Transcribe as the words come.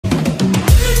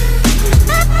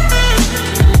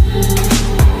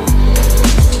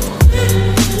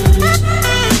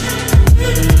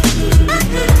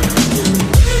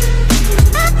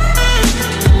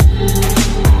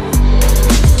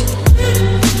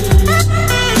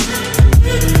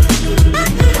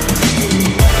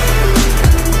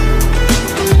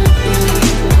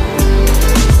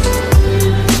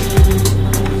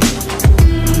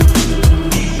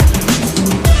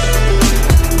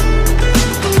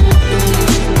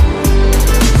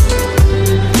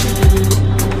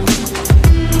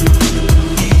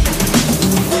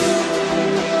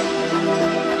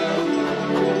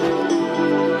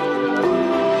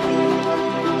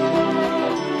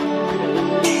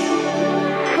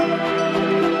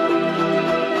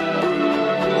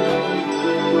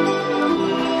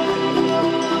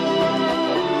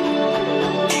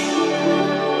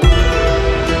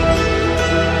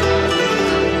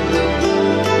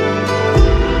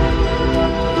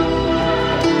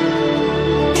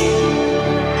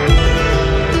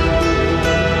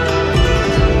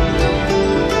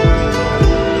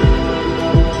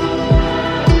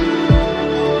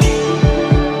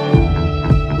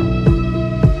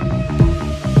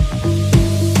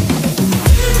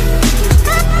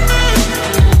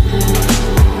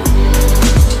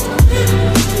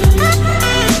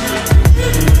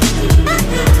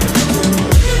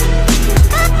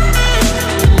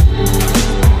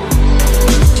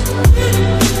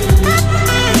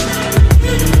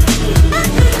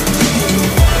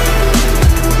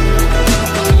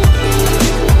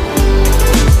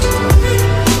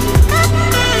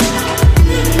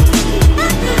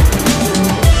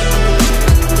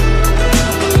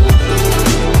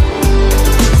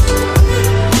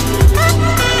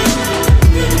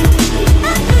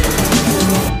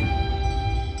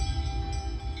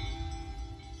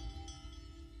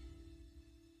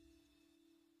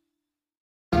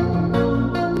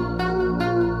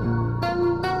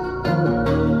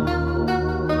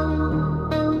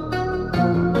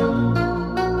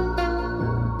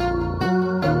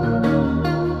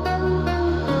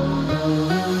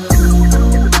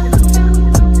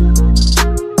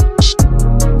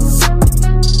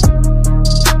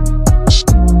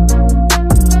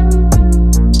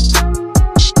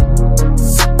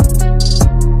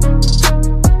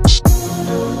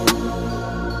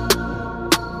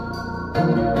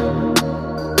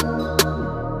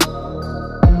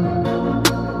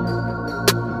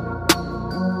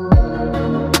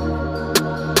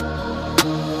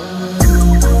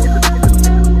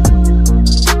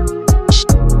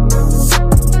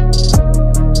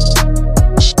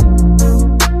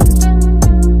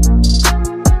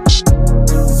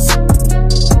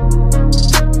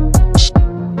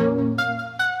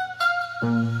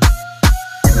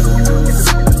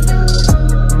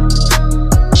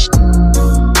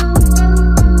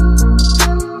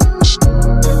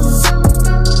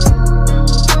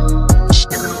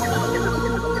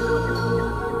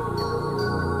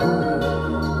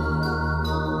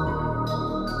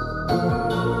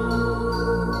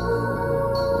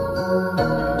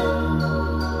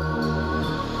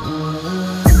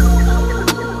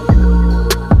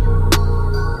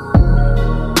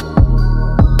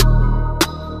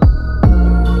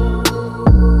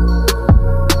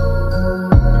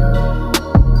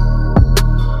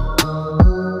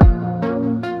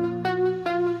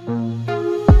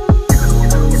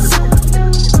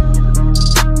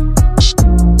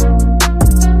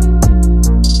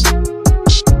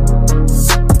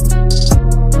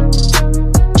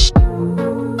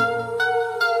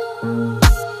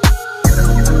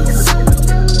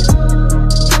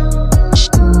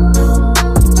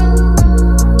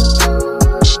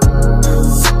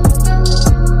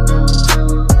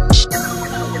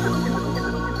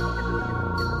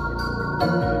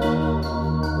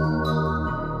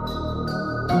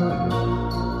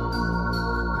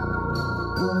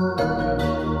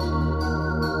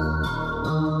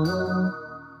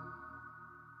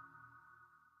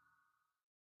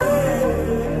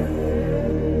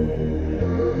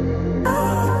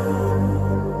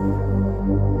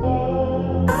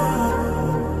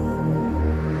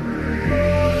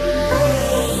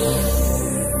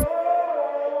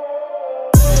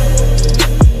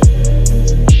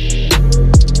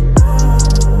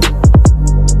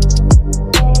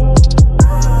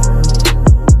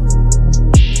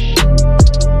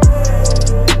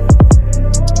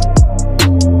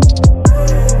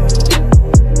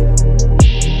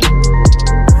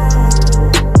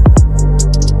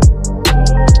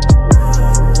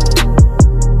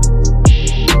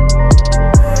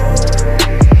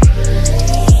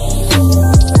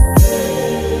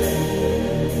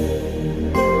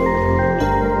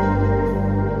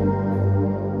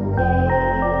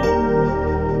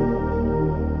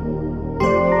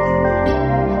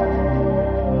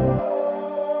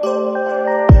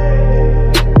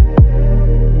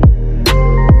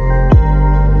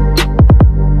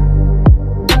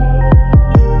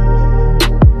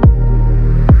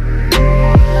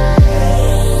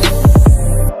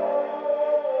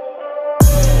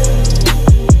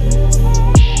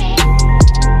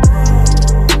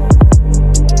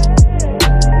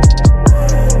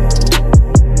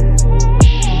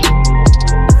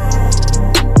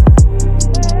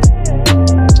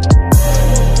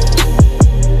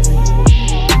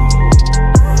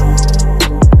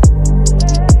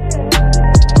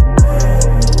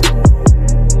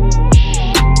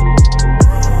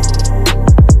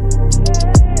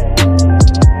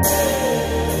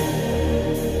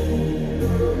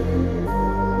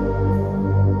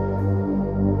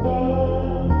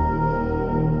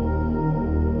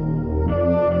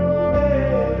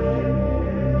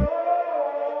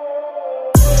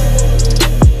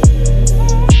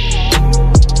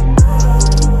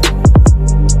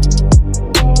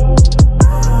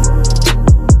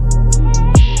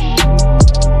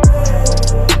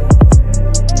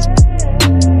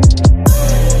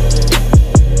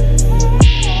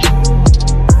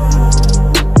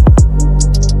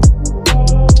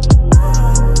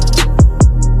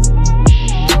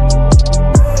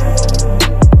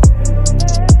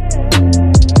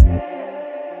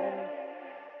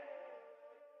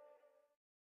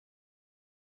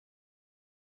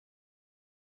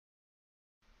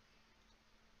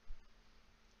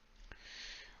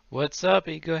What's up,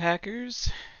 Ego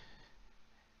Hackers?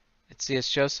 It's CS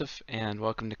Joseph, and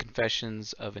welcome to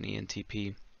Confessions of an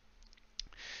ENTP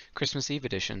Christmas Eve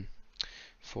edition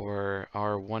for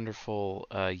our wonderful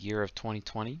year of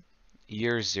 2020.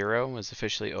 Year 0 was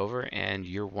officially over, and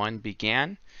Year 1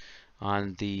 began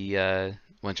on the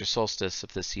winter solstice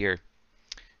of this year.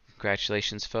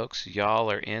 Congratulations, folks.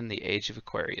 Y'all are in the age of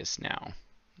Aquarius now.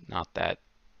 Not that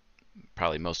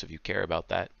probably most of you care about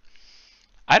that.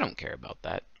 I don't care about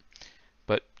that.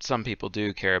 But some people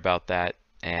do care about that,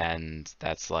 and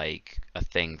that's like a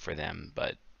thing for them,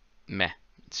 but meh,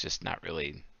 it's just not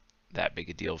really that big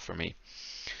a deal for me.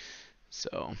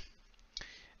 So,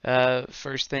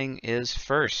 first thing is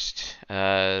first.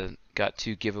 got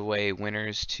 2 giveaway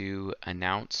winners to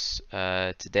announce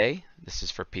today. This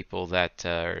is for people that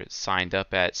are signed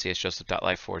up at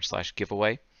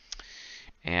csjoseph.life/giveaway.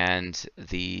 And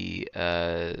the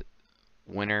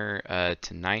winner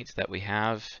tonight that we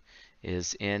have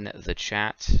is in the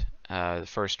chat, the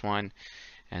first one,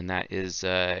 and that is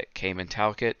Cayman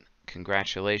Talcott.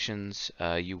 Congratulations,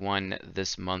 you won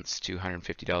this month's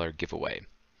 $250 giveaway.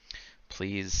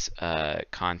 Please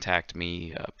contact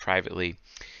me privately,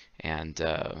 and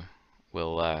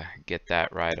we'll get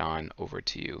that right on over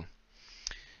to you.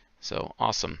 So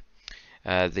awesome.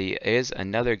 There is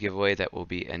another giveaway that will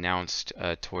be announced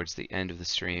towards the end of the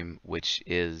stream, which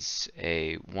is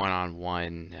a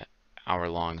one-on-one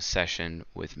hour-long session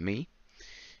with me,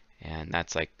 and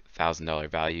that's like $1,000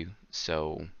 value.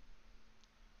 So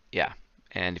yeah,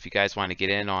 and if you guys want to get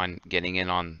in on getting in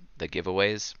on the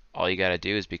giveaways, all you got to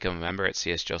do is become a member at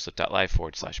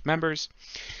csjoseph.life/members,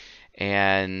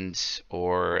 and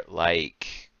or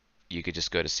like you could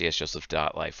just go to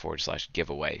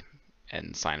csjoseph.life/giveaway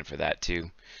and sign up for that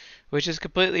too, which is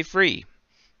completely free.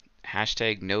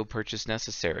 Hashtag no purchase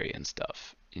necessary and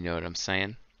stuff. You know what I'm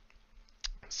saying?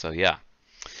 So yeah.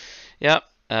 Yep.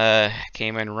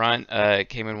 Cayman won the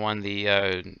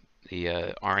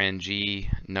RNG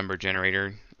number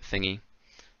generator thingy.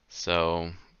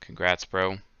 So congrats,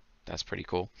 bro. That's pretty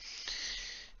cool.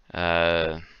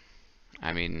 I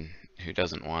mean, who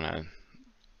doesn't want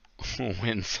to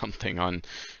win something on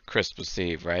Christmas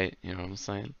Eve, right? You know what I'm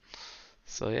saying?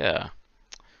 So yeah,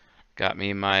 got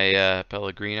me my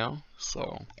Pellegrino.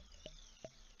 So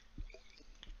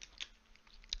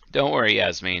don't worry,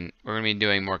 Yasmin. We're gonna be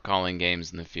doing more calling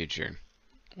games in the future,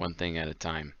 one thing at a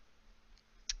time.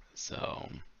 So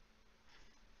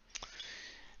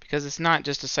because it's not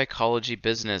just a psychology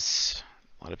business.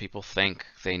 A lot of people think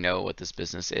they know what this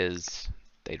business is.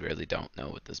 They really don't know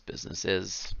what this business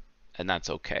is, and that's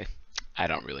okay. I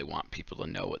don't really want people to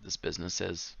know what this business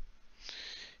is.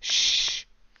 Shh.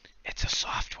 It's a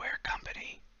software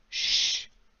company. Shh.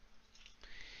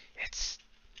 It's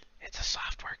a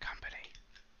software company.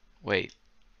 Wait.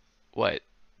 What?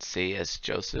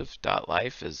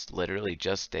 csjoseph.life is literally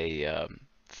just a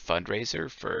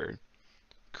fundraiser for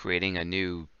creating a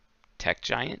new tech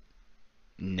giant?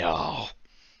 No.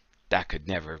 That could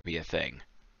never be a thing.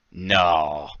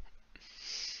 No.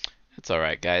 It's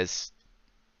alright, guys.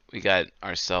 We got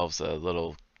ourselves a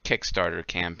little Kickstarter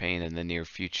campaign in the near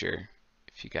future.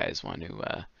 If you guys want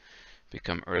to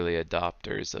become early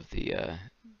adopters of the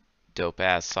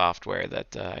dope-ass software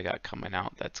that I got coming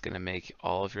out, that's going to make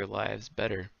all of your lives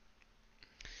better.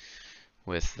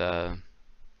 With, well,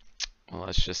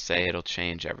 let's just say it'll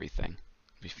change everything.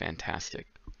 It'll be fantastic.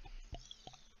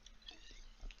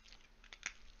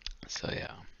 So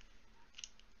yeah.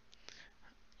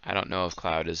 I don't know if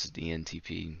Cloud is the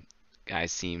ENTP. Guy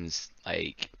seems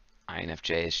like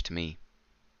INFJ-ish to me.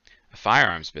 A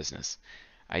firearms business.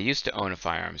 I used to own a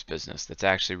firearms business. That's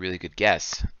actually a really good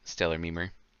guess, Stellar Memer.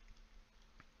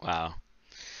 Wow.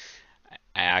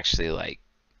 I actually like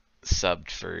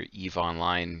subbed for EVE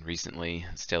Online recently,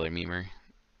 Stellar Memer.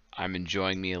 I'm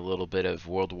enjoying me a little bit of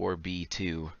World War B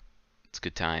too. It's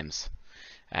good times.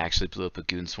 I actually blew up a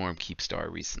Goonswarm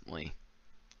Keepstar recently.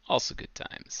 Also good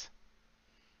times.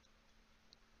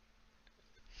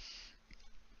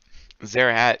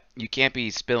 Zerahat, you can't be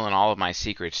spilling all of my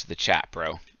secrets to the chat,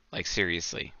 bro. Like,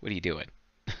 seriously, what are you doing?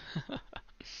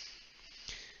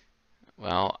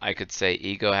 Well, I could say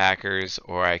ego hackers,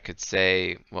 or I could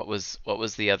say what was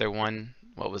the other one?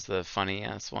 What was the funny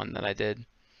ass one that I did?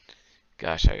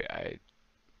 Gosh, I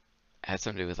had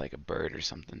something to do with like a bird or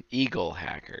something. Eagle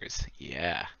hackers,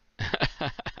 yeah.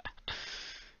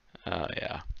 Oh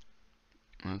yeah.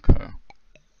 Okay.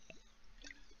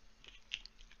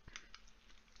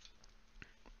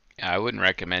 I wouldn't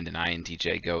recommend an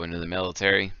INTJ go into the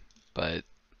military, but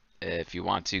if you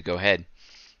want to, go ahead.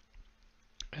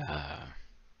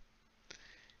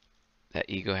 That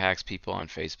ego hacks people on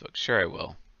Facebook. Sure, I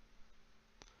will.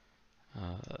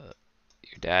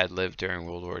 Your dad lived during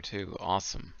World War II.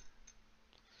 Awesome.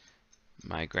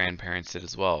 My grandparents did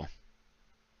as well.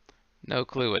 No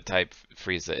clue what type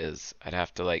Frieza is. I'd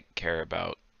have to like care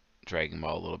about Dragon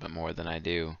Ball a little bit more than I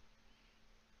do.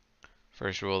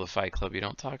 First rule of the Fight Club, you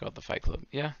don't talk about the Fight Club.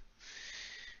 Yeah,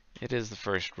 it is the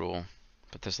first rule,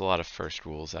 but there's a lot of first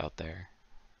rules out there.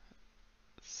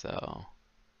 So,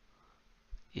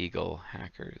 Eagle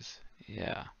hackers,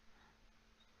 yeah.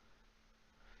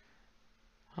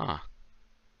 Huh.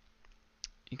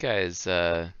 You guys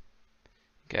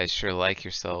sure like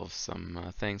yourselves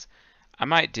some things. I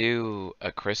might do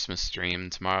a Christmas stream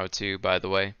tomorrow too, by the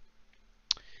way.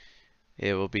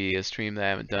 It will be a stream that I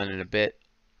haven't done in a bit.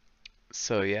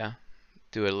 So yeah,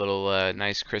 do a little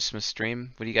nice Christmas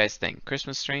stream. What do you guys think?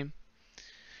 Christmas stream?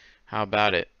 How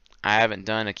about it? I haven't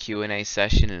done a Q&A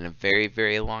session in a very,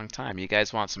 very long time. You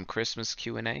guys want some Christmas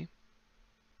Q&A?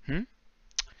 Hmm?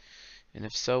 And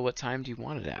if so, what time do you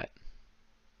want it at?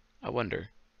 I wonder.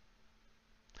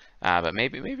 But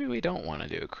maybe we don't want to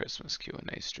do a Christmas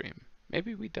Q&A stream.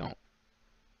 Maybe we don't.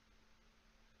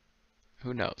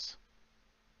 Who knows?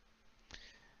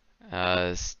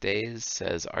 Stays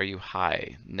says, "Are you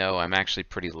high?" No, I'm actually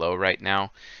pretty low right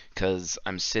now because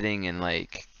I'm sitting in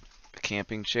like a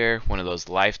camping chair, one of those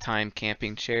lifetime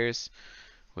camping chairs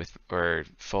with or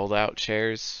fold-out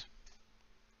chairs.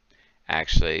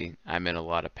 Actually, I'm in a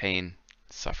lot of pain.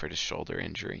 Suffered a shoulder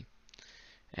injury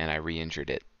and I re-injured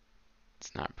it.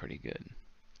 It's not pretty good.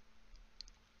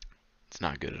 It's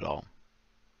not good at all.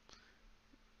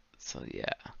 So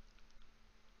yeah.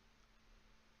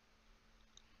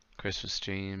 Christmas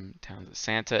stream.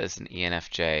 Santa is an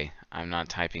ENFJ. I'm not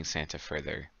typing Santa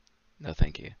further. No,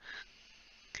 thank you.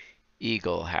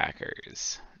 Eagle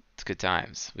hackers. It's good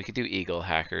times. We could do eagle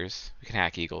hackers. We can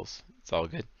hack eagles. It's all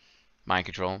good. Mind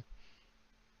control.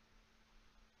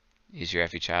 Use your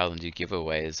Effie child and do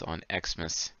giveaways on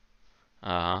Xmas.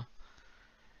 Uh-huh.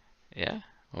 Yeah.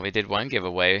 Well, we did one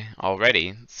giveaway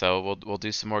already, so we'll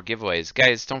do some more giveaways.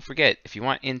 Guys, don't forget, if you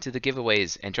want into the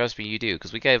giveaways, and trust me, you do,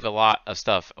 because we gave a lot of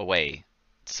stuff away.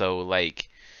 So, like,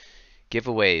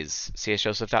 giveaways,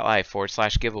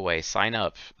 csjoseph.live/giveaway. Sign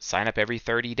up. Sign up every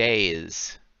 30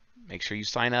 days. Make sure you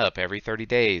sign up every 30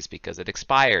 days because it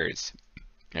expires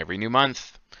every new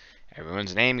month.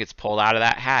 Everyone's name gets pulled out of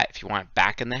that hat. If you want it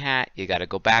back in the hat, you got to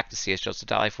go back to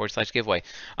csjoseph.live/giveaway.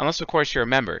 Unless, of course, you're a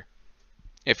member.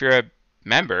 If you're a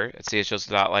member at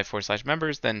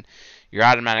csjoseph.live/members, then you're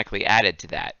automatically added to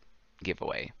that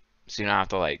giveaway. So you don't have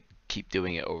to like keep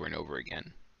doing it over and over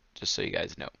again. Just so you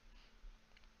guys know.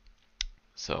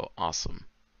 So awesome.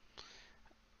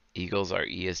 Eagles are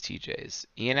ESTJs.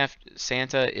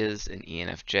 Santa is an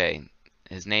ENFJ.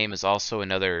 His name is also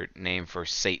another name for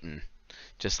Satan.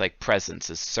 Just like presents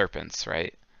is serpents,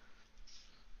 right?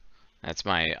 That's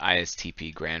my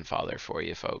ISTP grandfather for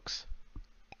you folks.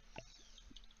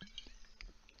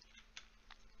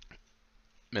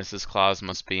 Mrs. Claus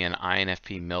must be an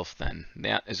INFP MILF then.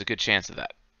 Yeah, there's a good chance of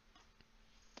that.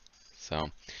 So,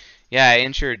 yeah, I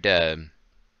injured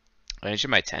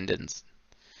my tendons,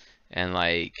 and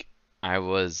like I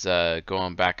was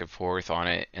going back and forth on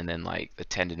it, and then like the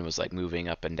tendon was like moving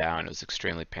up and down. It was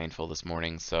extremely painful this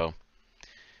morning, so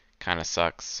kind of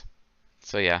sucks.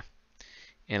 So yeah,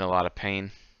 in a lot of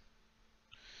pain.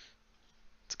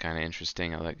 It's kind of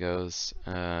interesting how that goes.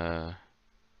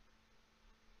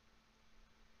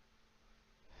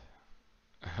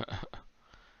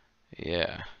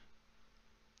 Yeah.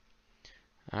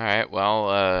 Alright,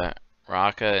 well,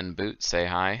 Raka and Boot say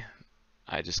hi.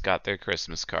 I just got their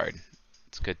Christmas card.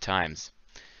 It's good times.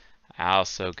 I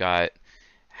also got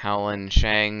Helen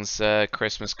Shang's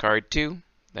Christmas card too.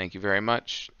 Thank you very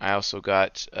much. I also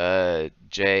got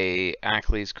Jay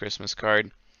Ackley's Christmas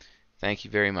card. Thank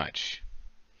you very much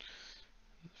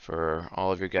for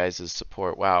all of your guys'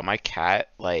 support. Wow, my cat,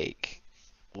 like,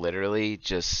 literally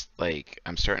just, like,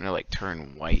 I'm starting to, like,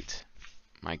 turn white.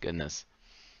 My goodness.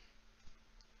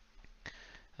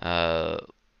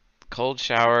 Cold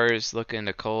showers, look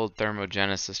into cold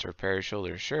thermogenesis to repair your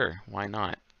shoulder. Sure, why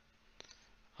not?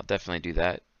 I'll definitely do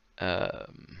that.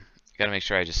 Gotta make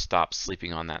sure I just stop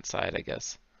sleeping on that side, I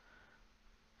guess.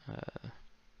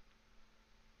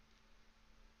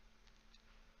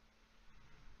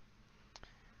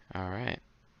 Alright.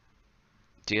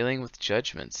 Dealing with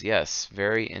judgments. Yes,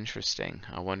 very interesting.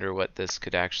 I wonder what this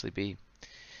could actually be.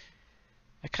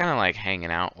 I kind of like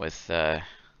hanging out with the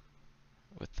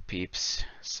peeps.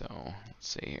 So, let's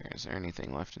see here. Is there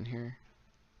anything left in here?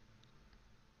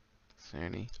 Is there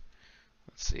any?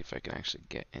 Let's see if I can actually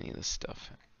get any of this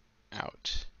stuff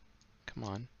out. Come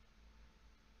on.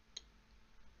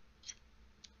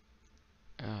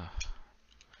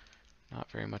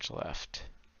 Not very much left.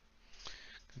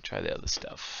 Try the other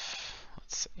stuff.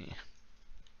 Let's see.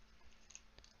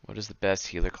 What is the best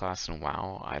healer class in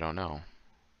WoW? I don't know.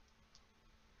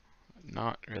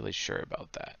 Not really sure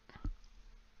about that.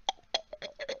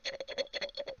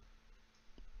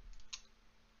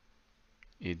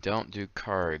 You don't do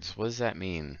cards. What does that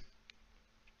mean?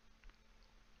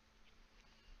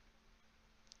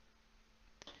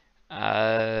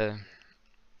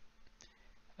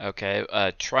 Okay,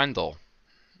 Trundle.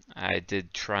 I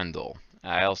did Trundle.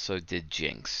 I also did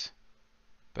Jinx.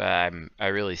 But I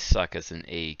really suck as an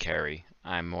AE carry.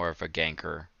 I'm more of a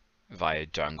ganker via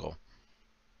jungle.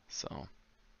 So,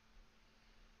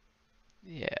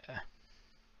 yeah.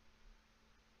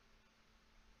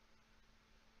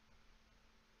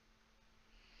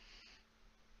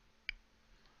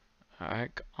 All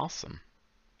right, awesome.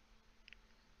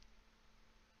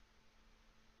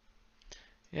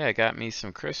 Yeah, I got me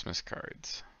some Christmas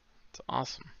cards. It's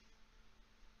awesome.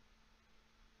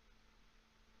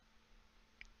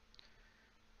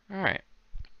 All right.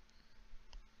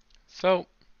 So,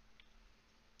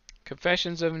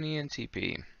 Confessions of an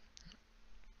ENTP.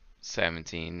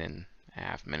 17 and a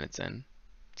half minutes in.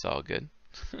 It's all good.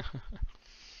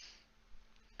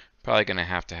 Probably going to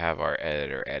have our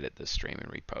editor edit the stream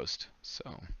and repost. So,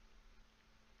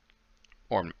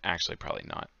 or actually probably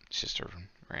not. It's just a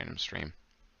random stream.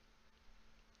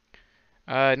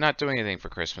 Not doing anything for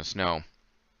Christmas, no.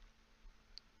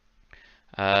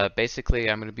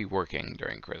 Basically, I'm going to be working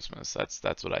during Christmas.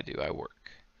 That's what I do. I work.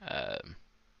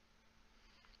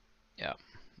 Yeah.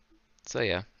 So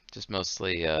yeah, just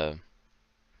mostly all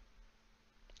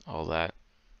that.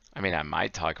 I mean, I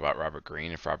might talk about Robert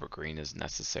Greene if Robert Greene is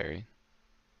necessary.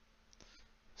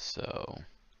 So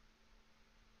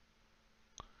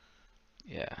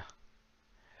yeah,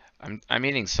 I'm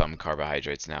eating some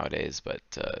carbohydrates nowadays, but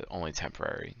only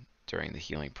temporary during the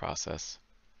healing process.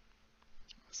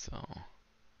 So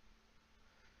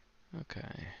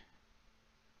okay.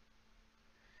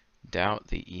 Doubt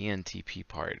the ENTP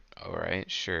part. All right,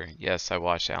 sure. Yes, I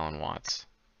watched Alan Watts.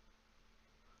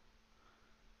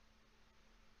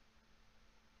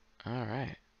 All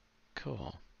right,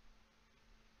 cool.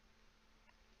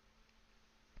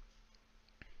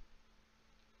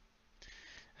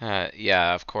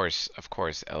 Yeah, of course,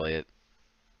 Elliot.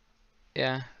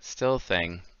 Yeah, still a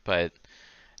thing, but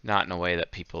not in a way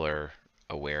that people are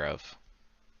aware of.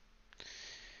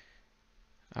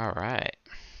 All right.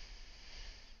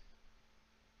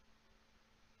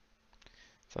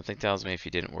 Something tells me if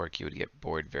you didn't work, you would get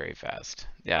bored very fast.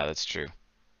 Yeah, that's true.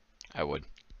 I would.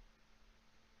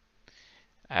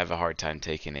 I have a hard time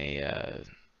taking a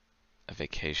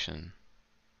vacation.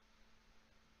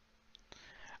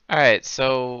 All right,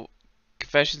 so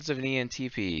Confessions of an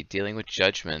ENTP, dealing with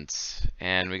judgments,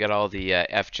 and we got all the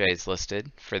FJs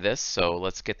listed for this. So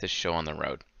let's get this show on the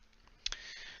road.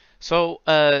 So,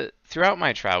 throughout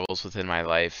my travels within my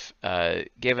life,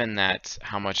 given that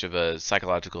how much of a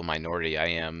psychological minority I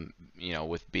am,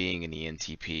 with being an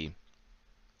ENTP,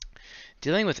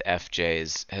 dealing with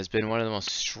FJs has been one of the most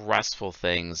stressful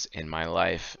things in my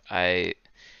life.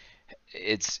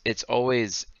 It's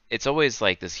always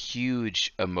like this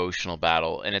huge emotional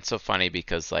battle, and it's so funny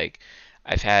because like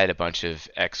I've had a bunch of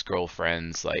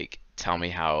ex-girlfriends like tell me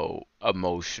how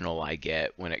emotional I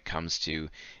get when it comes to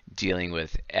dealing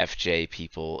with FJ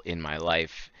people in my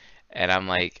life. And I'm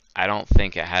like, I don't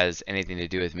think it has anything to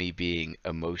do with me being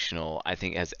emotional. I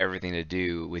think it has everything to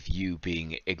do with you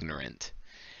being ignorant.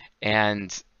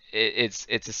 And it's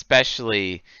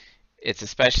especially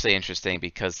interesting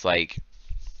because like,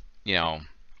 you know,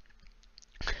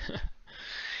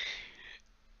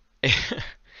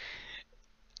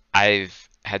 I've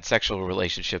had sexual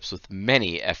relationships with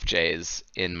many FJs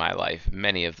in my life,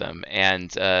 many of them,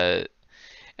 and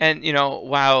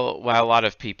while a lot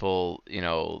of people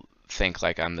think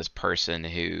like I'm this person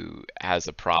who has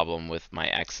a problem with my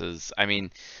exes. I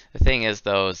mean, the thing is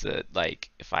though is that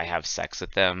like if I have sex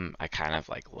with them, I kind of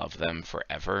like love them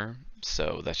forever.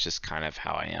 So that's just kind of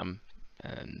how I am.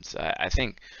 And I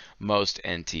think most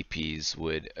NTPs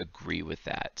would agree with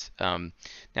that.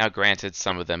 Now, granted,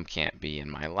 some of them can't be in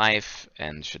my life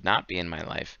and should not be in my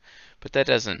life, but that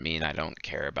doesn't mean I don't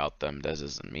care about them. That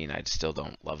doesn't mean I still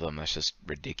don't love them. That's just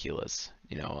ridiculous.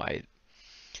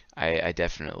 I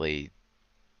definitely,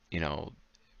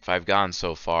 if I've gone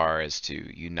so far as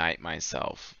to unite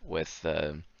myself with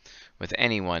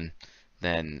anyone,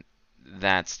 then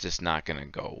that's just not going to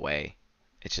go away.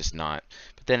 It's just not.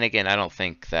 But then again, I don't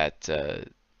think that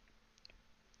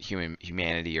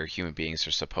humanity or human beings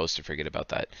are supposed to forget about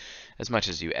that. As much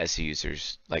as you SE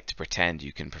users like to pretend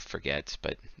you can forget,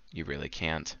 but you really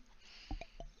can't.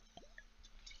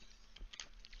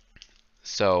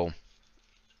 So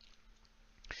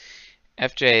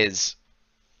FJs,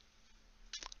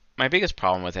 my biggest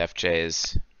problem with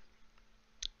FJs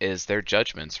is their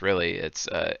judgments. Really, it's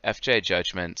FJ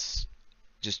judgments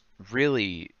just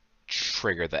really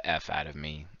trigger the F out of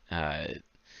me.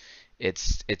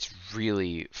 It's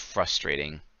really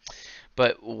frustrating.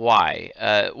 But why?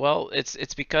 Well,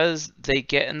 it's because they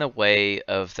get in the way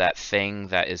of that thing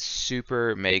that is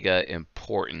super mega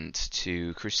important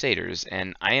to Crusaders,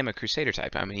 and I am a Crusader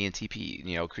type. I'm an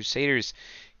ENTP. Crusaders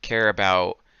care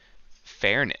about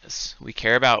fairness. We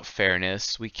care about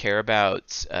fairness. We care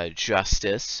about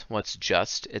justice, what's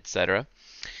just, etc.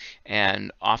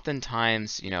 And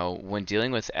oftentimes, when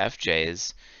dealing with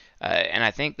FJs, And I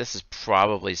think this is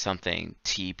probably something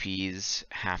TPs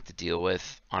have to deal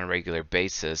with on a regular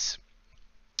basis,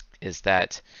 is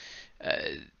that uh,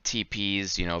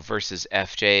 TPs, versus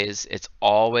FJs, it's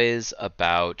always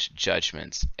about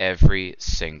judgments every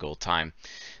single time.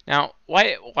 Now,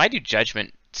 why do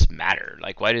judgments matter?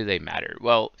 Like, why do they matter?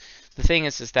 Well, the thing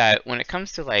is that when it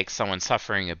comes to like someone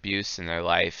suffering abuse in their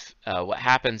life, what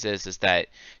happens is that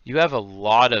you have a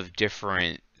lot of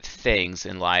different things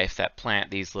in life that plant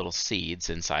these little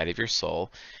seeds inside of your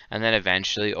soul, and then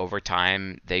eventually over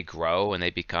time they grow and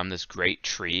they become this great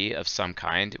tree of some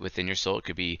kind within your soul. It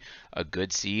could be a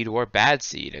good seed or a bad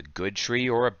seed, a good tree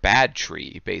or a bad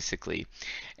tree, basically.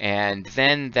 And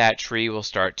then that tree will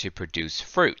start to produce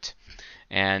fruit.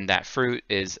 And that fruit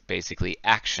is basically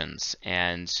actions.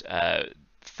 And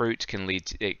fruit can lead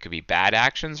to, it could be bad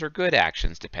actions or good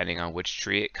actions, depending on which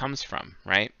tree it comes from,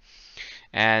 right?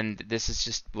 And this is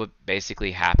just what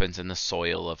basically happens in the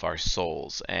soil of our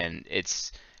souls, and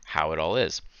it's how it all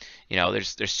is.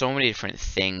 There's so many different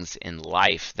things in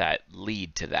life that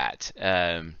lead to that.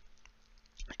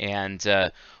 And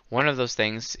one of those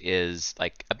things is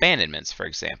like abandonments, for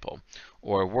example,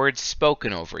 or words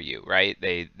spoken over you, right?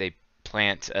 They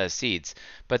plant seeds.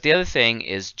 But the other thing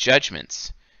is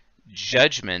judgments.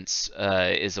 Judgments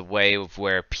is a way of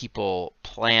where people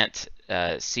plant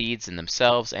seeds in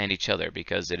themselves and each other,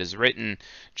 because it is written,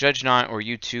 "Judge not, or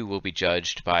you too will be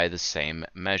judged by the same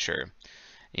measure."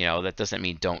 That doesn't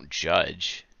mean don't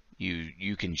judge.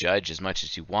 You can judge as much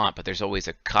as you want, but there's always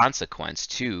a consequence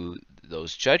to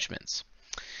those judgments.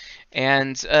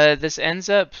 And this ends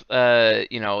up,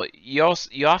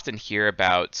 you often hear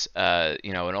about,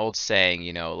 an old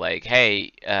saying, like,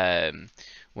 hey,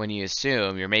 when you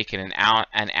assume, you're making an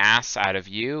ass out of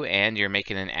you, and you're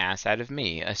making an ass out of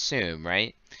me. Assume,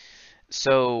 right?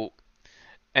 So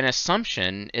an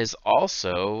assumption is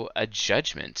also a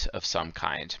judgment of some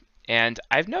kind. And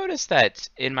I've noticed that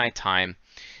in my time,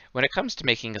 when it comes to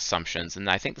making assumptions, and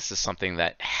I think this is something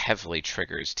that heavily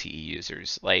triggers TE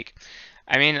users, like,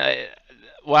 I mean,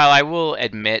 while I will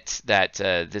admit that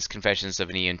this Confessions of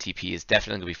an ENTP is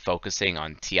definitely going to be focusing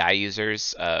on TI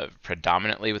users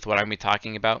predominantly with what I'm going to be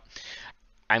talking about,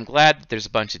 I'm glad that there's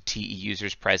a bunch of TE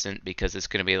users present, because it's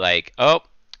going to be like, oh,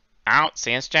 out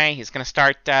CSJ, he's gonna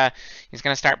start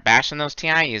bashing those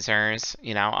TI users.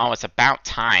 Oh, it's about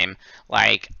time.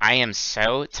 Like, I am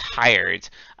so tired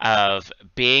of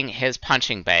being his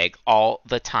punching bag all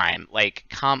the time. Like,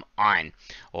 come on.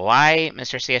 Why,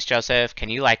 Mr. CS Joseph, can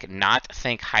you like not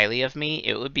think highly of me?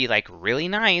 It would be like really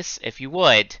nice if you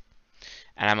would.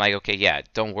 And I'm like, okay, yeah,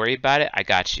 don't worry about it. I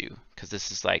got you, because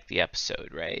this is like the episode,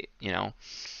 right?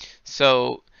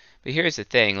 So, but here's the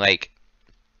thing, like,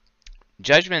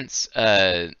 judgments,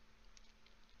 and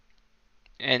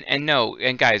no,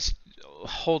 and guys,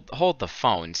 hold the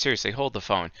phone. Seriously, hold the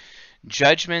phone.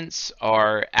 Judgments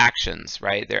are actions,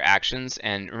 right? They're actions,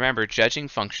 and remember, judging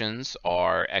functions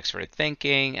are extroverted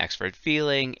thinking, extroverted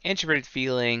feeling,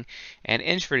 and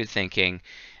introverted thinking.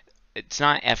 It's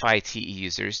not FITE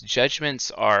users.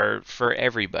 Judgments are for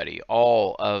everybody.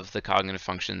 All of the cognitive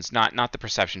functions, not the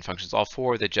perception functions. All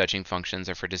four of the judging functions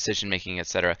are for decision making,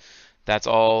 etc. That's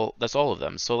all of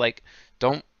them. So like,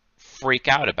 don't freak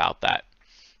out about that.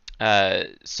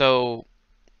 So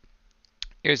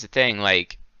here's the thing,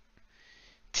 like,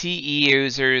 TE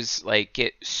users like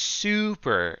get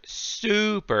super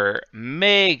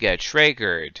mega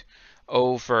triggered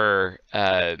over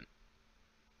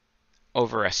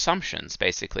over assumptions,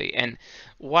 basically. And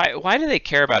why do they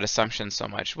care about assumptions so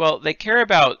much? Well, they care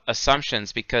about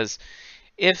assumptions because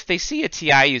if they see a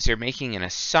TI user making an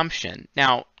assumption,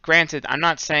 now granted, I'm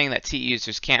not saying that TE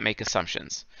users can't make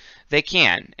assumptions. They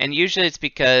can, and usually it's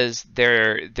because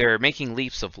they're making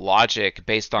leaps of logic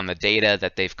based on the data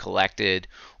that they've collected,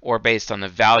 or based on the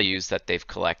values that they've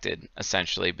collected,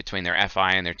 essentially, between their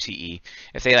FI and their TE.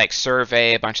 If they like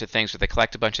survey a bunch of things, or they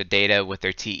collect a bunch of data with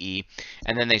their TE,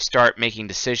 and then they start making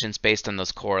decisions based on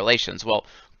those correlations. Well,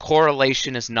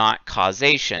 correlation is not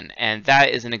causation, and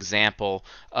that is an example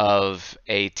of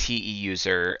a TE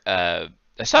user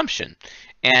assumption.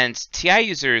 And TI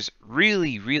users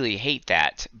really hate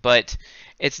that, but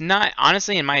it's not,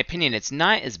 honestly, in my opinion, it's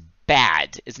not as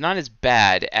bad. It's not as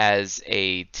bad as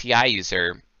a TI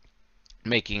user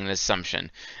making an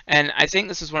assumption. And I think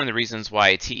this is one of the reasons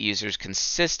why TE users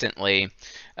consistently,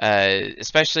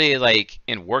 especially like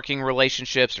in working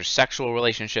relationships or sexual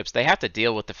relationships, they have to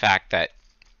deal with the fact that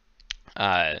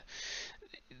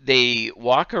they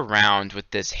walk around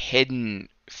with this hidden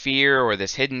fear, or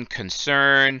this hidden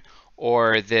concern,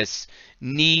 or this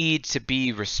need to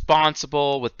be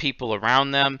responsible with people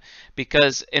around them,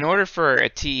 because in order for a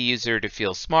TE user to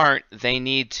feel smart, they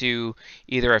need to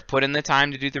either have put in the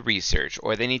time to do the research,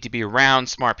 or they need to be around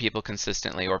smart people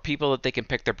consistently, or people that they can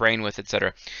pick their brain with,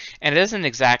 etc. And it doesn't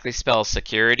exactly spell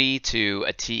security to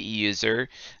a TE user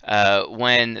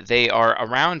when they are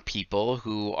around people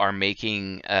who are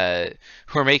making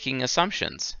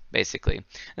assumptions, basically.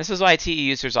 This is why TE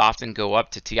users often go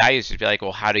up to TI users and be like,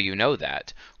 well, how do you know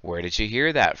that? Where did you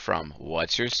hear that from?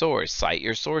 What's your source? Cite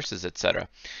your sources, etc.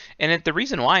 And the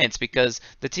reason why, it's because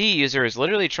the TE user is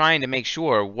literally trying to make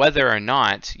sure whether or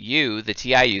not you, the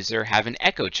TI user, have an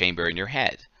echo chamber in your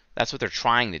head. That's what they're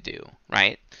trying to do,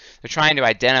 right? They're trying to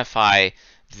identify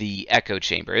the echo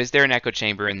chamber. Is there an echo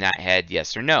chamber in that head,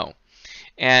 yes or no?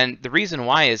 And the reason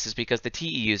why is because the TE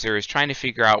user is trying to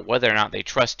figure out whether or not they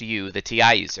trust you, the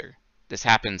TI user. This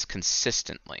happens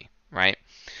consistently, right?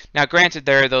 Now, granted,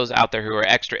 there are those out there who are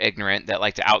extra ignorant that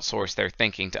like to outsource their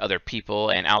thinking to other people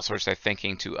and outsource their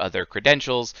thinking to other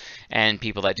credentials, and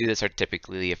people that do this are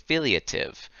typically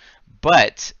affiliative.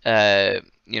 But,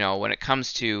 when it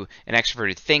comes to an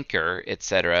extroverted thinker,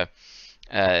 etc.,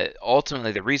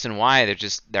 ultimately the reason why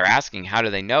they're asking how do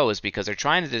they know is because they're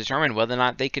trying to determine whether or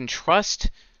not they can trust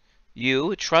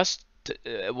you,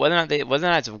 whether or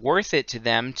not it's worth it to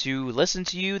them to listen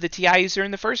to you, the TI user,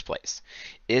 in the first place.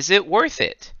 Is it worth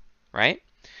it, right?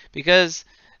 Because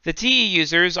the TE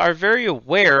users are very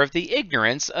aware of the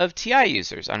ignorance of TI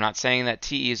users. I'm not saying that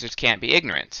TE users can't be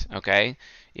ignorant, okay?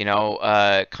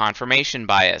 Confirmation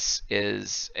bias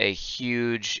is a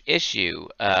huge issue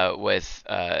with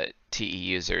TE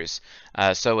users.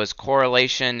 So is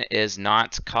correlation is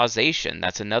not causation.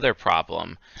 That's another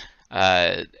problem.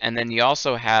 And then you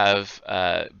also have,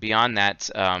 beyond that,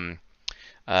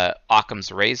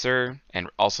 Occam's razor, and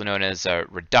also known as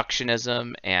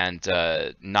reductionism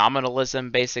and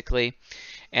nominalism, basically.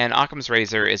 And Occam's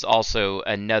razor is also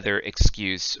another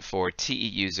excuse for TE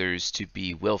users to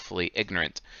be willfully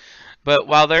ignorant. But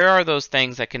while there are those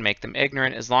things that can make them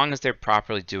ignorant, as long as they're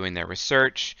properly doing their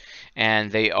research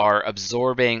and they are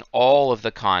absorbing all of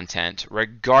the content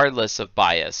regardless of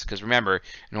bias, because remember,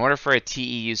 in order for a TE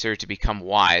user to become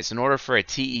wise, in order for a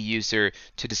TE user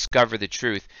to discover the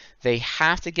truth, they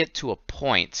have to get to a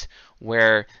point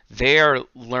where they're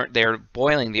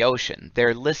boiling the ocean.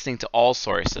 They're listening to all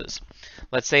sources.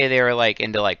 Let's say they were like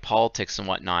into like politics and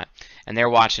whatnot, and they're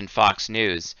watching Fox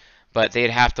News, but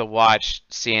they'd have to watch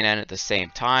CNN at the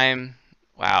same time.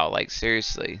 Wow, like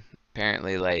seriously.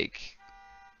 Apparently, like,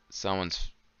 someone's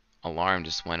alarm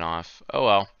just went off. Oh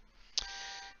well.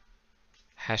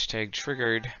 Hashtag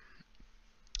triggered.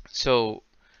 So,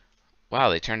 wow,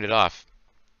 they turned it off.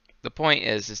 The point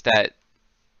is that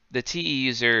the TE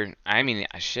user,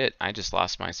 shit, I just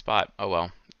lost my spot. Oh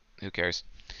well, who cares?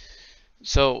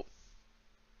 So,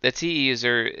 the TE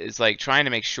user is like trying to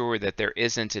make sure that there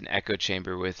isn't an echo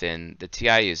chamber within the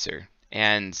TI user.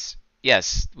 And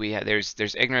yes,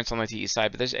 there's ignorance on the TE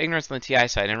side, but there's ignorance on the TI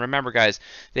side. And remember, guys,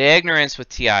 the ignorance with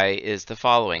TI is the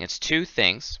following. It's two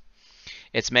things.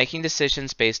 It's making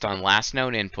decisions based on last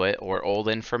known input or old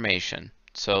information.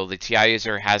 So the TI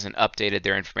user hasn't updated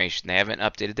their information. They haven't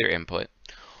updated their input.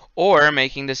 Or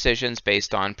making decisions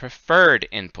based on preferred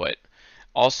input,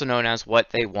 also known as what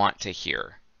they want to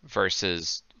hear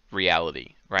versus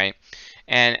reality, right?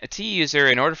 And a TE user,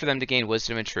 in order for them to gain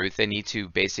wisdom and truth, they need to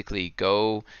basically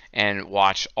go and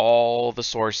watch all the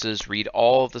sources, read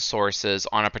all of the sources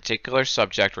on a particular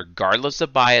subject, regardless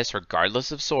of bias,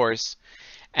 regardless of source,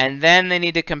 and then they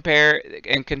need to compare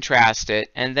and contrast it,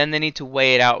 and then they need to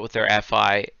weigh it out with their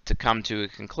FI to come to a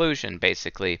conclusion,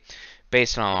 basically,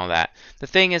 based on all that. The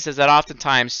thing is that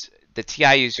oftentimes the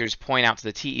TI users point out to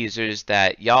the TE users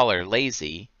that y'all are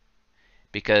lazy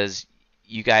because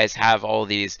you guys have all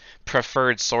these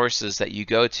preferred sources that you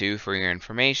go to for your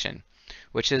information,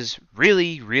 which is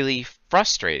really, really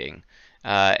frustrating.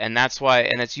 And that's why,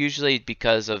 and it's usually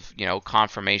because of,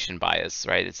 confirmation bias,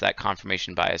 right? It's that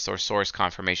confirmation bias or source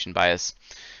confirmation bias,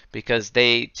 because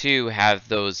they too have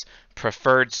those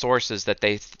preferred sources that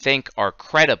they think are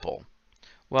credible.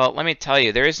 Well, let me tell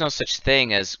you, there is no such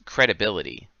thing as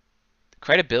credibility.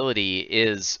 Credibility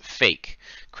is fake.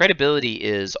 Credibility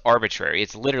is arbitrary.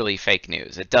 It's literally fake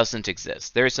news. It doesn't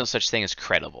exist. There is no such thing as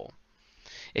credible.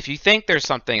 If you think there's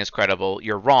something as credible,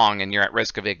 you're wrong and you're at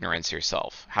risk of ignorance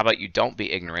yourself. How about you don't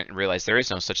be ignorant and realize there is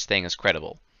no such thing as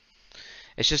credible?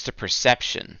 It's just a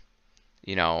perception.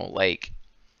 Like,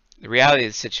 the reality of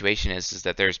the situation is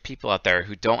that there's people out there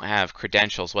who don't have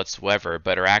credentials whatsoever,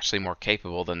 but are actually more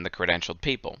capable than the credentialed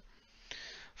people.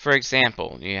 For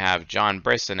example, you have John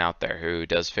Brisson out there who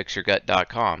does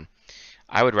FixYourGut.com.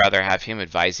 I would rather have him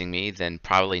advising me than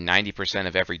probably 90%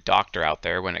 of every doctor out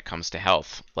there when it comes to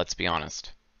health. Let's be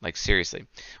honest. Like, seriously.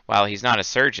 While he's not a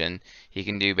surgeon, he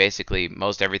can do basically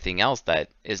most everything else that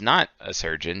is not a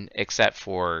surgeon, except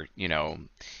for, you know,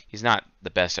 he's not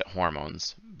the best at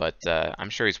hormones, but I'm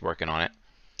sure he's working on it.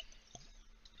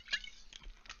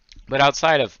 But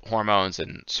outside of hormones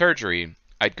and surgery,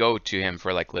 I'd go to him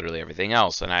for like literally everything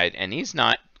else, and he's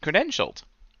not credentialed.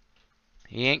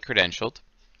 He ain't credentialed.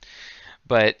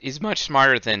 But he's much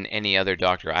smarter than any other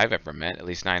doctor I've ever met, at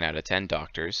least 9 out of 10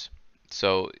 doctors.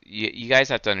 So you guys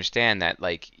have to understand that,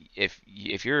 like, if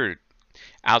you're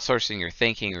outsourcing your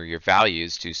thinking or your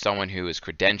values to someone who is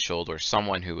credentialed or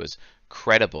someone who is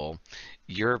credible,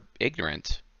 you're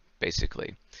ignorant,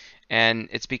 basically. And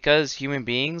it's because human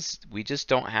beings, we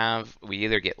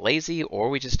either get lazy or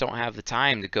we just don't have the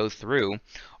time to go through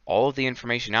all of the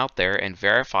information out there and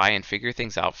verify and figure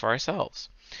things out for ourselves.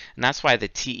 And that's why the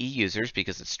TE users,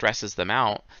 because it stresses them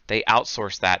out, they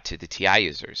outsource that to the TI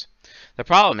users. The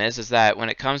problem is that when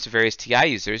it comes to various TI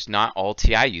users, not all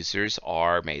TI users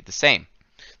are made the same.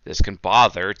 This can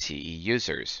bother TE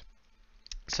users.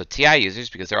 So TI users,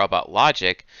 because they're all about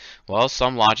logic, well,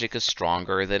 some logic is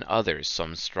stronger than others.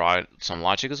 Some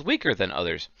logic is weaker than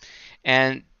others.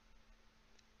 And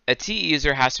a TE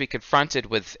user has to be confronted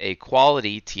with a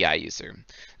quality TI user.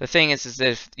 The thing is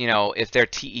if, you know, if their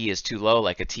TE is too low,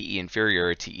 like a TE inferior or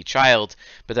a TE child,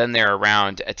 but then they're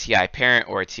around a TI parent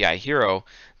or a TI hero,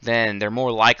 then they're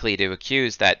more likely to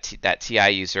accuse that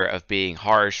TI user of being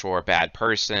harsh or a bad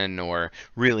person or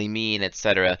really mean,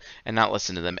 etc., and not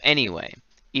listen to them anyway.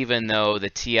 Even though the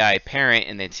TI parent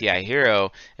and the TI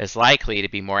hero is likely to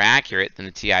be more accurate than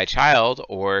the TI child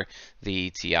or the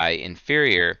TI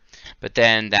inferior. But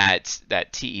then that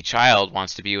TE child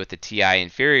wants to be with the TI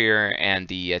inferior and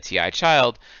the TI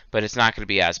child, but it's not going to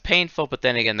be as painful. But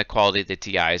then again, the quality of the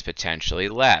TI is potentially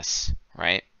less,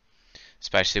 right?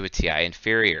 Especially with TI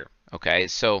inferior. Okay,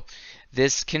 so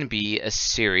this can be a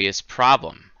serious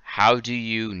problem. How do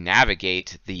you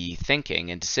navigate the thinking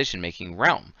and decision-making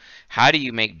realm? How do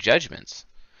you make judgments?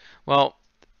 Well,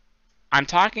 I'm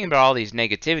talking about all these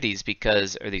negativities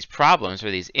because, or these problems,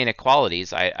 or these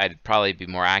inequalities, I'd probably be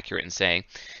more accurate in saying,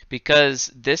 because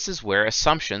this is where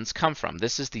assumptions come from.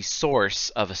 This is the source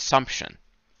of assumption.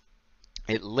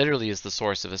 It literally is the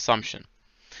source of assumption.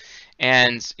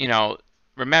 And, you know,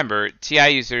 remember, TI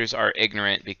users are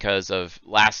ignorant because of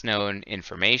last known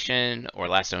information or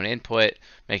last known input,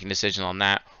 making decisions on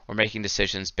that, or making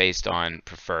decisions based on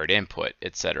preferred input,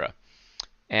 etc.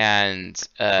 And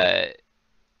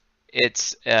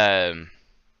it's a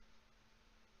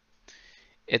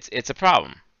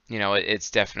problem. You know,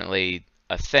 it's definitely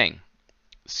a thing.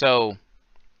 So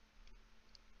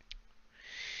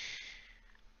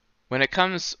when it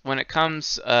comes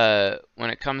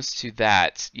to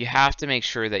that, you have to make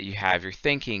sure that you have your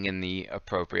thinking in the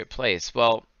appropriate place.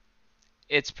 Well,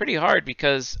 it's pretty hard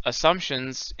because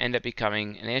assumptions end up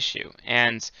becoming an issue,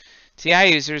 and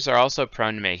TI users are also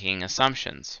prone to making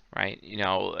assumptions, right? You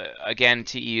know, again,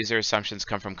 TE user assumptions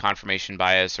come from confirmation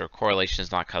bias or correlation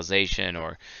is not causation,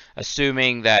 or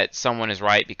assuming that someone is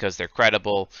right because they're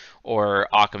credible, or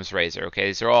Occam's razor. Okay,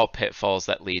 these are all pitfalls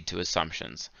that lead to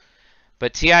assumptions.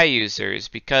 But TI users,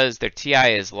 because their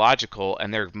TI is logical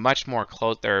and they're much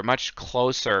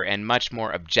closer and much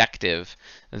more objective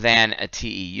than a TE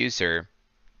user,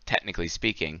 technically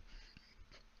speaking,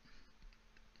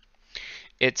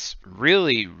 it's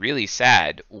really, really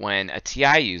sad when a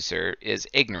TI user is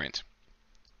ignorant.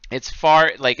 It's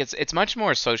much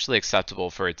more socially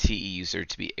acceptable for a TE user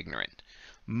to be ignorant.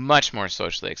 Much more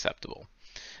socially acceptable.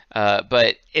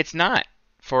 But it's not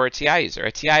for a TI user.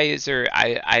 A TI user,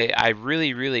 I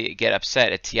really, really get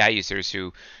upset at TI users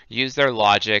who use their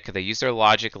logic. They use their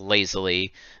logic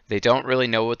lazily. They don't really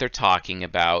know what they're talking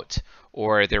about,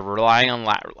 or they're relying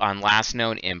on last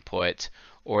known input,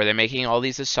 or they're making all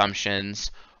these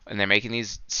assumptions, and they're making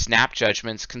these snap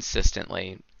judgments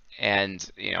consistently. And,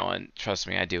 you know, and trust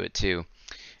me, I do it too.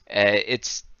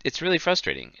 It's really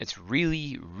frustrating. It's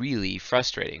really, really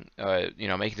frustrating. You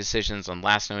know, making decisions on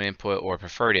last known input or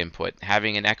preferred input,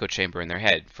 having an echo chamber in their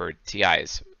head for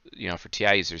TIs, you know, for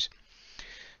TI users.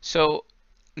 So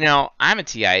now I'm a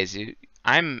TI user.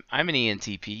 I'm an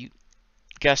ENTP.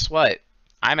 Guess what?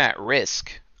 I'm at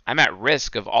risk. I'm at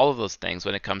risk of all of those things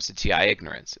when it comes to TI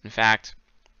ignorance. In fact,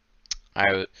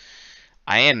 I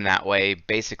am that way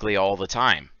basically all the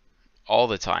time. All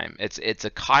the time. It's a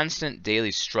constant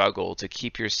daily struggle to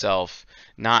keep yourself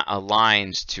not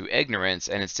aligned to ignorance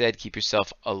and instead keep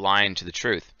yourself aligned to the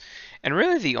truth. And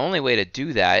really the only way to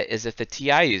do that is if the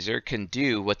TI user can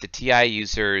do what the TI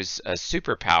user's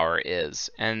superpower is.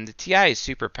 And the TI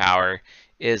superpower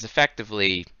is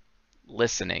effectively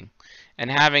listening and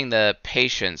having the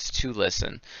patience to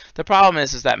listen. The problem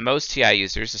is that most TI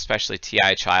users, especially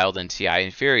TI child and TI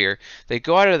inferior, they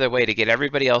go out of their way to get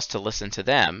everybody else to listen to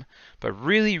them, but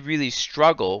really, really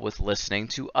struggle with listening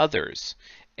to others.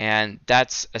 And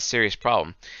that's a serious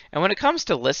problem. And when it comes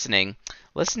to listening,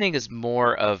 listening is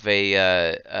more of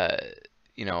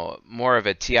more of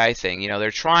a TI thing.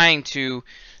 They're trying to,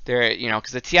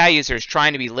 because the TI user is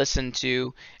trying to be listened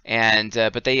to, and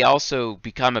but they also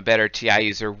become a better TI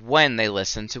user when they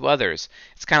listen to others.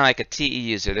 It's kind of like a TE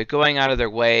user. They're going out of their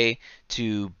way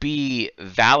to be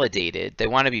validated. They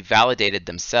want to be validated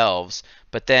themselves,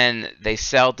 but then they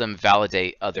seldom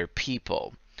validate other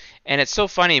people. And it's so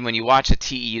funny when you watch a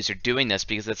TE user doing this,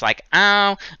 because it's like,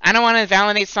 oh, I don't want to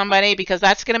validate somebody because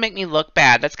that's going to make me look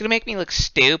bad. That's going to make me look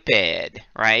stupid,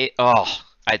 right? Oh,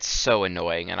 it's so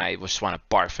annoying, and I just want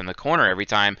to barf in the corner every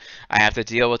time I have to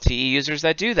deal with TE users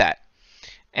that do that.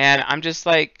 And I'm just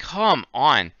like, come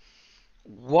on.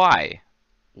 Why?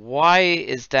 Why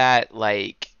is that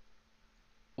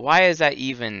why is that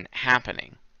even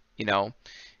happening?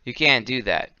 You can't do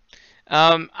that.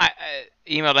 I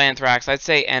emailed Anthrax. I'd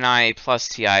say NI plus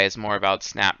TI is more about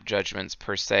snap judgments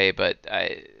per se, but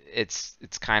it's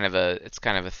kind of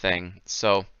a thing.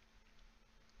 So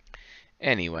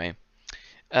anyway,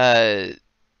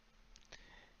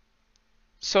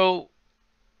 so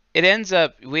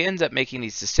we ends up making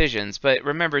these decisions, but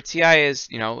remember, TI is,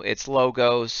 it's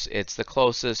logos, it's the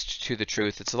closest to the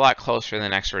truth. It's a lot closer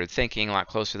than extroverted thinking, a lot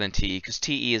closer than TE, because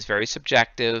TE is very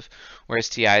subjective, whereas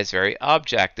TI is very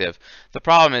objective. The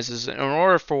problem is in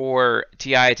order for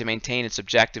TI to maintain its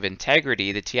objective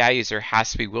integrity, the TI user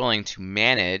has to be willing to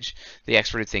manage the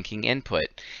extroverted thinking input.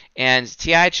 And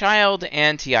TI child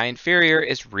and TI inferior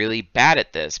is really bad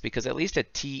at this, because at least a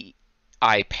TI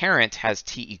parent has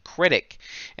TE critic,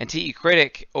 and TE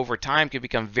critic over time can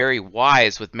become very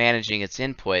wise with managing its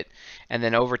input, and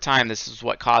then over time this is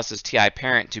what causes TI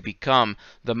parent to become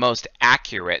the most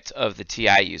accurate of the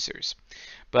TI users.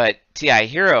 But TI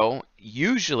hero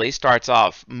usually starts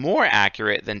off more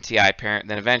accurate than TI parent,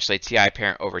 then eventually TI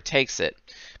parent overtakes it,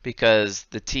 because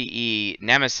the TE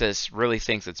nemesis really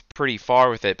thinks it's pretty far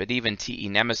with it, but even TE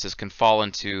nemesis can fall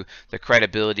into the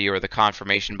credibility or the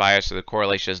confirmation bias or the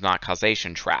correlation is not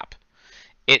causation trap.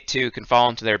 It too can fall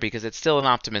into there because it's still an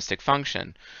optimistic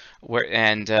function.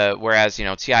 Whereas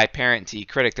TI parent and TE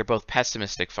critic, they're both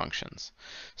pessimistic functions.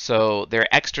 So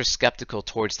they're extra skeptical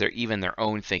towards even their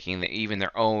own thinking, even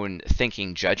their own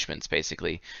thinking judgments,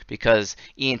 basically, because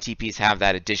ENTPs have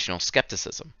that additional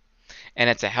skepticism. And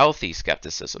it's a healthy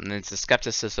skepticism, and it's a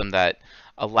skepticism that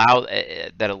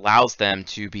allows them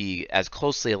to be as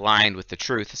closely aligned with the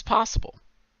truth as possible.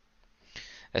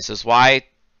 This is why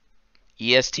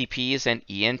ESTPs and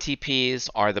ENTPs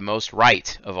are the most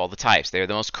right of all the types. They're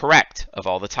the most correct of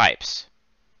all the types.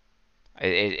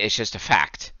 It's just a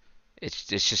fact. It's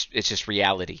just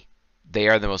reality. They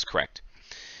are the most correct.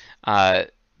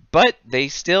 But they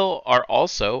still are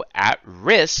also at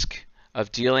risk of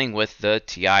dealing with the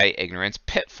TI ignorance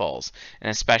pitfalls,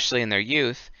 and especially in their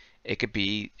youth, it could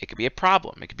be a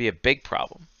problem. It could be a big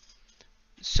problem.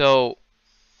 So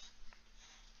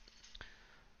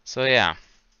yeah.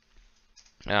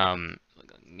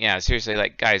 Yeah,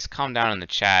 seriously, guys, calm down in the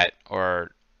chat,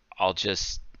 or I'll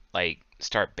just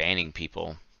start banning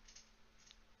people.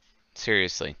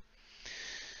 Seriously.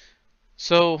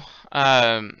 So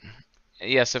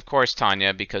yes, of course,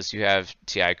 Tanya, because you have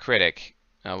TI critic.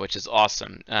 Which is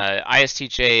awesome.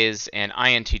 ISTJs and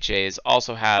INTJs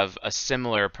also have a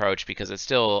similar approach because it's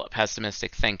still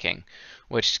pessimistic thinking,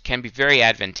 which can be very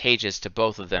advantageous to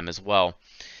both of them as well.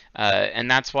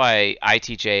 And that's why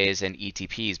ITJs and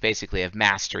ETPs basically have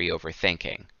mastery over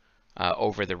thinking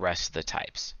over the rest of the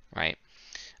types, right?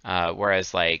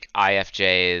 Whereas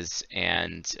IFJs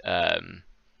and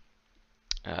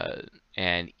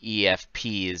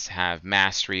EFPs have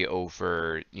mastery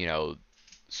over,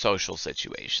 social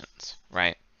situations,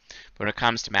 right? But when it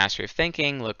comes to mastery of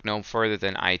thinking, look no further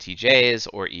than ITJs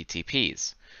or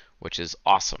ETPs, which is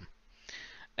awesome.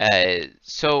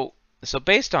 So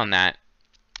based on that,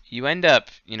 you end up,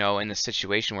 in a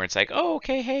situation where it's like, oh,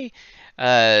 okay, hey,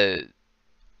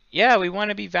 yeah, we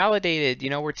want to be validated.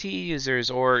 We're TE users,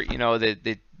 or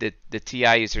the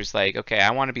TI user's like, okay,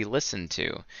 I want to be listened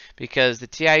to, because the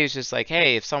TI user's like,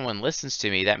 hey, if someone listens to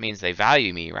me, that means they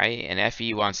value me, right? And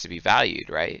FE wants to be valued,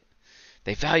 right?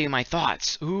 They value my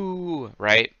thoughts, ooh,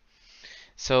 right?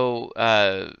 So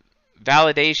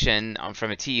validation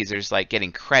from a T user is like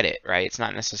getting credit, right? It's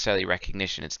not necessarily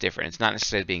recognition. It's different. It's not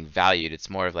necessarily being valued. It's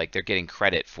more of like they're getting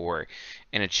credit for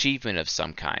an achievement of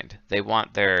some kind. They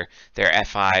want their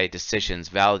FI decisions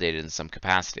validated in some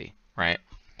capacity, right?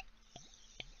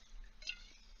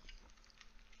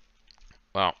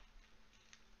 Well,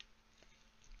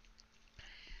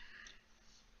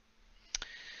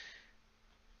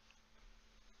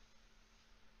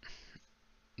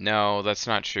 no, that's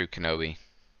not true, Kenobi.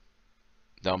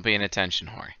 Don't be an attention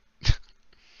whore.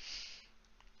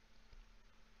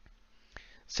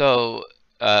 So,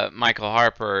 Michael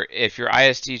Harper, if your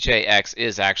ISTJ-X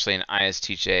is actually an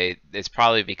ISTJ, it's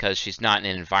probably because she's not in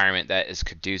an environment that is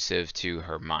conducive to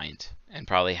her mind, and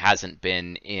probably hasn't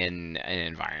been in an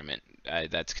environment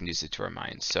that's conducive to her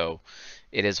mind. So,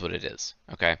 it is what it is.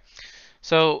 Okay.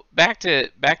 So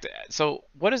so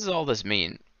what does all this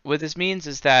mean? What this means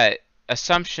is that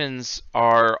assumptions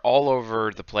are all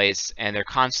over the place and they're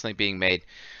constantly being made.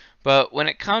 But when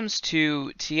it comes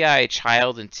to TI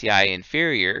child and TI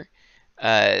inferior,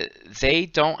 they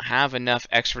don't have enough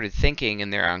extroverted thinking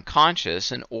in their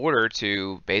unconscious in order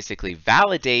to basically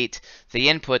validate the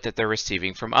input that they're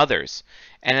receiving from others.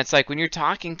 And it's like when you're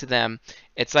talking to them,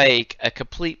 it's like a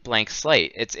complete blank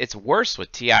slate. It's worse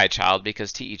with TI child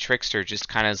because TE trickster just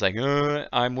kind of is like,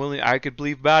 I could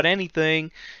believe about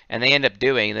anything, and they end up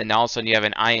doing. And then all of a sudden you have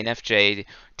an INFJ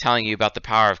telling you about the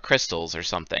power of crystals or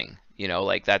something.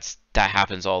 Like that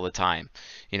happens all the time.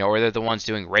 Or they're the ones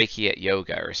doing Reiki at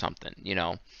yoga or something.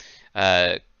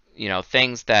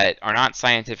 Things that are not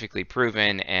scientifically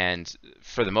proven and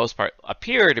for the most part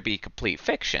appear to be complete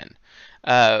fiction.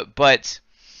 But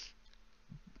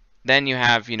then you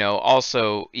have,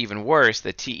 also even worse,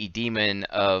 the TE demon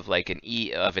of like an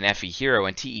FE hero,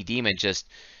 and TE demon just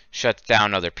shuts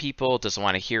down other people, doesn't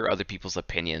want to hear other people's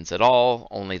opinions at all.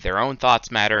 Only their own thoughts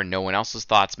matter. No one else's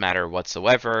thoughts matter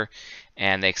whatsoever.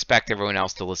 And they expect everyone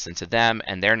else to listen to them,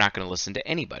 and they're not going to listen to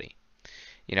anybody.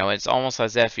 It's almost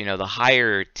as if, the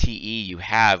higher TE you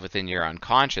have within your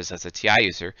unconscious as a TI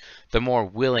user, the more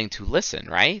willing to listen,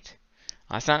 right?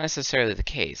 That's not necessarily the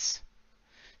case.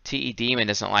 TE demon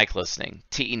doesn't like listening.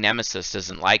 TE nemesis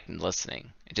doesn't like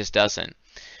listening. It just doesn't.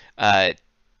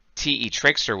 TE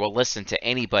trickster will listen to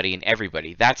anybody and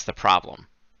everybody. That's the problem.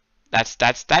 That's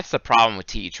the problem with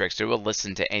TE trickster. It will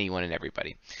listen to anyone and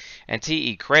everybody. And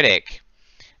TE critic,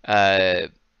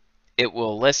 it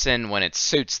will listen when it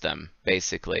suits them,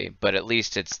 basically. But at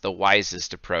least it's the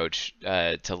wisest approach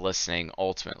to listening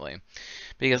ultimately.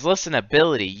 Because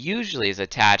listenability usually is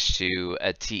attached to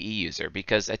a TE user,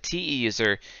 because a TE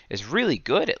user is really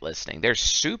good at listening. They're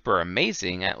super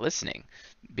amazing at listening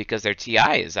because their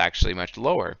TI is actually much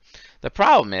lower. The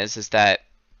problem is that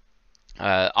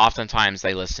oftentimes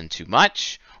they listen too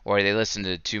much, or they listen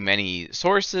to too many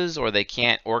sources, or they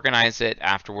can't organize it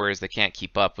afterwards. They can't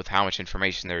keep up with how much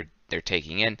information they're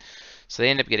taking in. So they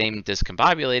end up getting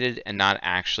discombobulated and not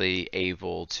actually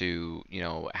able to,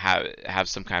 have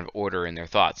some kind of order in their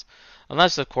thoughts.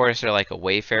 Unless, of course, they're like a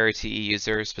Wayfarer TE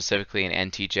user, specifically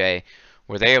an NTJ,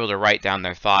 where they're able to write down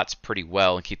their thoughts pretty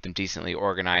well and keep them decently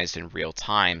organized in real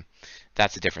time.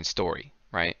 That's a different story,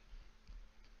 right?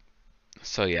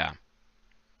 So yeah.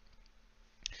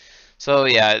 So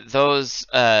yeah, those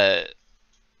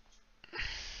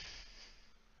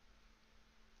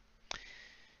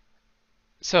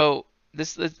so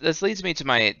this leads me to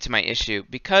my issue,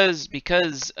 because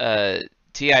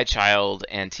TI child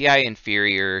and TI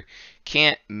inferior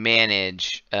can't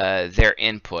manage their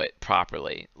input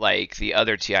properly like the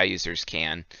other TI users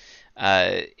can.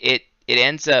 It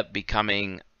ends up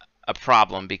becoming a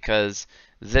problem, because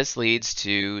this leads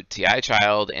to TI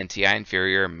child and TI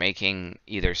inferior making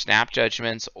either snap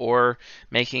judgments or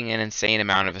making an insane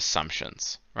amount of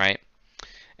assumptions, right?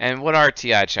 And what are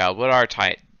TI child? What are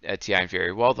TI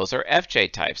inferior? Well, those are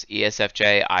FJ types: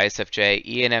 ESFJ, ISFJ,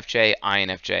 ENFJ,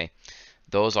 INFJ.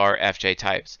 Those are FJ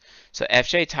types. So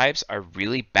FJ types are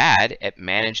really bad at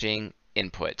managing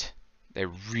input.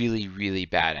 They're really, really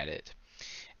bad at it.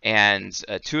 And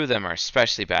two of them are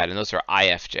especially bad, and those are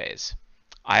IFJs.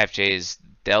 IFJs,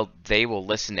 they will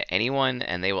listen to anyone,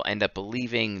 and they will end up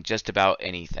believing just about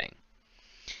anything.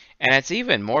 And it's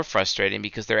even more frustrating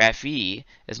because their FE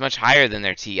is much higher than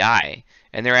their TI.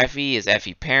 And their FE is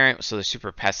FE parent, so they're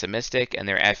super pessimistic, and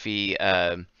their FE,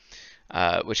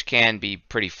 which can be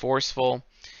pretty forceful.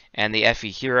 And the FE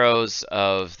heroes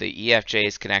of the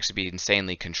EFJs can actually be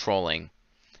insanely controlling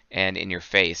and in your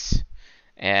face.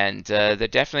 And they're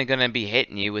definitely going to be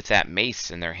hitting you with that mace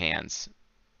in their hands.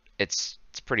 It's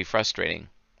pretty frustrating.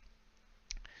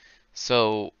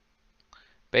 So,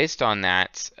 based on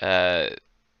that,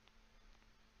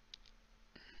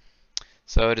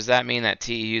 So does that mean that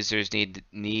TE users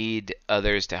need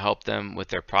others to help them with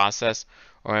their process,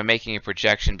 or am I making a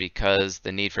projection because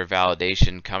the need for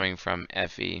validation coming from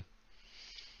FE?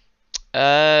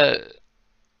 Uh,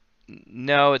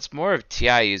 no, it's more of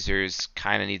TI users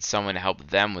kind of need someone to help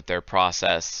them with their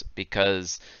process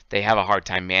because they have a hard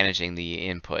time managing the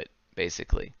input,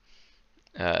 basically.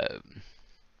 Uh,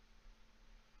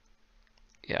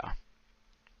 yeah.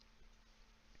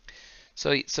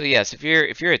 So yes, if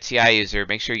you're a TI user,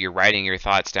 make sure you're writing your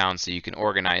thoughts down so you can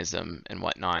organize them and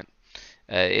whatnot.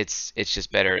 It's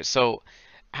just better. So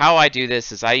how I do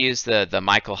this is I use the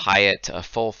Michael Hyatt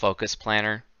full focus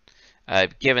planner.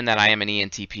 Given that I am an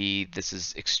ENTP, this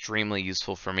is extremely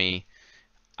useful for me.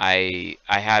 I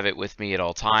have it with me at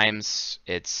all times.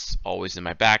 It's always in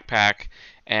my backpack,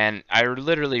 and I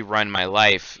literally run my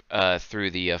life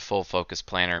through the full focus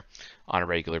planner on a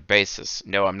regular basis.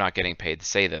 No, I'm not getting paid to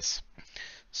say this.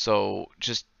 So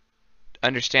just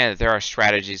understand that there are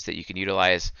strategies that you can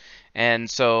utilize.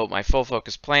 And so my full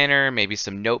focus planner, maybe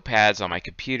some notepads on my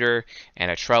computer,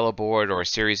 and a Trello board or a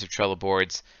series of Trello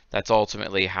boards. That's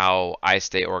ultimately how I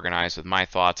stay organized with my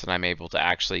thoughts, and I'm able to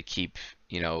actually keep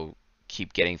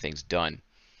getting things done.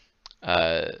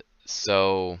 Uh,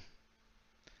 so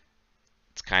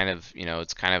it's kind of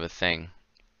a thing.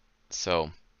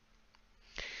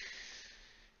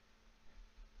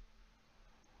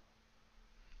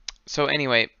 So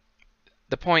anyway,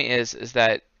 the point is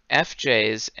that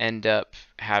FJs end up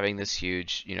having this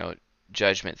huge,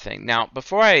 judgment thing. Now,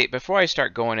 before I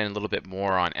start going in a little bit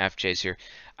more on FJs here,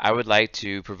 I would like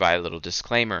to provide a little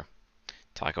disclaimer.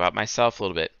 Talk about myself a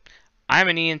little bit. I'm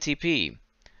an ENTP.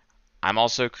 I'm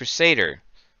also a Crusader.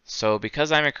 So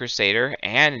because I'm a Crusader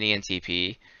and an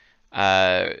ENTP,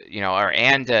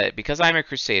 because I'm a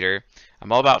Crusader,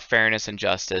 I'm all about fairness and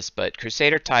justice, but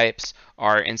Crusader types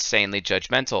are insanely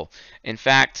judgmental. In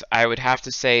fact, I would have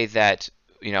to say that,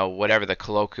 whatever the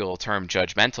colloquial term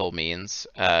judgmental means.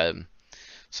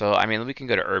 So, I mean, we can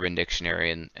go to Urban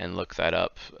Dictionary and look that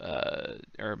up.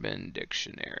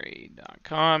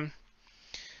 UrbanDictionary.com.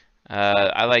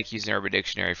 I like using Urban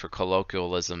Dictionary for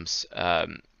colloquialisms.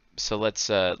 So let's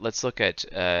look at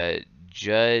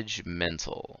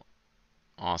judgmental.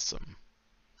 Awesome.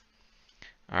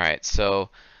 All right, so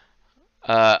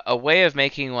a way of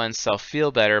making oneself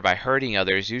feel better by hurting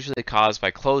others, usually caused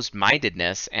by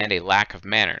closed-mindedness and a lack of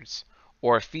manners,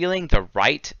 or feeling the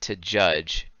right to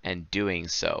judge and doing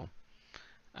so.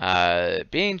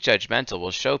 Being judgmental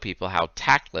will show people how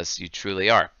tactless you truly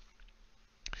are.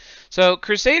 So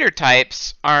Crusader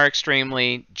types are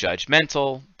extremely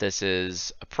judgmental. This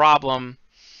is a problem.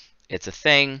 It's a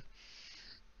thing.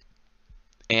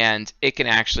 And it can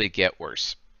actually get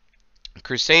worse.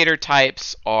 Crusader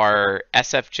types are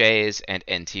SFJs and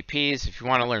NTPs. If you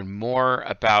want to learn more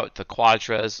about the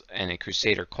quadras and a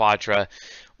Crusader quadra,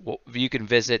 you can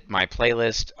visit my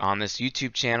playlist on this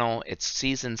YouTube channel. It's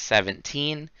season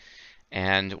 17,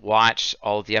 and watch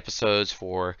all of the episodes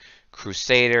for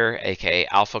Crusader, aka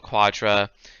Alpha Quadra.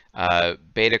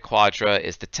 Beta Quadra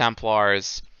is the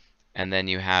Templars, and then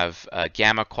you have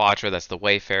Gamma Quadra, that's the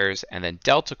Wayfarers, and then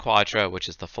Delta Quadra, which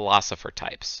is the Philosopher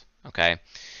types. Okay,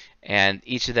 and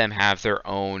each of them have their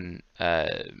own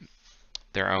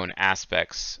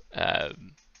aspects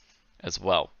as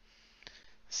well.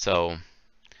 So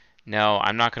no,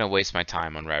 I'm not going to waste my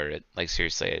time on Reddit. Like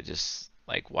seriously, I just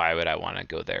like, why would I want to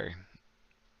go there?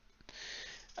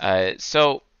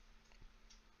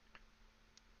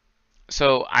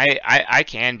 So I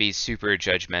can be super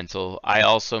judgmental. I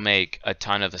also make a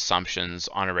ton of assumptions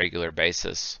on a regular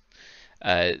basis.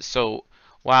 So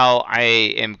while I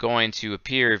am going to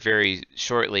appear very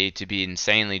shortly to be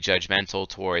insanely judgmental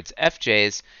towards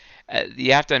FJs,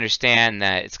 you have to understand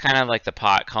that it's kind of like the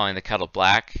pot calling the kettle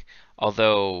black,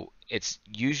 although it's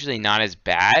usually not as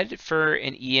bad for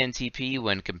an ENTP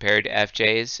when compared to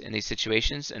FJs in these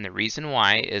situations. And the reason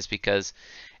why is because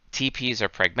TPs are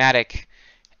pragmatic,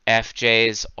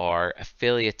 FJs are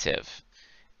affiliative.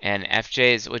 And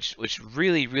FJs, which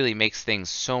really makes things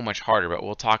so much harder, but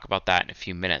we'll talk about that in a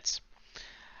few minutes.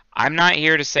 I'm not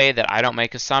here to say that I don't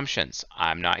make assumptions.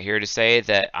 I'm not here to say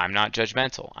that I'm not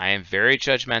judgmental. I am very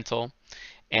judgmental.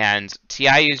 And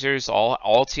TI users,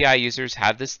 all TI users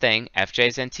have this thing,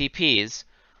 FJs and TPs.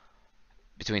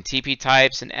 Between TP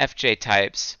types and FJ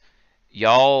types,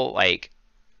 y'all, like,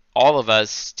 all of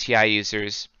us TI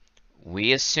users,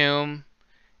 we assume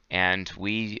and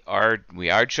we are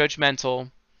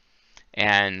judgmental.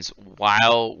 And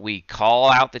while we call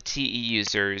out the TE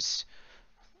users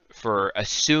for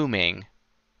assuming,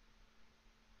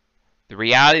 the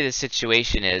reality of the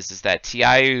situation is that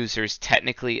TI users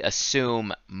technically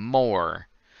assume more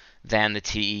than the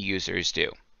TE users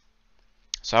do.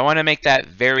 So I want to make that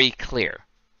very clear.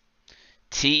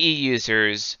 TE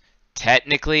users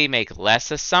technically make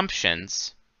less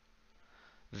assumptions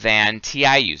than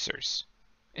TI users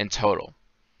in total.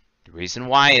 The reason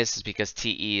why is because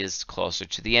TE is closer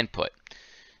to the input.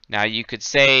 Now you could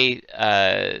say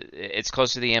it's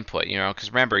closer to the input,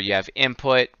 because remember you have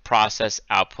input, process,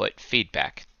 output,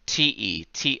 feedback. TE,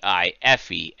 TI,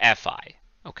 FE, FI.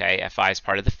 Okay, FI is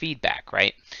part of the feedback,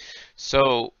 right?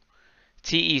 So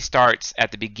TE starts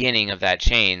at the beginning of that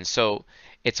chain. So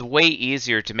it's way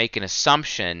easier to make an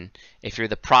assumption if you're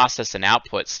the process and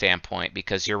output standpoint,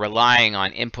 because you're relying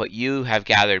on input you have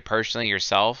gathered personally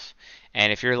yourself.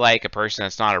 And if you're like a person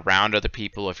that's not around other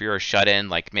people, if you're a shut-in,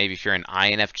 like maybe if you're an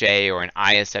INFJ or an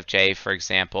ISFJ, for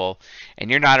example,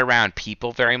 and you're not around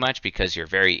people very much because you're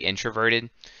very introverted,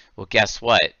 well, guess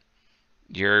what?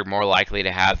 You're more likely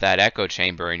to have that echo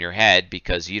chamber in your head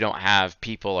because you don't have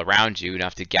people around you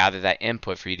enough to gather that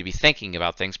input for you to be thinking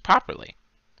about things properly,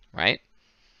 right?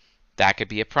 That could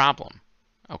be a problem,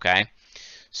 okay?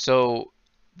 So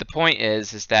the point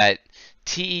is that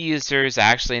TE users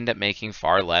actually end up making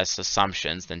far less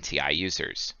assumptions than TI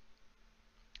users.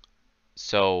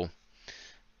 So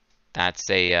that's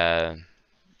a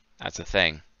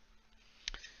thing.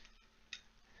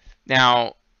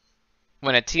 Now,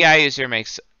 when a TI user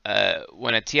makes now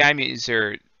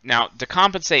to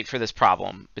compensate for this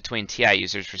problem between TI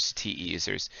users versus TE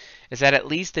users is that at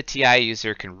least the TI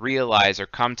user can realize or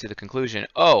come to the conclusion,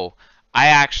 oh, I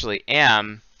actually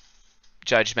am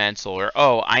judgmental, or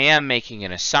oh, I am making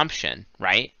an assumption,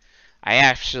 right? I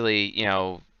actually,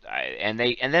 and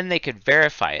then they could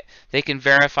verify it. They can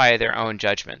verify their own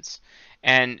judgments.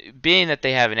 And being that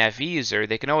they have an FE user,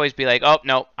 they can always be like, oh,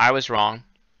 no, I was wrong.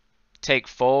 Take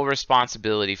full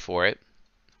responsibility for it.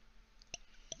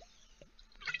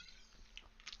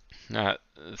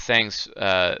 Thanks,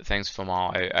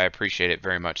 Famal. I appreciate it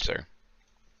very much, sir.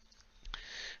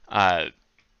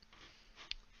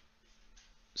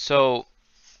 So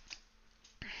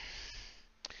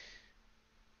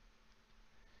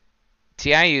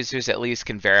TI users at least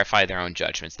can verify their own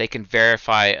judgments. They can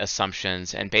verify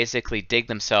assumptions and basically dig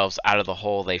themselves out of the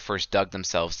hole they first dug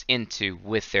themselves into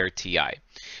with their TI,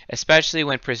 especially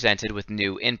when presented with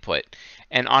new input.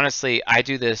 And honestly, I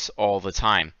do this all the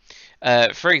time.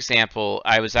 For example,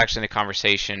 I was actually in a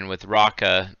conversation with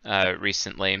Raka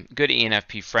recently, good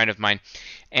ENFP friend of mine,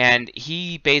 and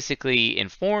he basically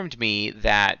informed me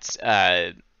that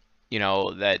he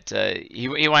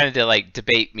wanted to like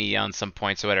debate me on some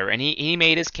points or whatever, and he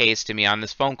made his case to me on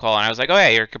this phone call, and I was like, oh yeah,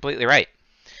 you're completely right.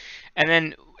 And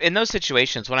then in those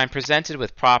situations, when I'm presented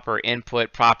with proper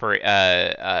input, proper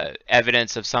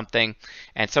evidence of something,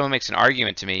 and someone makes an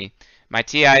argument to me, my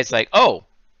TI is like, oh,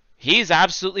 he's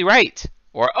absolutely right,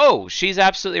 or oh, she's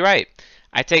absolutely right.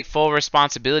 I take full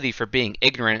responsibility for being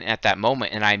ignorant at that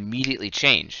moment, and I immediately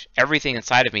change. Everything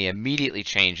inside of me immediately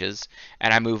changes,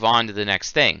 and I move on to the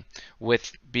next thing, with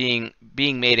being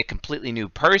made a completely new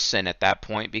person at that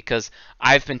point because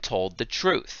I've been told the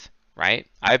truth, right?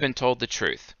 I've been told the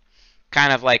truth.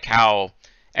 Kind of like how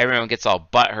everyone gets all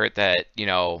butthurt that,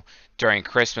 during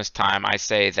Christmas time I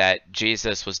say that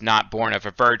Jesus was not born of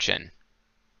a virgin.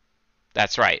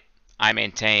 That's right. I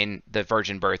maintain the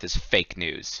virgin birth is fake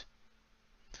news.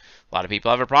 A lot of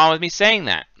people have a problem with me saying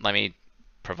that. Let me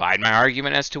provide my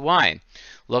argument as to why.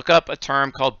 Look up a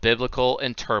term called biblical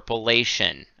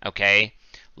interpolation, okay?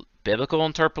 Biblical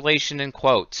interpolation in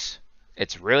quotes.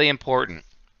 It's really important.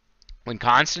 When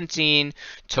Constantine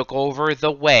took over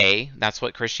the way, that's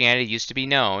what Christianity used to be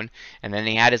known, and then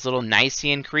he had his little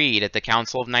Nicene Creed at the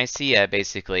Council of Nicaea,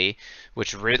 basically,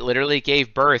 which literally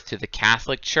gave birth to the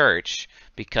Catholic Church,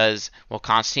 because, well,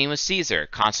 Constantine was Caesar.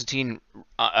 Constantine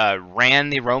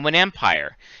ran the Roman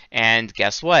Empire, and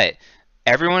guess what?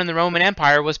 Everyone in the Roman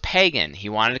Empire was pagan. He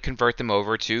wanted to convert them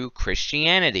over to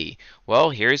Christianity.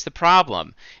 Well, here's the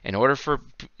problem. In order for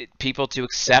people to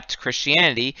accept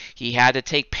Christianity, he had to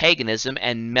take paganism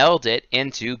and meld it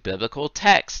into biblical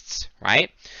texts, right?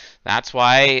 That's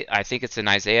why I think it's in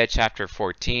Isaiah chapter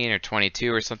 14 or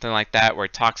 22 or something like that, where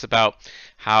it talks about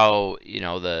how,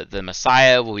 the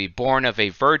Messiah will be born of a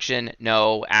virgin.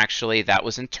 No, actually, that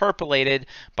was interpolated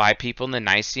by people in the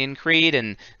Nicene Creed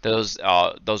and those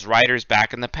writers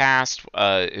back in the past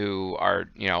who are,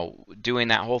 doing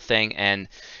that whole thing. And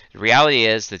the reality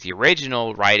is that the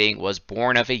original writing was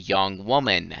born of a young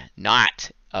woman, not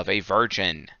of a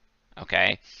virgin.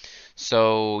 Okay?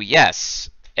 So, yes,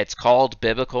 it's called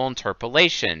biblical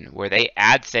interpolation, where they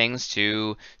add things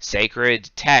to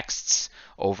sacred texts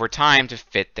over time to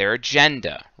fit their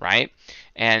agenda, right?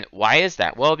 And why is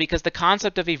that? Well, because the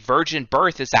concept of a virgin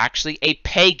birth is actually a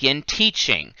pagan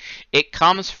teaching. It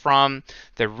comes from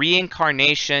the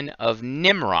reincarnation of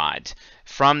Nimrod,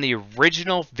 from the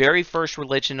original, very first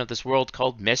religion of this world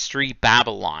called Mystery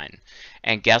Babylon.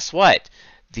 And guess what?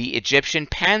 The Egyptian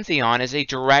pantheon is a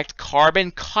direct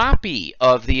carbon copy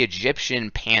of the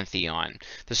Egyptian pantheon.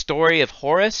 The story of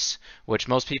Horus, which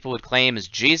most people would claim is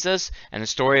Jesus, and the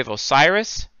story of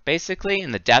Osiris, basically,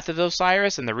 and the death of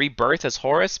Osiris and the rebirth as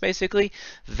Horus, basically,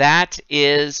 that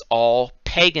is all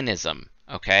paganism,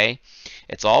 okay?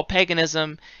 It's all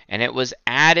paganism, and it was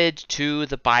added to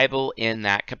the Bible in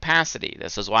that capacity.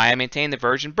 This is why I maintain the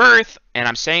virgin birth, and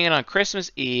I'm saying it on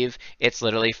Christmas Eve. It's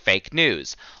literally fake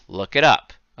news. Look it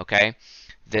up, okay?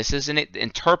 This is an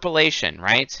interpolation,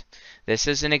 right? This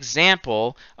is an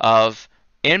example of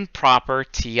improper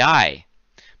TI.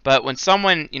 But when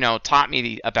someone, taught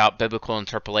me about biblical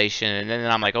interpolation, and then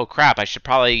I'm like, oh crap, I should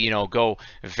probably, go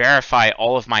verify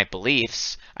all of my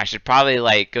beliefs. I should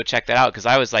probably go check that out, because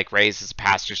I was raised as a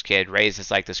pastor's kid, raised as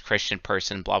this Christian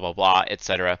person, blah blah blah,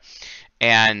 etc.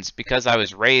 And because I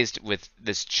was raised with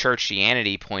this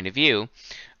churchianity point of view,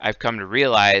 I've come to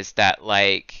realize that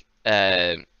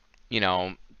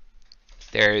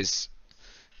there's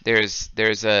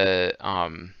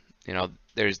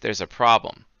a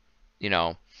problem,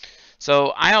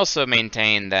 So I also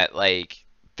maintain that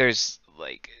there's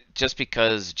just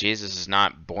because Jesus is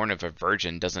not born of a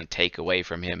virgin doesn't take away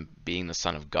from him being the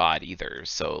Son of God either.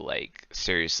 So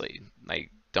seriously,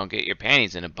 don't get your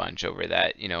panties in a bunch over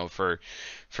that, for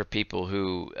people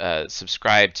who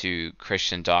subscribe to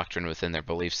Christian doctrine within their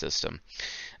belief system.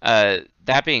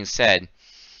 That being said,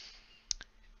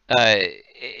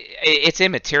 it's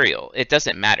immaterial. It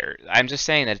doesn't matter. I'm just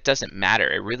saying that it doesn't matter.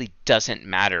 It really doesn't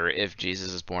matter if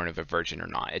Jesus is born of a virgin or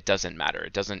not. It doesn't matter.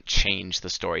 It doesn't change the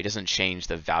story. It doesn't change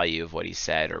the value of what he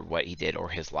said or what he did or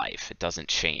his life. It doesn't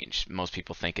change. Most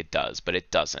people think it does, but it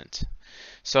doesn't.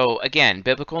 So again,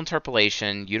 biblical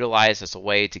interpolation utilized as a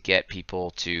way to get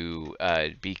people to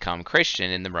become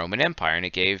Christian in the Roman Empire, and it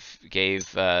gave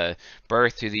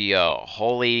birth to the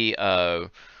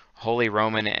Holy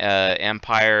Roman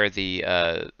Empire, the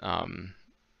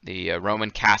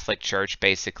Roman Catholic Church,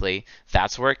 basically.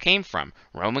 That's where it came from,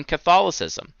 Roman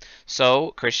Catholicism.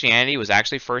 So Christianity was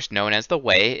actually first known as the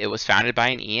Way. It was founded by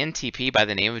an ENTP by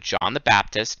the name of John the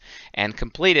Baptist and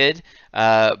completed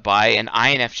by an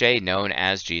INFJ known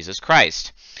as Jesus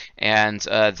Christ. And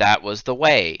that was the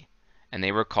Way. And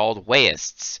they were called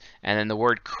Wayists. And then the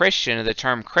word Christian, or the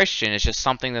term Christian, is just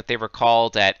something that they were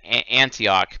called at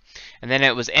Antioch. And then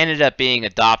it was ended up being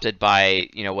adopted by,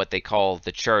 what they call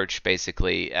the church,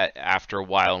 basically, after a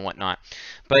while and whatnot.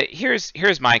 But here's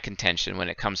my contention when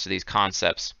it comes to these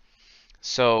concepts.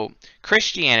 So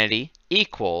Christianity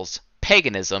equals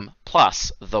paganism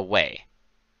plus the Way.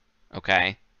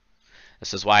 Okay?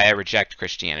 This is why I reject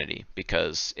Christianity,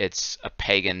 because it's a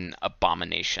pagan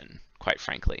abomination. Quite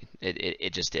frankly,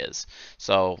 it just is.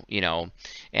 So,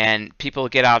 and people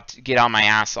get on my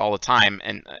ass all the time.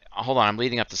 And hold on, I'm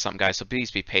leading up to something, guys, so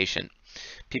please be patient.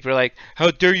 People are like,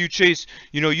 how dare you, Chase?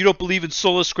 You don't believe in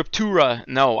sola scriptura.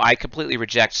 No, I completely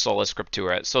reject sola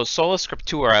scriptura. So sola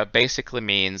scriptura basically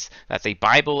means that the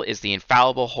Bible is the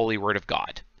infallible holy word of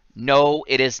God. No,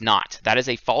 it is not. That is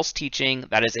a false teaching.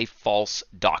 That is a false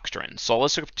doctrine. Sola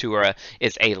scriptura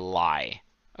is a lie.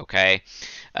 Okay?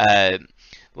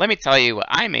 Let me tell you what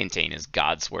I maintain is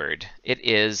God's word. It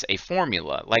is a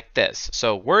formula like this.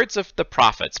 So words of the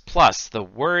prophets plus the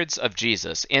words of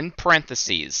Jesus in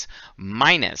parentheses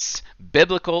minus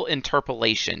biblical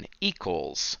interpolation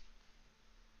equals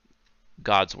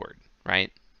God's word,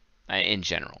 right? In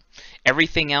general.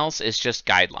 Everything else is just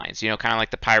guidelines, kind of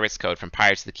like the Pirates Code from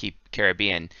Pirates of the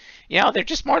Caribbean. They're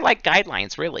just more like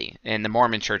guidelines, really. And the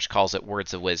Mormon Church calls it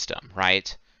words of wisdom,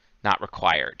 right? Not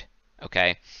required,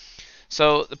 okay?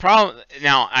 So the problem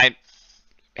now,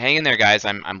 hang in there, guys.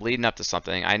 I'm leading up to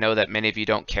something. I know that many of you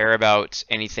don't care about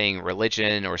anything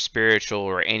religion or spiritual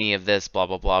or any of this, blah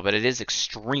blah blah, but it is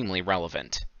extremely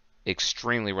relevant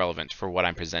for what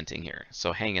I'm presenting here.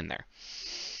 So hang in there.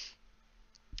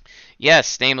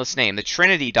 Yes, nameless name. The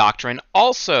Trinity doctrine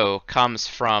also comes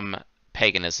from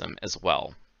paganism as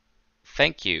well.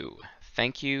 Thank you,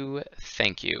 thank you,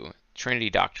 thank you. Trinity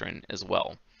doctrine as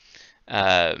well.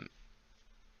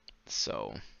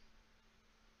 So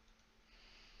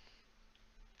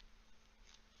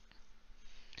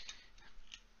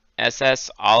SS,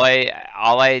 all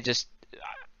I just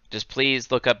just please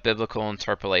look up biblical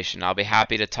interpolation. I'll be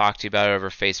happy to talk to you about it over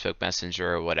Facebook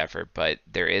Messenger or whatever, but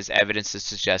there is evidence to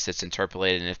suggest it's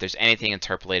interpolated, and if there's anything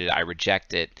interpolated, I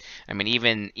reject it. I mean,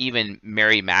 even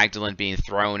Mary Magdalene being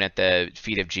thrown at the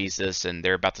feet of Jesus, and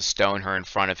they're about to stone her in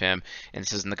front of him, and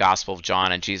this is in the Gospel of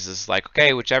John, and Jesus is like,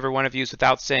 okay, whichever one of you is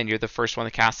without sin, you're the first one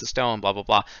to cast the stone, blah, blah,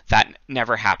 blah. That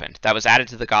never happened. That was added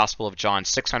to the Gospel of John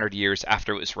 600 years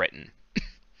after it was written.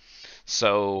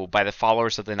 So, by the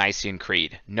followers of the Nicene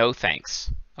Creed, no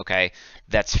thanks. Okay,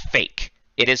 that's fake.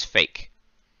 It is fake.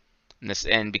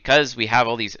 And because we have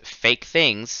all these fake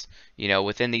things, you know,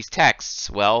 within these texts,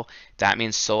 well, that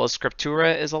means sola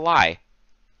scriptura is a lie.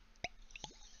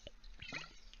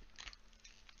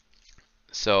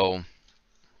 So,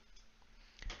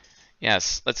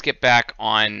 yes, let's get back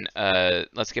on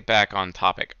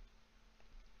topic.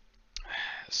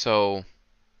 So.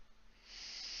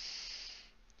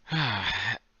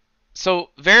 So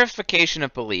verification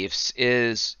of beliefs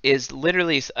is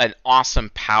literally an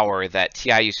awesome power that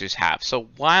TI users have. So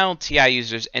while TI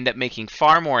users end up making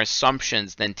far more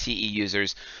assumptions than TE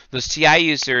users, those TI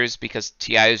users, because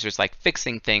TI users like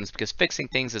fixing things, because fixing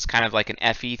things is kind of like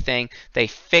an FE thing, they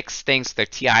fix things with their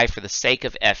TI for the sake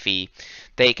of FE.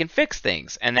 They can fix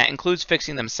things, and that includes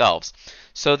fixing themselves.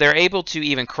 So they're able to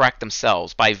even correct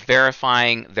themselves by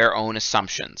verifying their own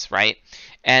assumptions, right?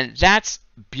 And that's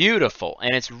beautiful,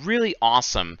 and it's really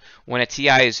awesome when a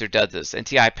TI user does this. And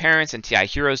TI parents and TI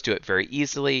heroes do it very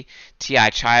easily. TI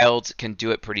child can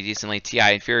do it pretty decently.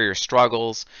 TI inferior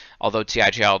struggles, although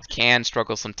TI child can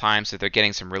struggle sometimes if they're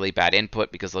getting some really bad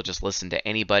input because they'll just listen to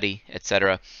anybody,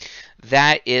 etc.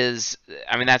 That is,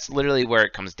 I mean, that's literally where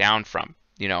it comes down from,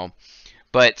 you know.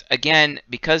 But again,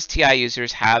 because TI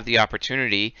users have the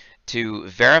opportunity to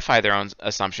verify their own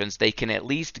assumptions, they can at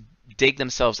least dig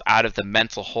themselves out of the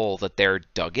mental hole that they're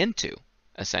dug into,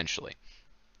 essentially.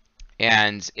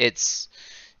 And it's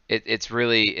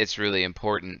really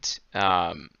important.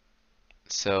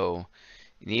 So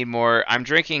you need more. I'm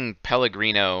drinking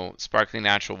Pellegrino sparkling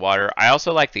natural water. I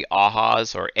also like the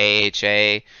AHAs or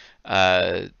AHA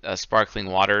sparkling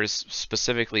waters,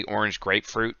 specifically orange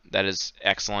grapefruit. That is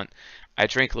excellent. I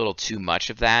drink a little too much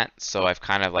of that, so I've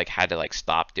kind of like had to like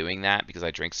stop doing that because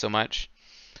I drink so much.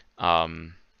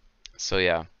 So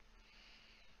yeah.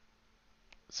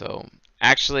 So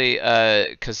actually,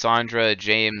 Cassandra,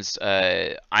 James,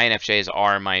 INFJs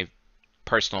are my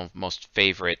personal most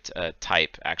favorite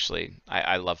type. Actually,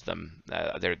 I love them.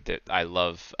 I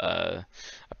love.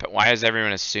 Why is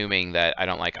everyone assuming that I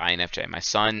don't like INFJ? My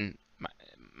son,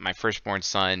 my firstborn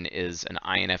son, is an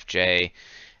INFJ,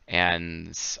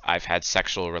 and I've had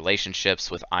sexual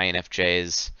relationships with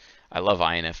INFJs. I love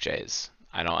INFJs.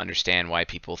 I don't understand why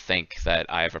people think that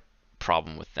I have a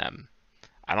problem with them.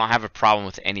 I don't have a problem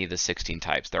with any of the 16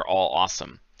 types. They're all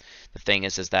awesome. The thing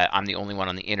is that I'm the only one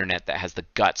on the internet that has the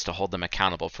guts to hold them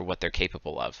accountable for what they're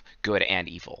capable of, good and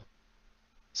evil.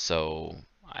 So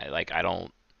I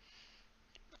don't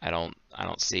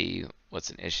see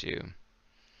what's an issue.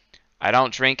 I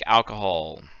don't drink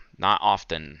alcohol, not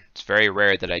often. It's very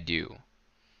rare that I do.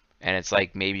 And it's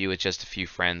like maybe with just a few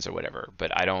friends or whatever,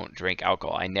 but I don't drink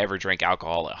alcohol. I never drink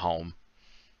alcohol at home,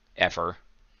 ever.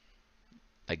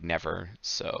 Like never.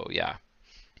 So yeah.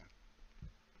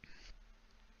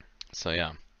 So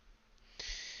yeah.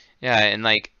 Yeah, and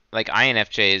like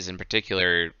INFJs in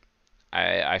particular,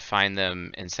 I find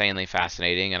them insanely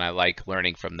fascinating, and I like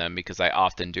learning from them because I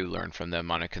often do learn from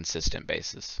them on a consistent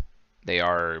basis. They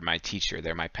are my teacher,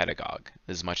 they're my pedagogue,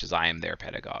 as much as I am their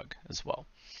pedagogue as well.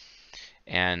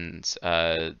 And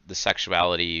the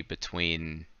sexuality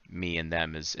between me and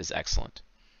them is excellent.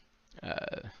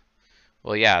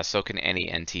 Well, yeah, so can any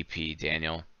NTP,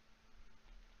 Daniel.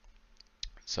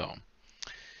 So,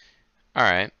 all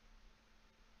right,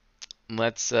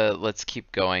 let's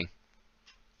keep going.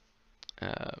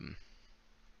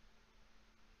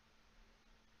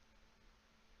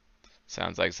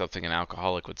 Sounds like something an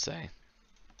alcoholic would say.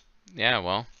 Yeah,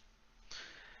 well,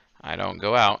 I don't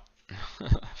go out.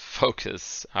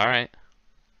 Focus. All right.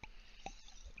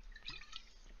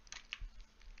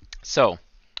 So,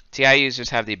 TI users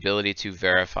have the ability to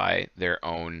verify their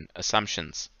own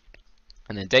assumptions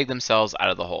and then dig themselves out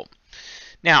of the hole.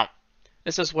 Now,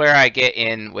 this is where I get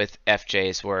in with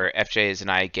FJs, where FJs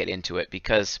and I get into it,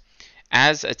 because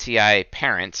as a TI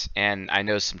parent, and I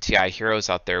know some TI heroes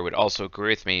out there would also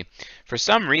agree with me, for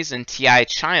some reason TI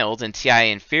child and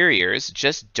TI inferiors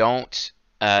just don't,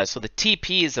 so the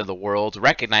TPs of the world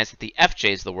recognize that the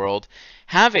FJs of the world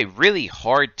have a really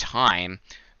hard time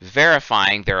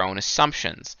verifying their own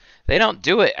assumptions. They don't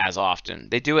do it as often.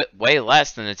 They do it way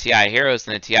less than the TI heroes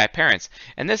and the TI parents.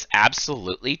 And this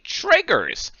absolutely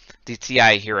triggers the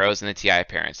TI heroes and the TI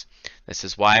parents. This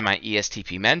is why my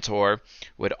ESTP mentor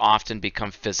would often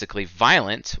become physically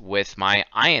violent with my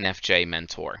INFJ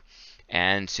mentor.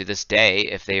 And to this day,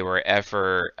 if they were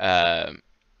ever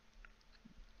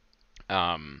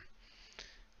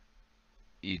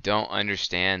you don't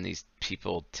understand these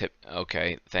people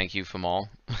okay, thank you, Famal.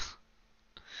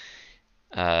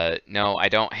 No, I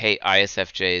don't hate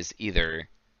ISFJs either.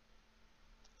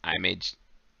 I made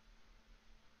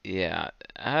yeah,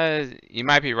 you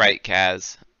might be right,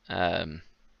 Kaz.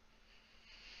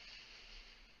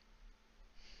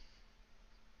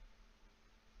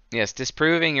 Yes,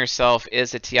 disproving yourself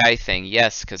is a TI thing.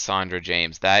 Yes, Cassandra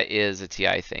James, that is a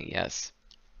TI thing. Yes.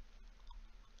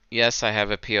 Yes, I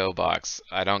have a PO box.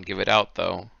 I don't give it out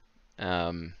though.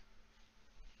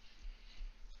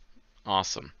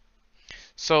 Awesome.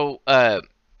 So,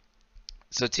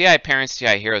 so TI parents,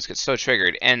 TI heroes get so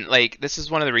triggered, and like this is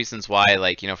one of the reasons why,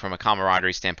 like, you know, from a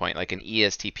camaraderie standpoint, like an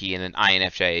ESTP and an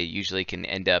INFJ usually can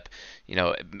end up, you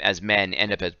know, as men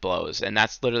end up as blows, and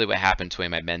that's literally what happened to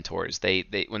my mentors. They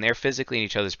when they're physically in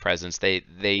each other's presence, they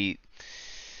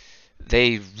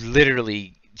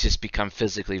literally just become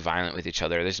physically violent with each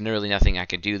other. There's literally nothing I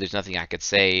could do. There's nothing I could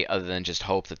say other than just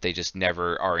hope that they just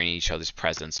never are in each other's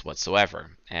presence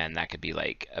whatsoever, and that could be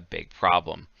like a big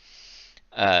problem.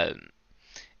 Uh,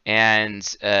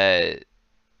 and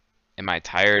am I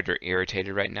tired or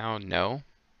irritated right now? No,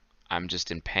 I'm just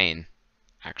in pain,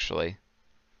 actually.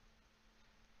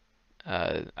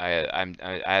 I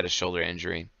had a shoulder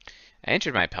injury. I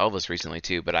injured my pelvis recently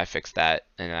too, but I fixed that,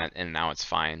 and now it's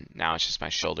fine. Now it's just my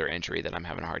shoulder injury that I'm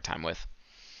having a hard time with.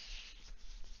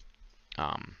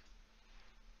 Um,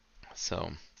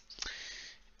 so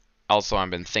also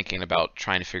I've been thinking about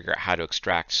trying to figure out how to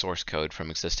extract source code from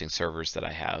existing servers that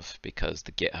I have, because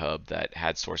the GitHub that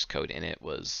had source code in it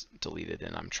was deleted,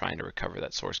 and I'm trying to recover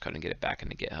that source code and get it back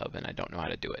into GitHub, and I don't know how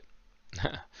to do it.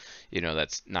 You know,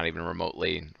 that's not even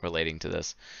remotely relating to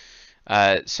this.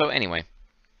 So anyway,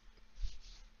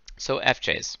 so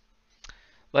FJs.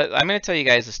 I'm going to tell you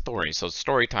guys a story. So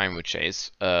story time with Chase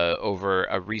over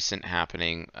a recent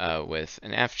happening with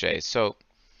an FJ. So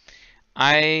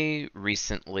I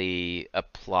recently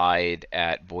applied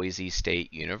at Boise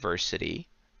State University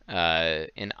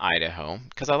in Idaho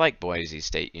because I like Boise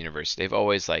State University. They've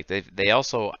always liked. They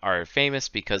also are famous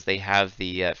because they have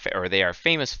or they are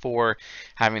famous for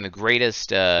having the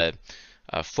greatest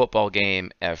football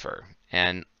game ever.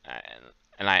 And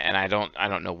I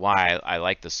don't know why I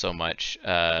like this so much.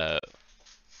 I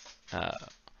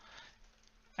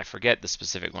forget the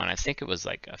specific one. I think it was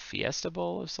like a Fiesta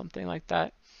Bowl or something like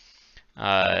that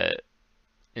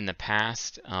in the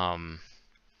past.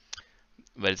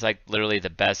 But it's like literally the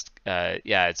best.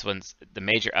 Yeah, it's when the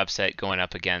major upset going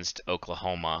up against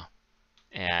Oklahoma,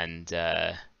 and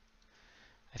I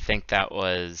think that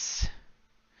was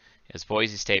it was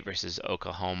Boise State versus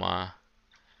Oklahoma,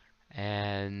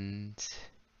 and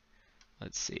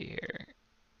let's see here.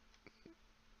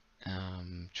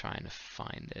 Trying to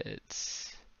find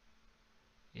it.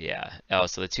 Yeah. Oh,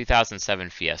 so the 2007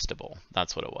 Fiesta Bowl.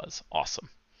 That's what it was. Awesome.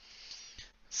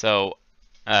 So,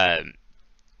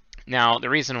 now the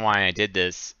reason why I did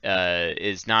this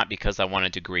is not because I want a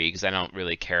degree, because I don't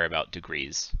really care about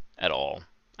degrees at all.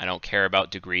 I don't care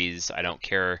about degrees. I don't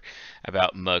care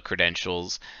about my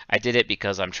credentials. I did it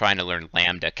because I'm trying to learn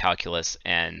lambda calculus,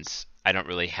 and I don't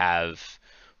really have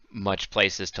much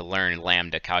places to learn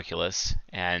lambda calculus,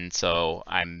 and so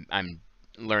I'm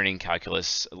learning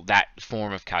calculus, that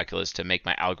form of calculus, to make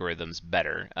my algorithms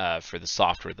better for the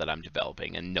software that I'm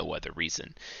developing, and no other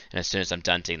reason. And as soon as I'm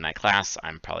done taking that class,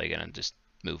 I'm probably going to just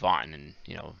move on, and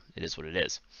you know, it is what it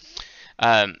is.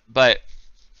 But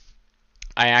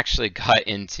I actually got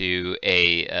into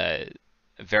a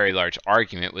very large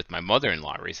argument with my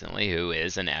mother-in-law recently, who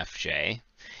is an FJ,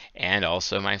 and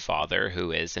also my father,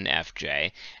 who is an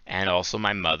FJ, and also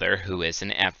my mother, who is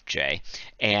an FJ,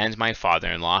 and my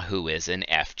father-in-law, who is an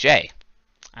FJ.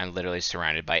 I'm literally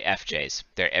surrounded by FJs.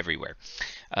 They're everywhere,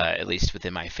 at least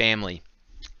within my family.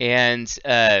 And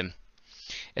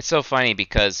it's so funny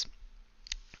because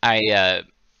I've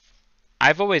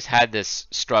always had this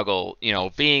struggle, you know,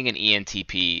 being an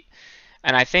ENTP.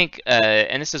 And I think,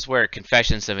 and this is where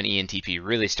Confessions of an ENTP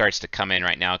really starts to come in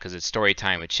right now, because it's story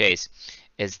time with Chase,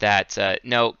 is that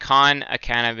no, Khan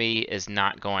Academy is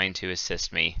not going to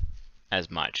assist me as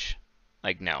much.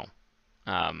 Like, no.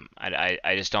 I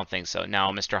just don't think so.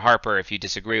 Now, Mr. Harper, if you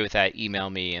disagree with that, email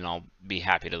me and I'll be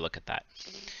happy to look at that.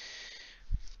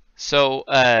 So,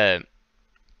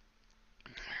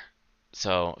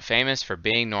 famous for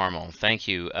being normal. Thank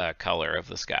you, Color of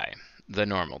the Sky. The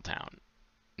Normal Town.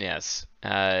 Yes.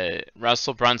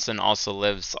 Russell Brunson also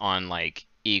lives on like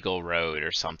Eagle Road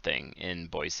or something in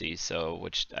Boise, so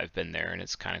which I've been there and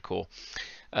it's kind of cool.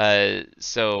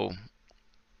 So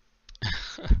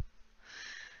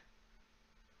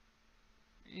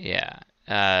yeah.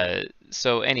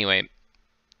 So anyway,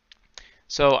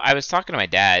 so I was talking to my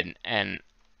dad, and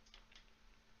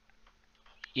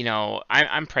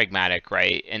I'm pragmatic,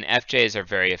 right? And FJs are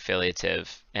very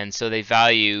affiliative, and so they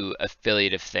value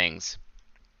affiliative things.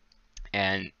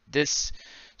 And this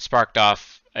sparked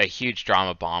off a huge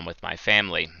drama bomb with my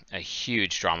family, a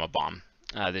huge drama bomb.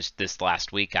 This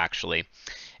last week actually,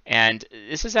 and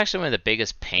this is actually one of the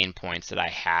biggest pain points that I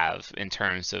have in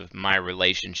terms of my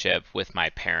relationship with my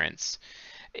parents.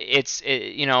 A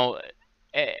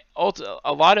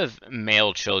lot of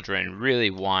male children really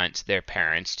want their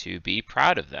parents to be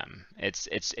proud of them.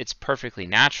 It's perfectly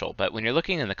natural. But when you're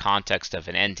looking in the context of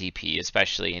an NTP,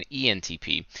 especially an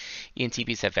ENTP,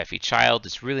 ENTPs have every child.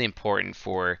 It's really important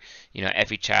for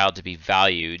every child to be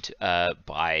valued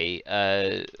by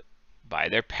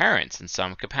their parents in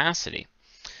some capacity.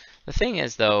 The thing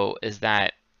is, though, is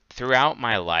that throughout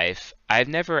my life, I've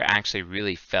never actually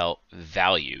really felt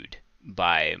valued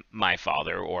by my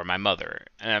father or my mother.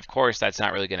 And of course, that's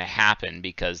not really going to happen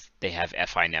because they have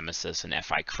FI nemesis and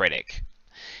FI critic.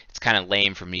 It's kind of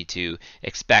lame for me to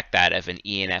expect that of an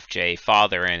ENFJ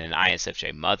father and an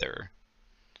ISFJ mother.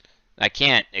 I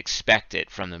can't expect it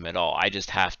from them at all. I just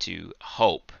have to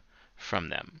hope from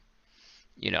them,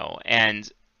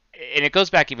 and it goes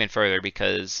back even further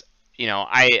because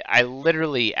I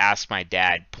literally asked my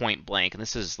dad point blank, and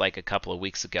this is like a couple of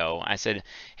weeks ago. I said,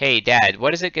 "Hey, Dad,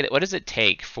 what does it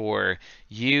take for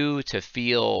you to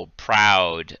feel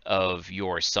proud of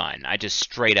your son?" I just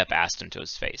straight up asked him to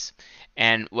his face,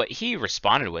 and what he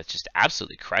responded with just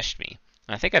absolutely crushed me.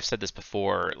 And I think I've said this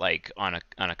before, like on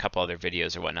a couple other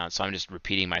videos or whatnot, so I'm just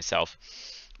repeating myself.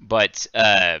 But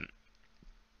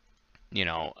you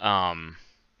know,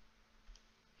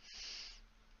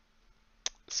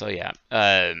 so yeah.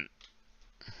 The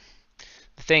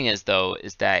thing is though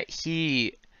is that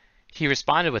he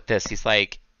responded with this. He's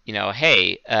like,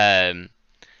 hey,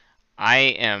 I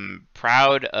am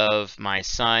proud of my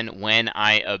son when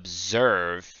I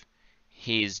observe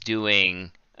he's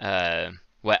doing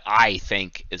what I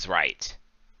think is right.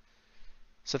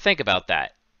 So think about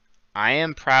that. I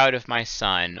am proud of my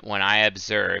son when I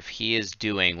observe he is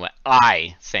doing what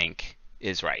I think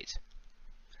is right.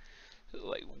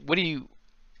 Like, what do you?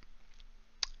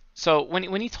 So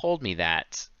when he told me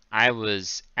that, I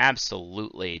was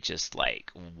absolutely just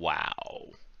like,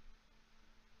 wow.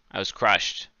 I was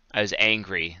crushed. I was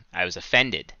angry. I was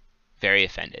offended, very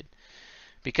offended.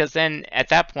 Because then at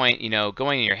that point,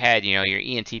 going in your head, your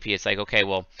ENTP, it's like, okay,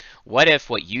 well, what if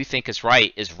what you think is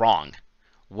right is wrong?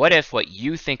 What if what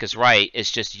you think is right is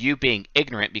just you being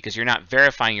ignorant because you're not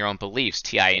verifying your own beliefs,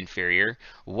 TI inferior?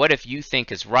 What if you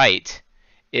think is right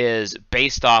is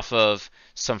based off of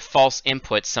some false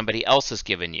input somebody else has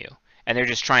given you? And they're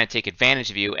just trying to take advantage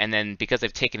of you, and then because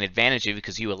they've taken advantage of you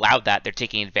because you allowed that, they're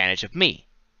taking advantage of me.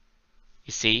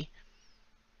 You see?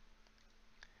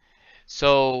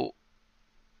 So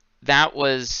that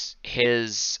was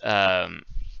his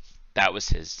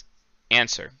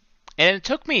answer. And it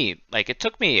took me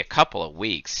a couple of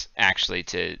weeks actually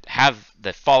to have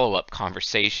the follow-up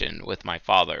conversation with my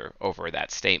father over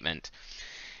that statement.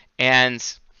 And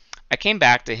I came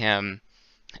back to him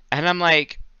and I'm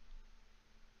like,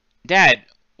 "Dad,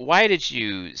 why did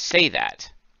you say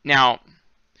that?" Now,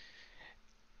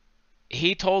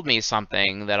 he told me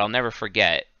something that I'll never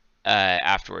forget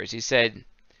afterwards. He's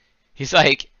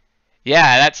like,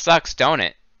 "Yeah, that sucks, don't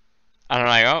it?" I'm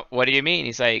like, "Oh, what do you mean?"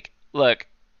 He's like, "Look,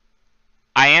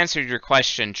 I answered your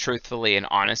question truthfully and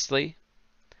honestly.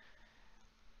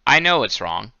 I know it's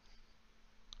wrong,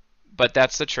 but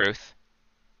that's the truth.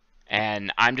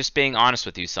 And I'm just being honest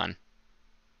with you, son.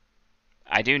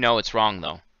 I do know it's wrong,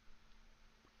 though."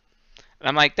 And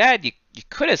I'm like, "Dad, you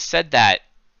could have said that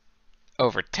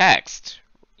over text.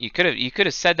 You could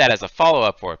have said that as a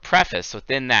follow-up or a preface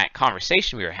within that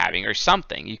conversation we were having or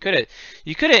something. You could have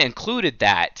included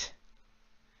that,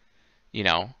 you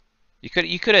know. You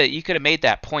could have made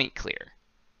that point clear."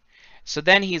 So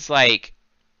then he's like,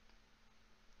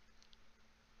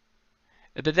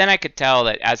 but then I could tell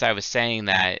that as I was saying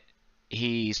that,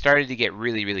 he started to get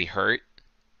really, really hurt.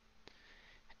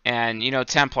 And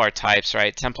Templar types,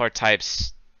 right? Templar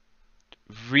types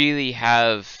really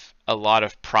have a lot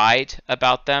of pride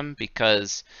about them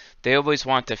because they always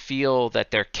want to feel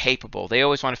that they're capable. They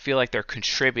always want to feel like they're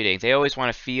contributing. They always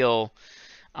want to feel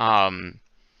um,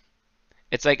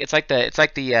 It's like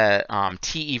the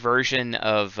TE version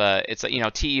of it's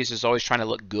like, TE is always trying to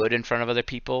look good in front of other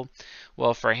people.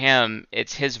 Well, for him,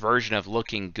 it's his version of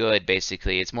looking good.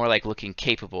 Basically, it's more like looking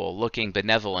capable, looking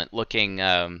benevolent, looking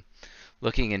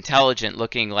intelligent,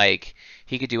 looking like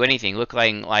he could do anything,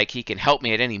 looking like he can help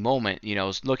me at any moment.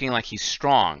 Looking like he's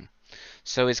strong.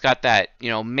 So he's got that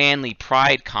manly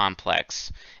pride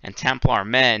complex, and Templar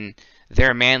men,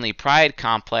 their manly pride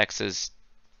complex is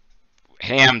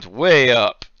hammed way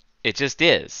up. It just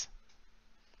is.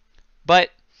 But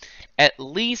at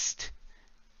least,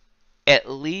 at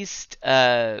least,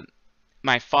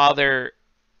 my father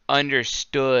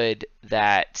understood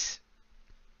that,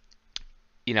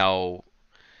 you know,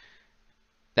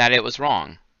 that it was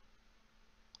wrong.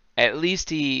 At least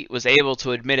he was able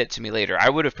to admit it to me later. I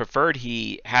would have preferred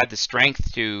he had the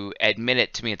strength to admit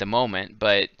it to me at the moment,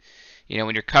 but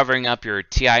when you're covering up your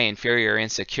TI inferior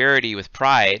insecurity with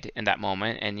pride in that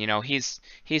moment, and he's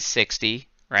 60,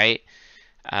 right?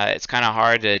 It's kind of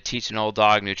hard to teach an old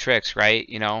dog new tricks, right?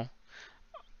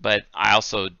 But I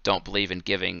also don't believe in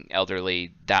giving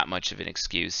elderly that much of an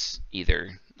excuse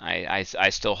either. I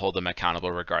still hold them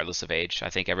accountable regardless of age. I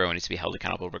think everyone needs to be held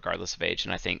accountable regardless of age,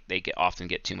 and I think they often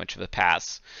get too much of a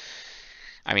pass.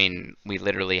 I mean, we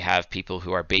literally have people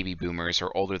who are baby boomers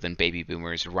or older than baby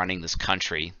boomers running this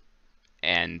country,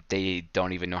 and they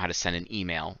don't even know how to send an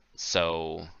email.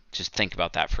 So just think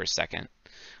about that for a second.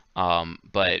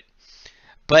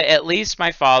 But at least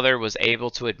my father was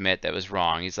able to admit that was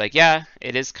wrong. He's like, yeah,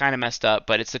 it is kind of messed up,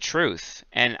 but it's the truth.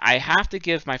 And I have to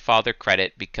give my father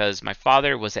credit because my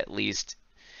father was at least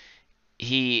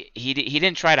he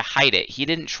didn't try to hide it. He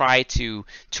didn't try to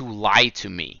lie to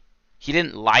me. He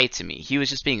didn't lie to me. He was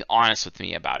just being honest with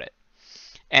me about it.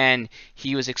 And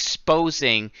he was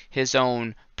exposing his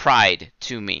own pride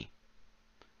to me.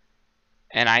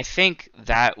 And I think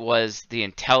that was the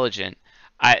intelligent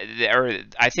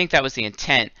I think that was the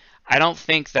intent. I don't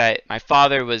think that my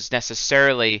father was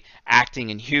necessarily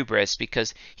acting in hubris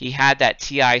because he had that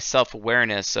TI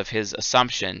self-awareness of his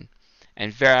assumption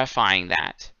and verifying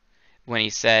that when he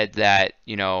said that,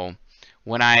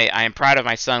 when I am proud of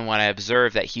my son when I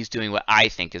observe that he's doing what I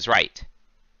think is right.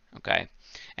 Okay?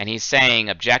 And he's saying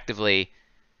objectively,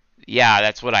 yeah,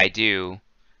 that's what I do.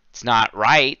 It's not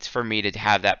right for me to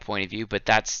have that point of view, but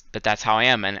that's how I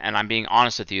am, and I'm being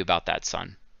honest with you about that,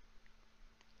 son.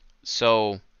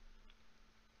 So,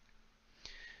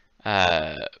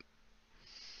 and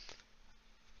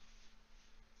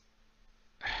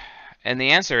the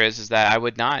answer is that I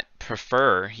would not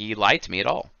prefer he lie to me at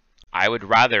all. I would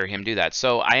rather him do that.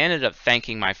 So I ended up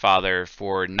thanking my father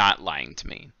for not lying to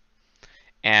me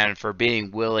and for being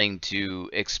willing to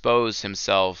expose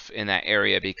himself in that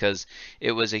area because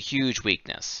it was a huge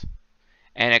weakness.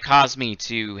 And it caused me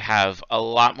to have a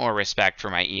lot more respect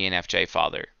for my ENFJ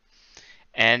father.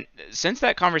 And since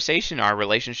that conversation, our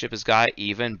relationship has got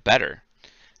even better.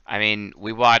 I mean,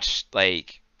 we're watching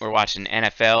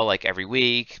NFL like every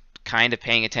week, kind of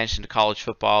paying attention to college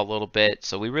football a little bit.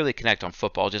 So we really connect on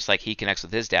football, just like he connects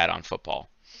with his dad on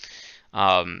football.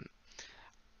 Um,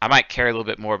 I might care a little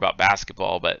bit more about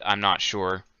basketball, but I'm not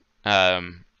sure.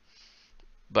 Um,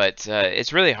 but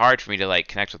it's really hard for me to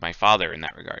connect with my father in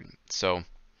that regard. So,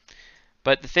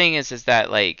 but the thing is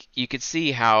that you could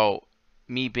see how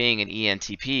me being an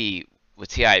ENTP with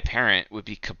TI parent would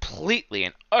be completely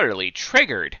and utterly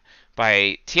triggered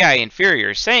by TI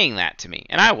inferior saying that to me.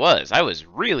 And I was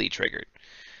really triggered.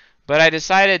 But I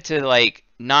decided to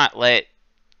not let,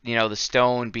 the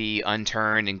stone be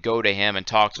unturned and go to him and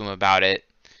talk to him about it.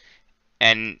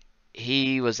 And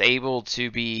he was able to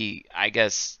be, I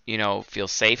guess, feel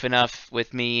safe enough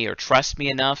with me or trust me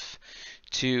enough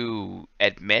to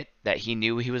admit that he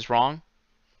knew he was wrong,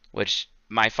 which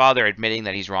my father admitting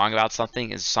that he's wrong about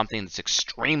something is something that's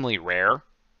extremely rare.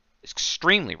 It's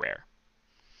extremely rare.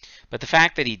 But the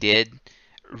fact that he did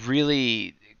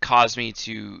really caused me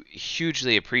to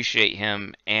hugely appreciate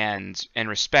him and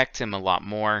respect him a lot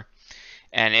more.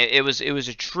 And it was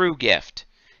a true gift.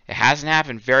 It hasn't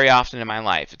happened very often in my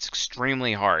life. It's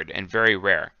extremely hard and very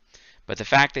rare. But the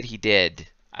fact that he did,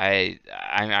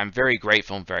 I'm very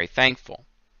grateful and very thankful.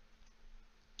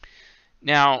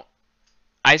 Now,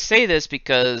 I say this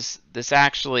because this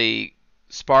actually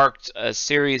sparked a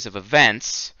series of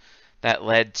events that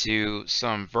led to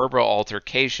some verbal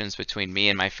altercations between me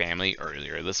and my family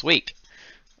earlier this week,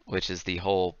 which is the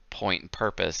whole point and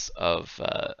purpose of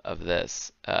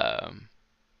this.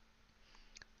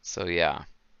 So yeah.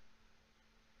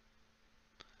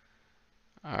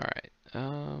 All right.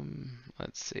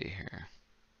 Let's see here.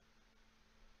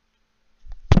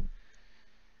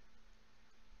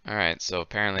 Alright, so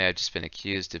apparently I've just been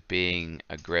accused of being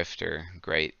a grifter.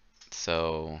 Great.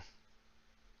 So,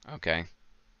 okay.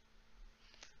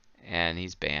 And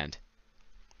he's banned.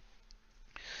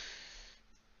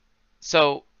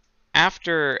 So,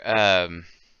 after,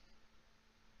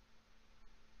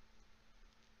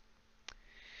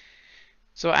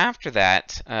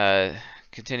 that,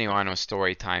 continue on with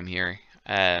story time here.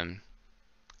 I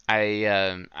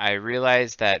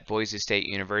realized that Boise State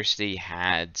University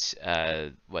had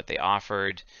what they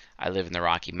offered. I live in the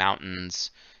Rocky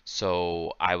Mountains,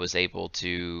 so I was able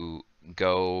to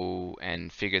go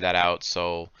and figure that out.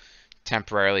 So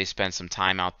temporarily spend some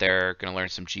time out there, gonna learn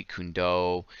some Jeet Kune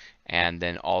Do, and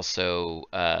then also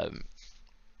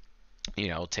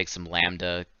take some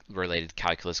Lambda related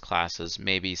calculus classes,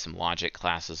 maybe some logic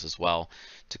classes as well,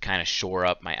 to kind of shore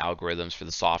up my algorithms for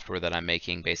the software that I'm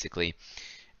making, basically.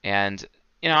 And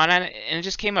and it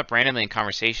just came up randomly in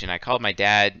conversation. I called my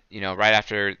dad, right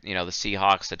after the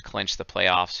Seahawks had clinched the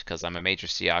playoffs, because I'm a major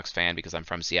Seahawks fan because I'm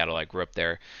from Seattle. I grew up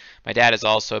there. My dad is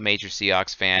also a major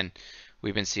Seahawks fan.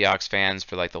 We've been Seahawks fans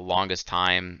for like the longest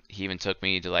time. He even took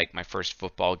me to like my first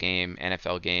football game,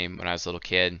 NFL game, when I was a little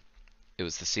kid. It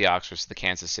was the Seahawks versus the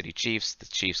Kansas City Chiefs. The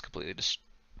Chiefs completely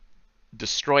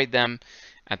destroyed them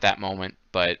at that moment,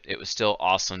 but it was still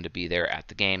awesome to be there at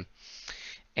the game.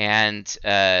 And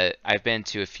I've been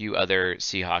to a few other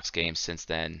Seahawks games since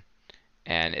then,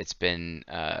 and it's been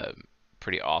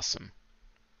pretty awesome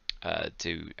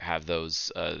to have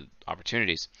those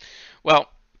opportunities. Well,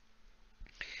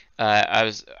 I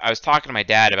was talking to my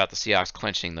dad about the Seahawks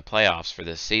clinching the playoffs for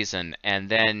this season, and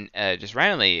then just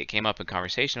randomly it came up in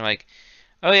conversation like,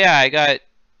 oh yeah, I got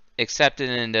accepted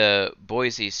into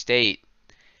Boise State,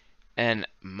 and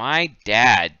my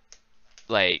dad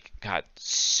like got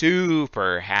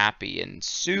super happy and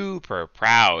super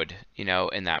proud,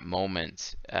 in that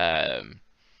moment. And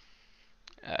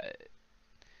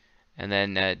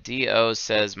then DO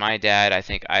says, my dad, I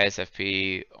think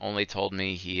ISFP only told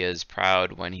me he is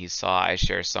proud when he saw I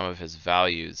share some of his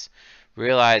values.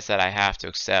 Realize that I have to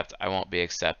accept I won't be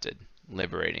accepted.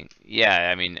 Liberating.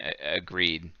 Yeah, I mean,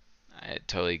 agreed. I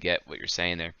totally get what you're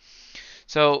saying there.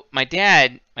 So my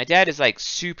dad is like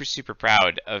super, super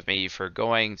proud of me for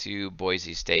going to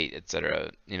Boise State,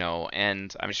 etc.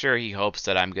 And I'm sure he hopes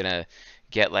that I'm gonna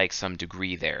get like some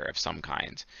degree there of some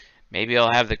kind. Maybe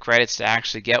I'll have the credits to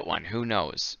actually get one. Who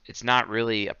knows? It's not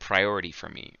really a priority for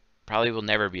me. Probably will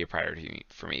never be a priority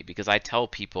for me because I tell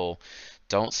people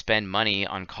don't spend money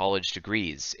on college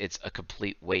degrees. It's a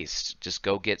complete waste. Just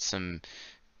go get some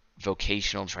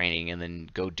vocational training and then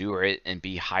go do it and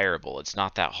be hireable. It's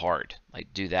not that hard.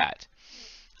 Like, do that.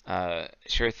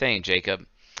 Sure thing, Jacob.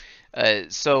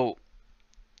 So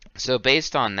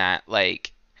based on that,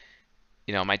 like,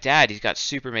 my dad, he's got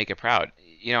super mega proud.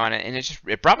 And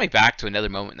it brought me back to another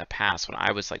moment in the past when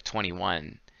I was like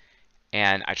 21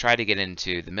 and I tried to get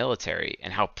into the military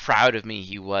and how proud of me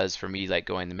he was for me like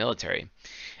going to the military.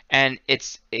 And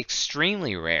it's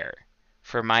extremely rare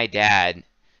for my dad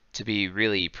to be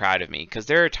really proud of me because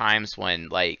there are times when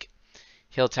like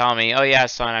he'll tell me, "Oh yeah,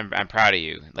 son, I'm proud of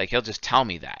you." Like he'll just tell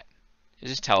me that. He'll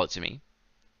just tell it to me.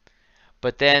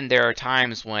 But then there are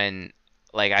times when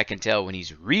like I can tell when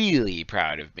he's really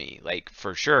proud of me, like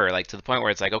for sure, like to the point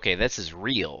where it's like, okay, this is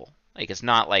real. Like it's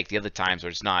not like the other times where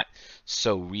it's not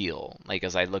so real. Like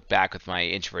as I look back with my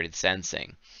introverted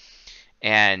sensing.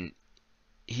 And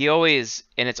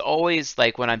it's always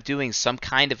like when I'm doing some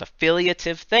kind of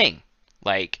affiliative thing,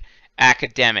 like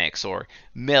academics or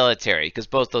military, because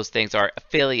both those things are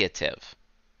affiliative,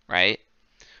 right?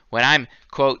 When I'm,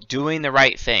 quote, doing the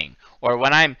right thing, or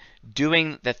when I'm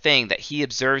doing the thing that he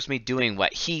observes me doing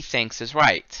what he thinks is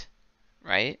right,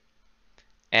 right?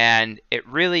 And it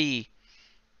really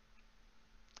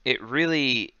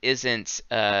isn't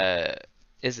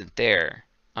there.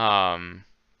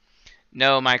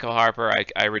 No, Michael Harper,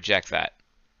 I reject that.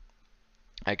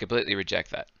 I completely reject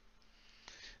that.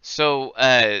 So,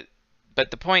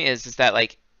 but the point is that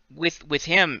like with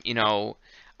him,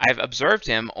 I've observed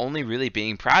him only really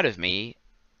being proud of me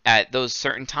at those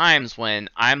certain times when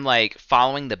I'm like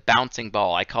following the bouncing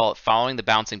ball. I call it following the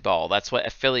bouncing ball. That's what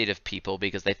affiliative people,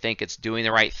 because they think it's doing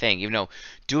the right thing, even though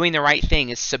doing the right thing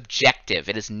is subjective.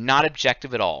 It is not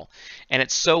objective at all. And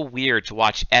it's so weird to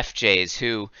watch FJs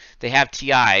who they have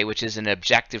TI, which is an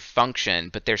objective function,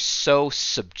 but they're so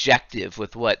subjective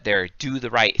with what their do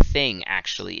the right thing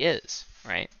actually is,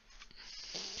 right?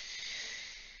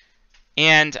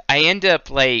 And I end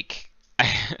up like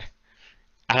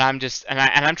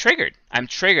and I'm triggered. I'm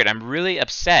triggered. I'm really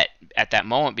upset at that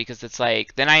moment because it's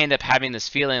like then I end up having this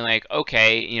feeling like,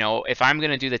 okay, if I'm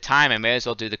gonna do the time, I may as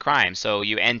well do the crime. So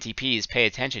you NTPs, pay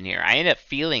attention here. I end up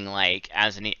feeling like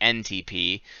as an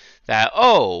NTP that,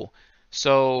 oh,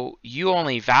 so you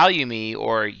only value me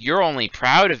or you're only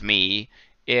proud of me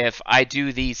if I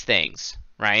do these things,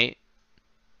 right?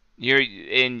 You're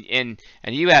and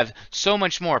you have so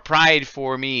much more pride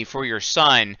for me, for your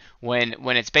son, when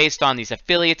it's based on these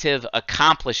affiliative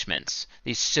accomplishments,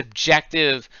 these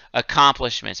subjective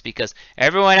accomplishments, because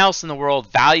everyone else in the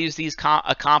world values these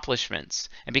accomplishments.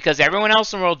 And because everyone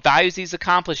else in the world values these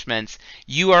accomplishments,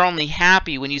 you are only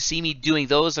happy when you see me doing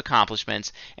those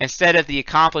accomplishments instead of the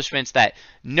accomplishments that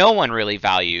no one really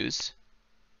values,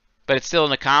 but it's still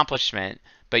an accomplishment.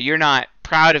 But you're not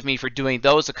proud of me for doing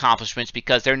those accomplishments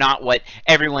because they're not what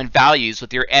everyone values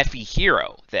with your FE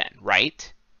hero then,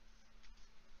 right?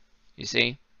 You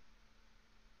see?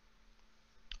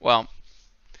 Well,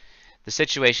 the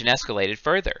situation escalated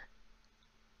further.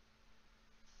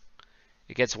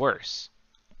 It gets worse.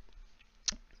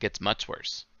 It gets much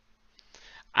worse.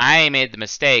 I made the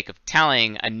mistake of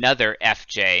telling another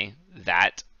FJ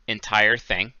that entire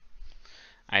thing.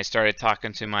 I started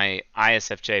talking to my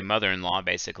ISFJ mother-in-law,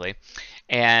 basically,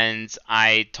 and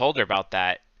I told her about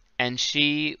that, and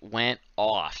she went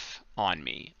off on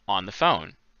me on the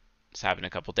phone. This happened a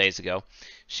couple days ago.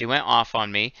 She went off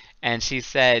on me, and she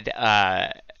said,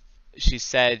 that's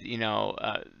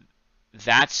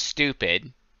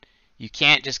stupid. You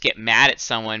can't just get mad at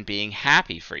someone being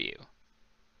happy for you.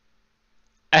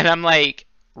 And I'm like,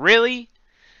 really?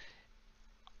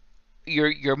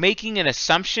 You're making an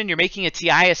assumption. You're making a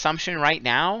TI assumption right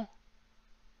now.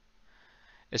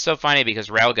 It's so funny because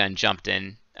Railgun jumped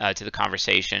in to the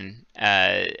conversation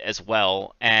as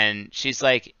well, and she's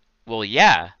like, "Well,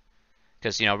 yeah,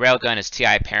 because Railgun is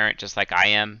TI parent just like I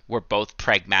am. We're both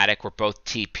pragmatic. We're both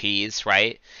TPs,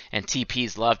 right? And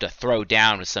TPs love to throw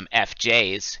down with some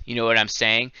FJs. You know what I'm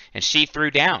saying? And she threw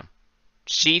down.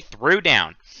 She threw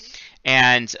down,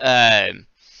 and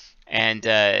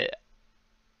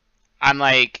I'm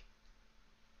like,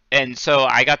 and so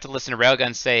I got to listen to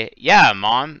Railgun say, yeah,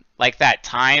 Mom, like that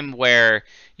time where,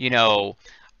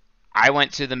 I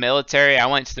went to the military, I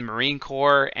went to the Marine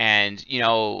Corps, and,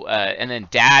 and then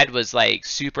Dad was like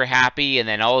super happy, and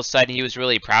then all of a sudden he was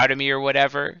really proud of me or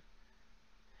whatever.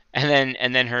 And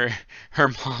then her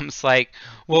mom's like,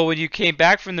 well, when you came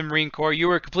back from the Marine Corps, you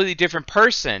were a completely different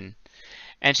person.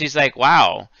 And she's like,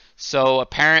 wow, so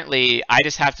apparently I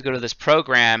just have to go to this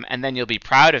program and then you'll be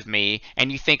proud of me.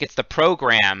 And you think it's the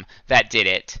program that did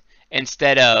it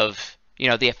instead of,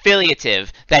 the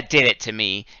affiliative that did it to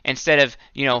me instead of,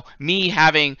 me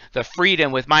having the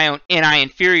freedom with my own NI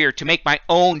inferior to make my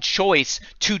own choice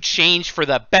to change for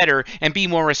the better and be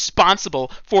more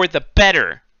responsible for the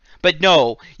better. But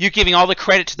no, you're giving all the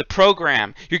credit to the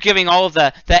program. You're giving all of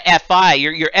the FI.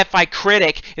 Your FI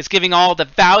critic is giving all the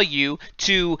value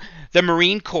to the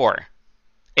Marine Corps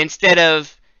instead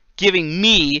of giving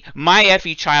me, my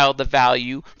FE child, the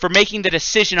value for making the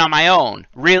decision on my own.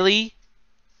 Really?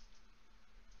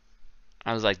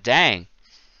 I was like, dang.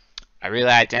 I really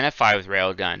identify with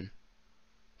Railgun.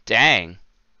 Dang.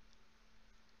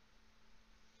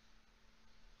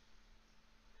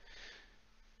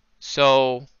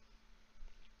 So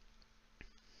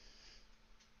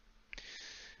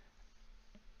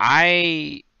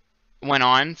I went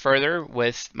on further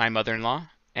with my mother-in-law,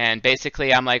 and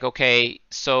basically I'm like, okay,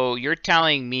 so you're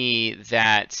telling me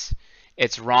that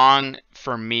it's wrong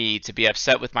for me to be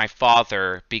upset with my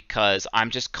father because I'm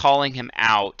just calling him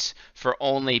out for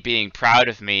only being proud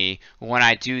of me when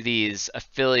I do these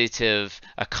affiliative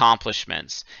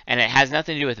accomplishments. And it has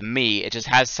nothing to do with me. It just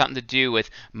has something to do with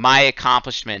my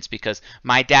accomplishments because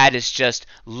my dad is just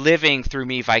living through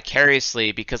me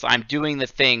vicariously because I'm doing the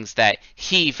things that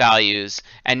he values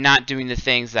and not doing the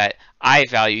things that I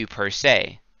value per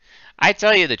se. I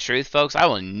tell you the truth, folks, I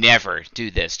will never do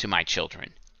this to my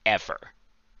children. Ever.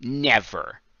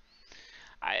 Never.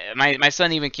 My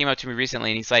son even came up to me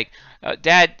recently and he's like,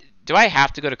 Dad, do I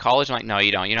have to go to college? I'm like, no,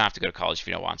 you don't. You don't have to go to college if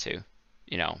you don't want to.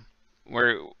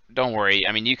 Don't worry.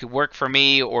 I mean, you could work for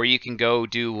me or you can go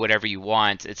do whatever you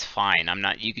want. It's fine. I'm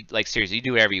not, you could, like, seriously, you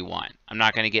do whatever you want. I'm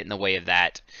not going to get in the way of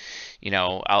that.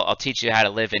 I'll teach you how to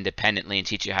live independently and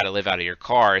teach you how to live out of your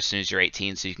car as soon as you're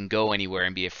 18 so you can go anywhere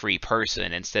and be a free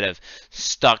person instead of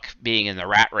stuck being in the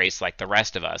rat race like the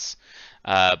rest of us.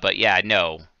 But yeah,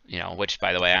 no, which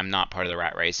by the way, I'm not part of the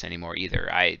rat race anymore either.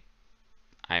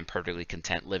 I'm perfectly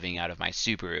content living out of my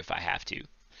Subaru if I have to.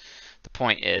 The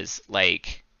point is,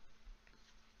 like,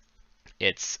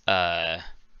 it's a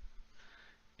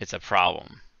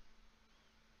problem.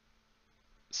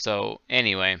 So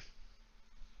anyway,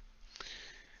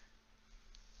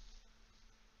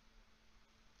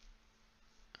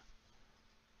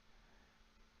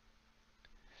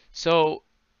 so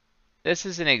this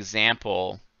is an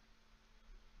example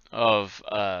of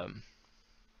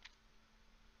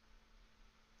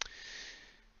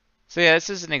this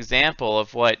is an example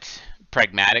of what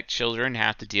pragmatic children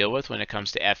have to deal with when it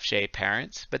comes to FJ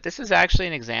parents. But this is actually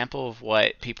an example of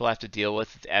what people have to deal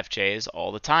with FJs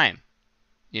all the time.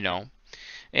 You know,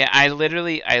 yeah, I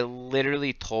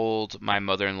literally told my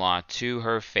mother-in-law to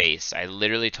her face. I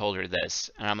literally told her this,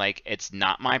 and I'm like, it's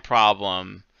not my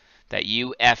problem that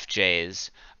you FJs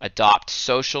adopt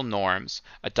social norms,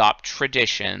 adopt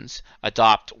traditions,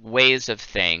 adopt ways of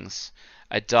things,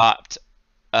 adopt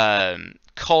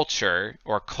culture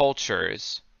or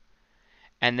cultures,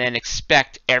 and then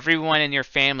expect everyone in your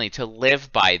family to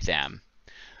live by them,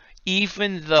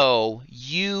 even though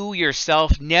you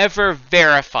yourself never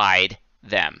verified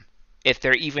them. If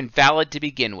they're even valid to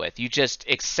begin with, you just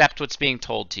accept what's being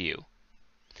told to you.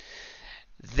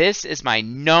 This is my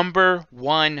number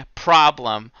one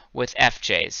problem with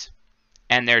FJs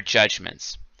and their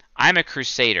judgments. I'm a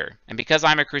crusader, and because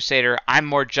I'm a crusader, I'm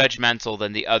more judgmental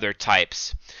than the other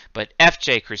types. But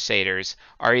FJ crusaders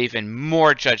are even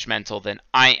more judgmental than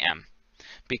I am,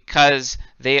 because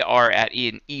they are at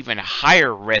an even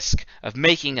higher risk of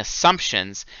making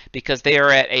assumptions, because they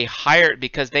are at a higher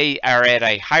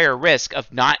risk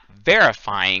of not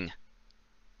verifying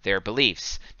their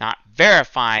beliefs, not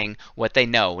verifying what they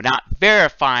know, not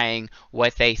verifying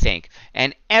what they think.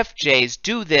 And FJs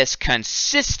do this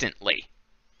consistently.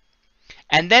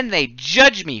 And then they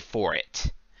judge me for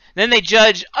it. Then they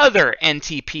judge other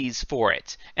NTPs for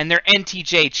it, and their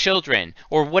NTJ children,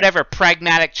 or whatever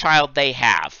pragmatic child they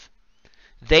have.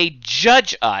 They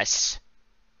judge us,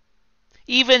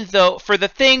 even though for the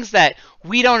things that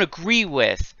we don't agree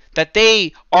with, that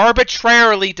they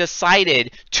arbitrarily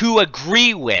decided to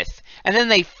agree with, and then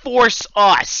they force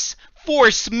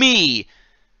me,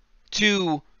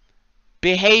 to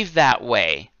behave that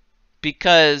way.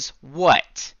 Because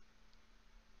what?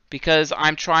 Because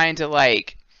I'm trying to,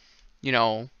 like, you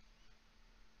know,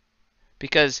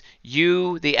 because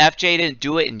you, the FJ, didn't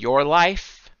do it in your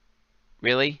life?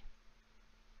 Really?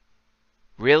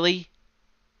 Really?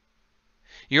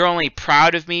 You're only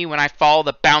proud of me when I follow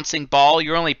the bouncing ball?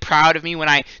 You're only proud of me when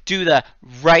I do the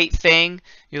right thing?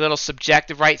 Your little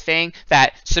subjective right thing?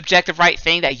 That subjective right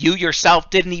thing that you yourself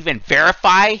didn't even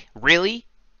verify? Really?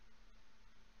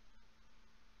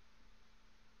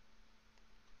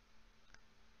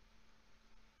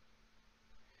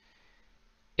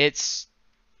 It's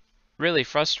really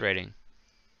frustrating.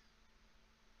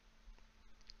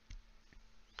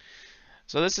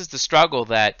 So this is the struggle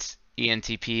that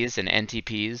ENTPs and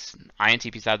NTPs,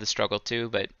 INTPs have the struggle too,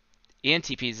 but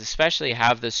ENTPs especially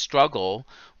have this struggle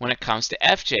when it comes to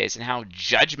FJs and how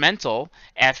judgmental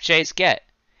FJs get.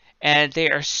 And they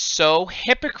are so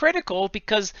hypocritical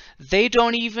because they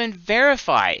don't even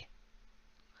verify.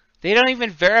 They don't even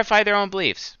verify their own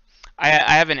beliefs.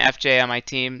 I have an FJ on my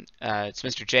team. It's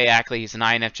Mr. Jay Ackley. He's an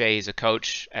INFJ. He's a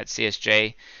coach at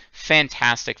CSJ.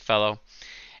 Fantastic fellow.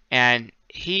 And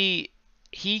he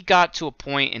got to a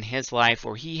point in his life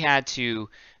where he had to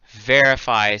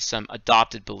verify some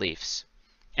adopted beliefs,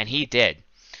 and he did,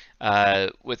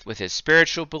 with his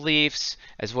spiritual beliefs,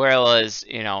 as well as,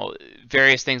 you know,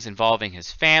 various things involving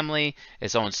his family,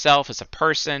 his own self as a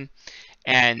person.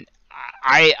 And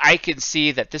I can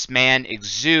see that this man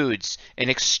exudes an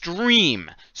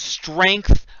extreme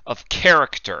strength of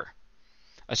character,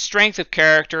 a strength of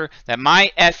character that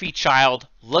my FE child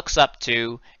looks up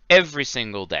to every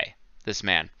single day. This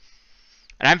man.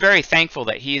 And I'm very thankful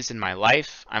that he is in my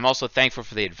life. I'm also thankful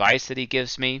for the advice that he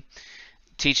gives me,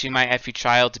 teaching my FE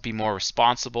child to be more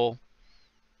responsible,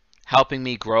 helping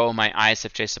me grow my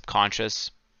ISFJ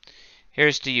subconscious.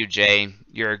 Here's to you, Jay.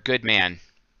 You're a good man.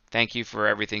 Thank you for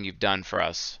everything you've done for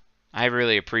us. I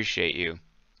really appreciate you.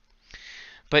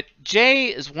 But Jay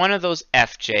is one of those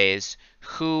FJs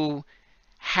who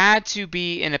had to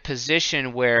be in a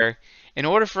position where, in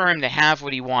order for him to have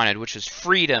what he wanted, which was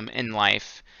freedom in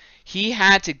life, he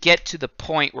had to get to the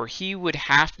point where he would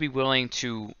have to be willing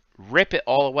to rip it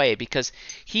all away, because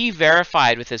he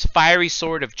verified with his fiery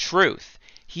sword of truth.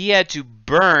 He had to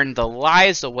burn the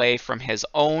lies away from his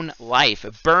own life,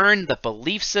 burn the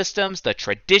belief systems, the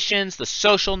traditions, the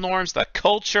social norms, the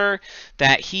culture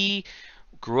that he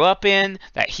grew up in,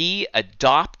 that he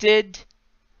adopted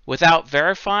without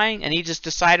verifying, and he just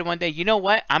decided one day, you know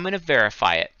what, I'm going to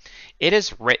verify it. It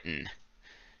is written,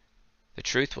 the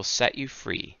truth will set you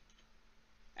free.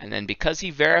 And then because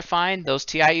he verified, those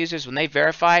TI users, when they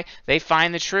verify, they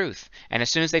find the truth. And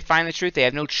as soon as they find the truth, they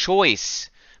have no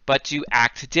choice but to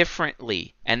act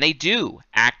differently. And they do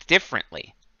act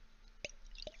differently.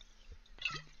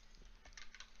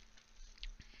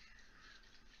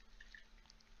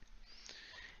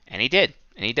 And he did.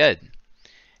 And he did.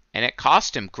 And it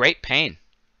cost him great pain.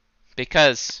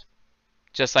 Because,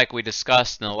 just like we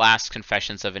discussed in the last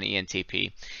Confessions of an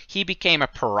ENTP, he became a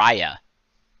pariah.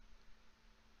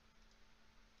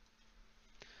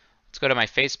 Let's go to my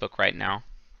Facebook right now.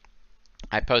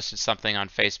 I posted something on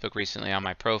Facebook recently on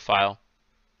my profile.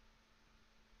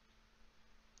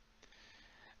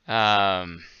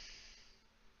 And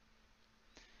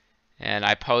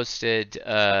I posted,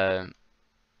 let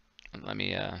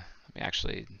me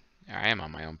actually, I am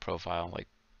on my own profile, like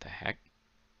the heck?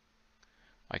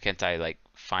 Why can't I like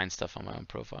find stuff on my own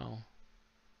profile?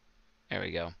 There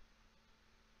we go.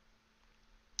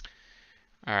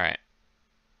 All right.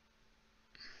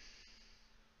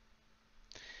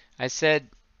 I said,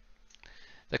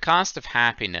 the cost of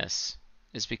happiness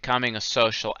is becoming a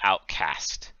social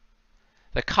outcast.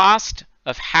 The cost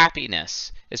of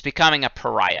happiness is becoming a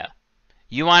pariah.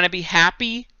 You want to be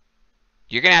happy?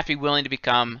 You're going to have to be willing to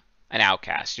become an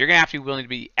outcast. You're going to have to be willing to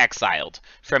be exiled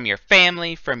from your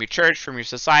family, from your church, from your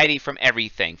society, from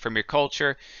everything, from your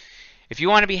culture. If you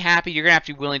want to be happy, you're going to have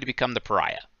to be willing to become the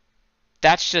pariah.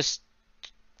 That's just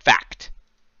fact.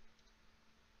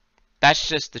 That's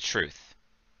just the truth.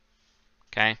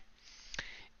 Okay?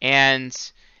 And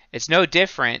it's no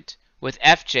different with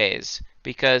FJs,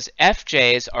 because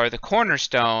FJs are the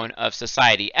cornerstone of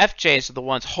society. FJs are the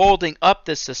ones holding up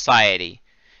this society,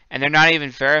 and they're not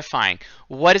even verifying.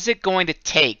 What is it going to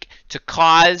take to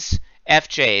cause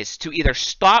FJs to either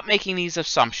stop making these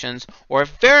assumptions or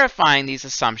verifying these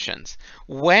assumptions?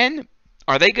 When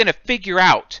are they going to figure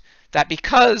out that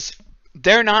because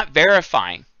they're not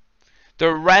verifying,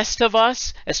 the rest of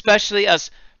us, especially us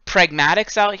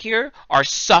pragmatics out here, are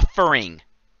suffering?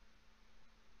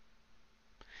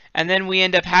 And then we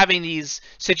end up having these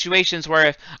situations where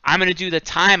if I'm going to do the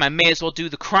time, I may as well do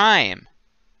the crime,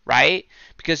 right?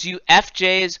 Because you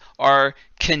FJs are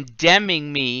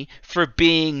condemning me for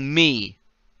being me.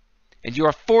 And you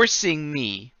are forcing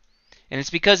me. And it's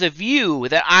because of you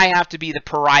that I have to be the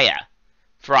pariah.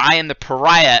 For I am the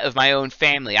pariah of my own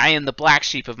family. I am the black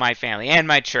sheep of my family and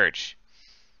my church.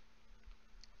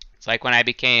 It's like when I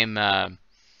became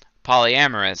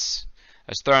polyamorous.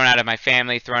 I was thrown out of my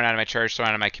family, thrown out of my church, thrown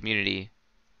out of my community.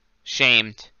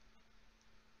 Shamed.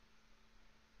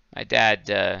 My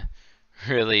dad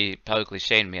really publicly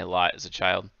shamed me a lot as a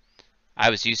child. I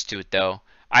was used to it though.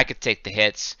 I could take the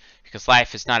hits because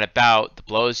life is not about the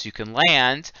blows you can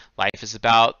land. Life is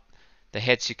about the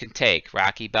hits you can take.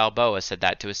 Rocky Balboa said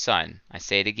that to his son. I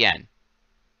say it again.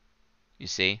 You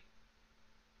see?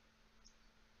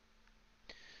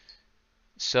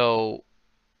 So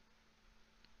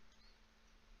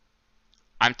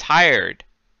I'm tired.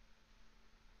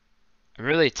 I'm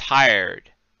really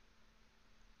tired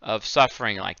of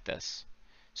suffering like this.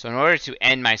 So in order to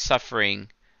end my suffering,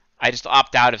 I just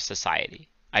opt out of society.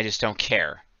 I just don't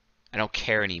care. I don't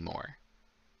care anymore.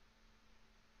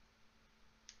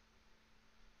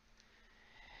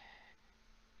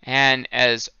 And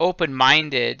as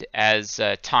open-minded as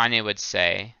Tanya would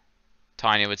say,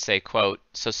 quote,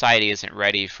 society isn't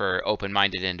ready for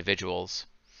open-minded individuals.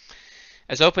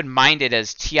 As open-minded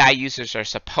as TI users are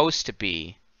supposed to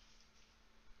be,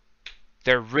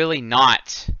 they're really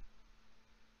not.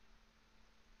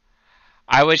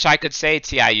 I wish I could say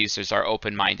TI users are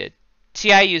open-minded.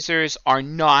 TI users are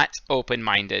not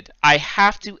open-minded. I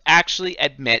have to actually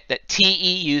admit that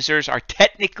TE users are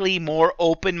technically more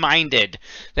open-minded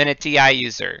than a TI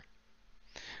user,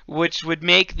 which would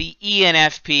make the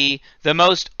ENFP the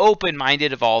most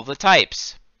open-minded of all the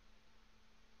types.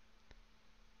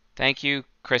 Thank you,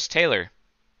 Chris Taylor,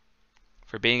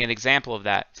 for being an example of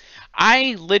that.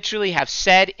 I literally have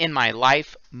said in my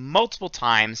life multiple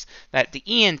times that the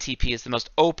ENTP is the most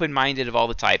open-minded of all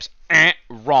the types.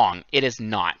 Wrong. It is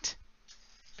not.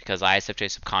 Because ISFJ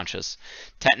subconscious.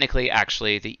 Technically,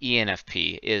 actually, the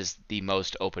ENFP is the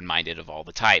most open-minded of all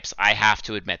the types. I have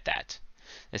to admit that.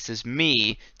 This is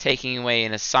me taking away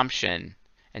an assumption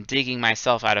and digging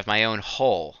myself out of my own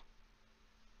hole.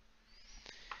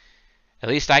 At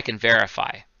least I can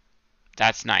verify.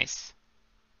 That's nice.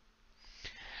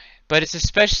 But it's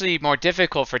especially more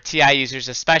difficult for TI users,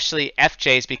 especially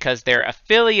FJs, because they're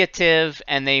affiliative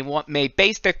and they may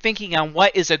base their thinking on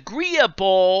what is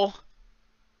agreeable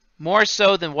more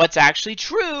so than what's actually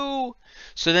true.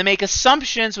 So they make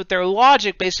assumptions with their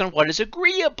logic based on what is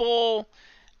agreeable.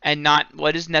 and not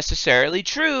what is necessarily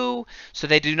true. So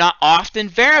they do not often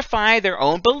verify their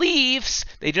own beliefs.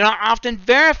 They do not often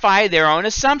verify their own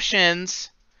assumptions.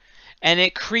 And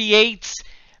it creates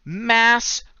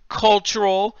mass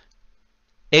cultural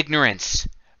ignorance,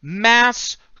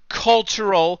 mass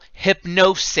cultural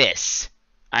hypnosis.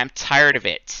 I'm tired of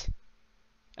it.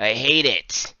 I hate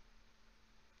it.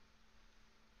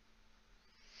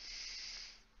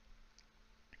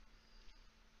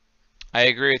 I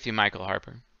agree with you, Michael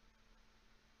Harper.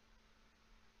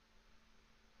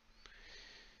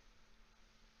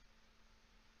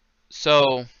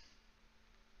 So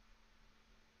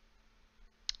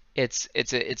it's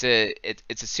a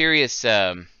serious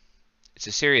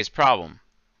problem.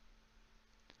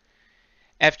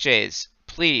 FJs,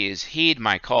 please heed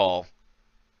my call.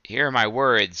 Hear my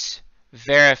words.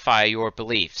 Verify your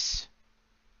beliefs.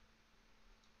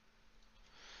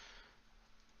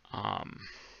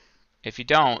 If you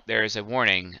don't, there is a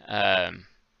warning.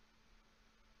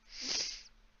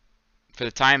 For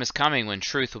the time is coming when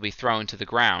truth will be thrown to the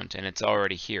ground, and it's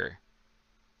already here.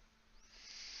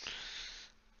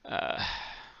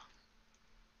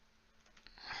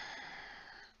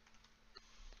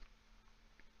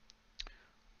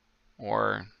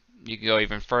 Or you can go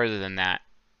even further than that.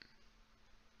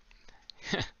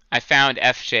 I found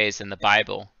FJs in the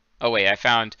Bible. Oh wait, I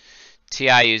found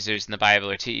TI users in the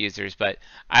Bible, or T users, but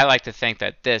I like to think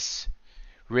that this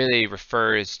really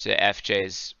refers to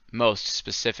FJs most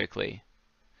specifically.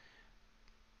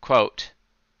 Quote,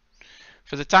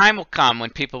 "For the time will come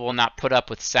when people will not put up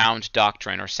with sound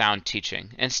doctrine or sound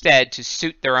teaching. Instead, to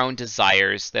suit their own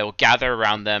desires, they will gather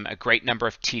around them a great number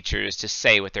of teachers to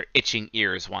say what their itching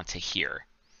ears want to hear."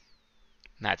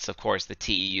 And that's, of course, the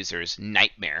TE user's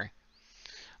nightmare.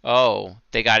 Oh,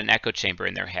 they got an echo chamber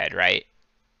in their head, right?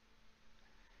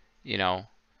 You know,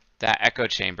 that echo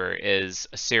chamber is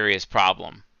a serious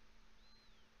problem.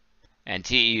 And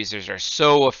TE users are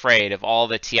so afraid of all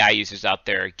the TI users out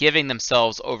there giving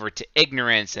themselves over to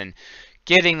ignorance and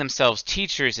giving themselves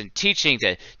teachers and teaching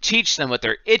to teach them what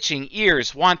their itching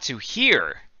ears want to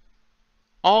hear.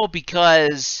 All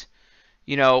because,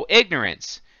 you know,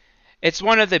 ignorance. It's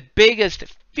one of the biggest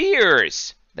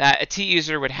fears that a TI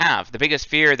user would have. The biggest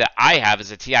fear that I have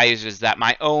as a TI user is that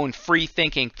my own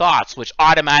free-thinking thoughts, which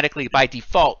automatically by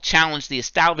default challenge the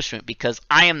establishment because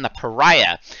I am the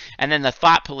pariah, and then the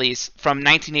thought police from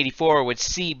 1984 would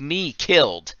see me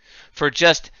killed for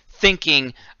just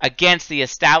thinking against the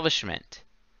establishment,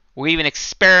 or even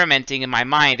experimenting in my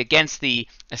mind against the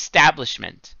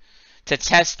establishment to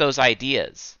test those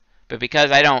ideas. But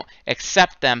because I don't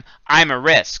accept them, I'm a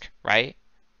risk, right?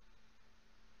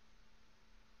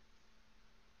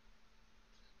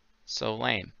 So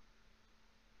lame.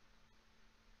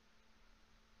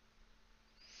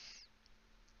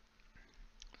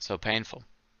 So painful.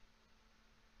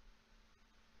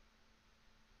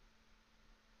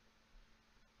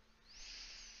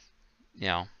 You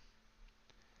know.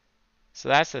 So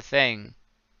that's the thing.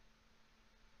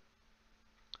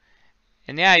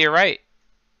 And yeah, you're right.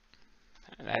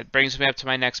 That brings me up to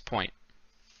my next point.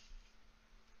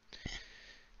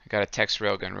 I gotta text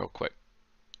Railgun real quick.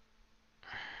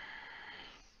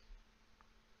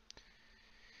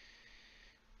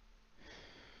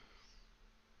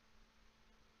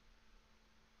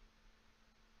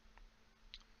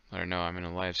 Let her know I'm in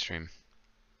a live stream.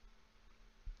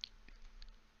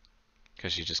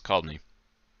 Because she just called me.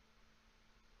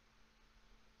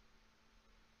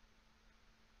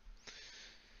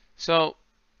 So,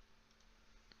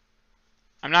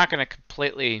 I'm not going to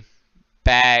completely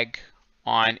bag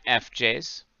on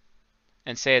FJs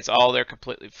and say it's all their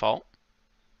completely fault.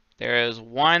 There is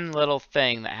one little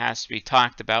thing that has to be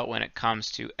talked about when it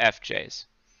comes to FJs,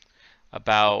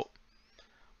 about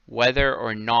whether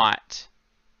or not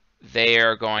they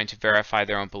are going to verify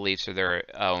their own beliefs or their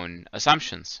own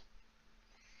assumptions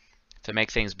to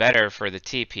make things better for the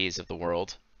TPs of the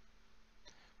world,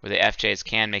 where the FJs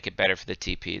can make it better for the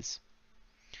TPs.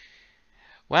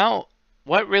 Well,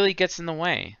 what really gets in the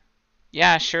way?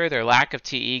 Yeah, sure, their lack of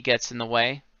TE gets in the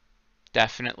way,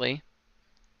 definitely.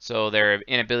 So their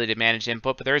inability to manage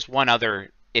input, but there's one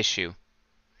other issue,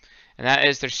 and that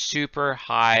is their super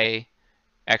high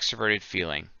extroverted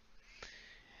feeling.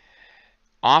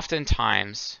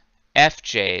 Oftentimes,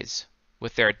 FJs,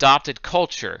 with their adopted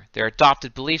culture, their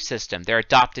adopted belief system, their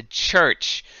adopted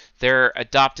church, their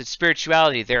adopted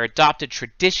spirituality, their adopted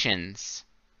traditions,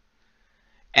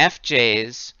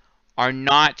 FJs are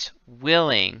not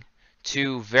willing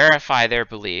to verify their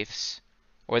beliefs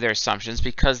or their assumptions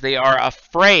because they are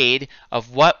afraid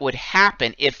of what would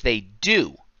happen if they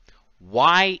do.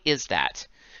 Why is that?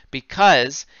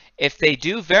 Because if they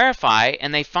do verify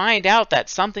and they find out that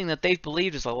something that they've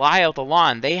believed is a lie out the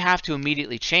lawn, they have to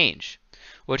immediately change,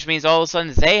 which means all of a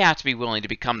sudden they have to be willing to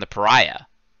become the pariah,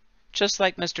 just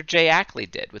like Mr. Jay Ackley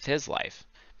did with his life,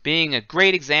 being a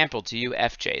great example to you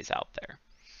FJs out there.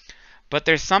 But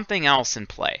there's something else in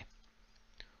play.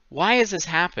 Why is this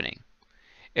happening?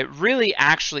 It really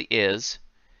actually is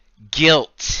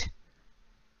guilt.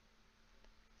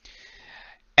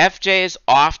 FJs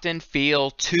often feel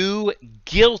too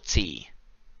guilty,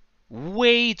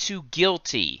 way too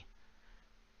guilty.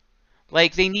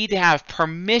 Like they need to have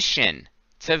permission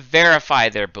to verify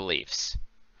their beliefs,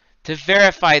 to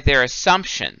verify their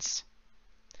assumptions.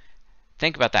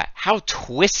 Think about that. How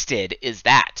twisted is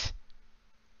that?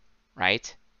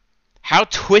 Right? How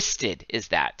twisted is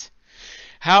that?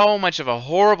 How much of a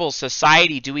horrible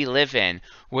society do we live in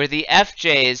where the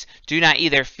FJs do not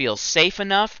either feel safe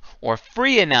enough or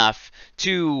free enough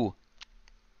to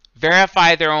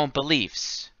verify their own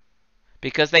beliefs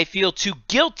because they feel too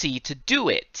guilty to do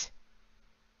it?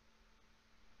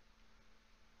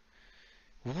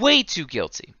 Way too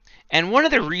guilty. And one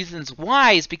of the reasons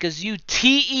why is because you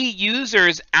TE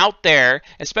users out there,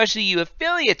 especially you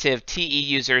affiliative TE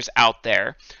users out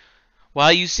there,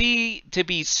 while you see to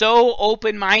be so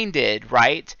open-minded,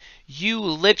 right, you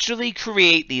literally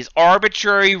create these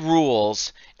arbitrary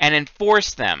rules and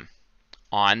enforce them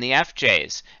on the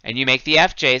FJs. And you make the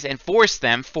FJs enforce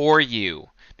them for you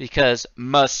because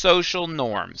social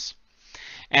norms.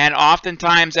 And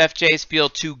oftentimes FJs feel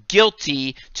too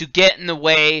guilty to get in the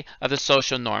way of the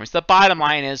social norms. The bottom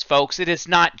line is, folks, it is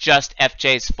not just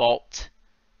FJ's fault.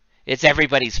 It's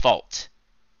everybody's fault.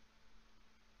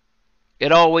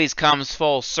 It always comes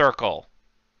full circle.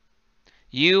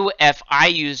 You FI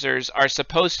users are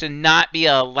supposed to not be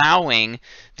allowing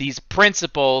these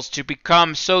principles to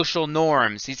become social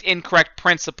norms, these incorrect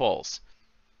principles,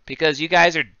 because you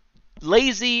guys are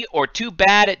lazy or too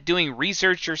bad at doing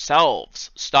research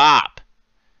yourselves. Stop.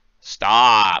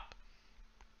 Stop.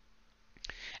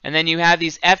 And then you have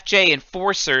these FJ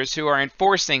enforcers who are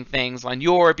enforcing things on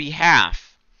your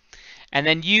behalf. And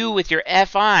then you with your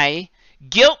FI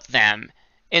guilt them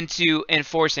into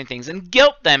enforcing things, and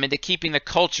guilt them into keeping the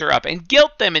culture up, and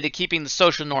guilt them into keeping the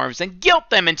social norms, and guilt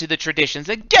them into the traditions,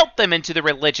 and guilt them into the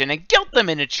religion, and guilt them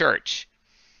into church.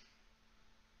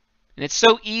 And it's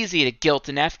so easy to guilt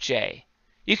an FJ.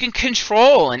 You can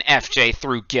control an FJ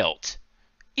through guilt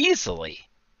easily.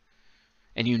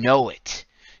 And you know it.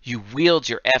 You wield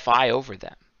your FI over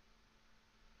them.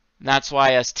 And that's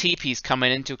why us TPs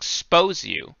coming in to expose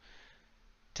you,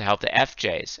 to help the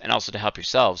FJs, and also to help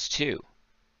yourselves too.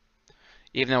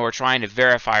 Even though we're trying to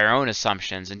verify our own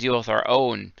assumptions and deal with our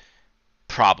own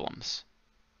problems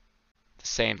at the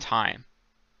same time.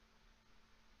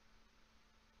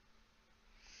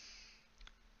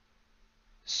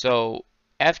 So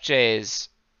FJs,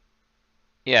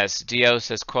 yes, DO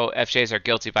says, quote, FJs are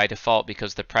guilty by default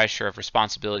because of the pressure of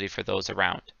responsibility for those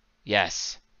around.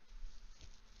 Yes.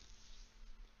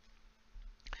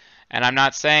 And I'm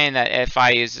not saying that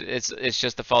FI users, it's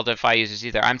just the fault of FI users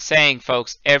either. I'm saying,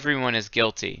 folks, everyone is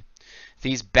guilty.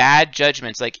 These bad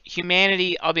judgments, like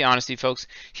humanity, I'll be honest with you folks,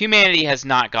 humanity has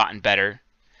not gotten better.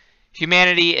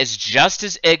 Humanity is just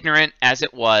as ignorant as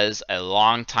it was a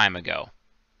long time ago.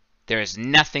 There is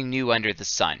nothing new under the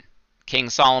sun. King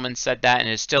Solomon said that, and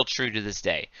it is still true to this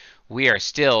day. We are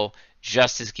still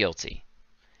just as guilty.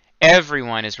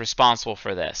 Everyone is responsible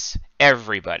for this.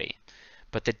 Everybody.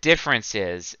 But the difference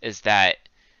is that,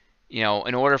 you know,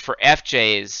 in order for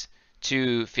FJs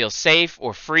to feel safe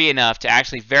or free enough to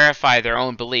actually verify their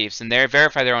own beliefs and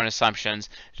verify their own assumptions,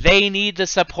 they need the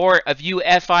support of you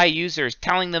FI users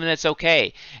telling them that it's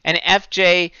okay. And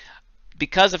FJ,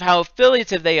 because of how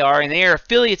affiliative they are, and they are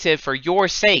affiliative for your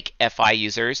sake, FI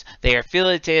users, they are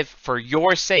affiliative for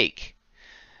your sake.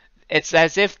 It's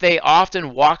as if they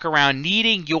often walk around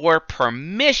needing your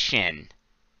permission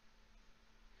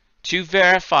to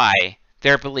verify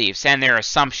their beliefs and their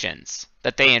assumptions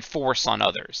that they enforce on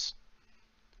others.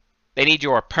 They need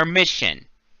your permission.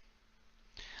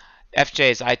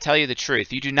 FJs, I tell you the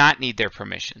truth, you do not need their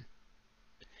permission.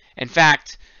 In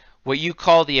fact, what you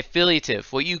call the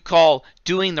affiliative, what you call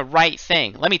doing the right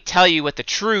thing, let me tell you what the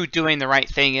true doing the right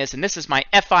thing is, and this is my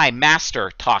FI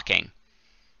master talking.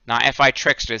 Not FI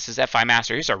trickster, this is FI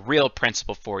master. Here's a real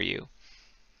principle for you.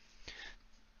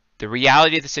 The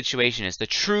reality of the situation is, the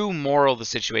true moral of the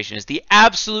situation is, the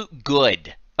absolute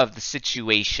good of the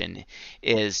situation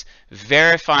is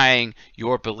verifying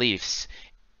your beliefs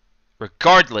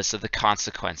regardless of the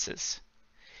consequences.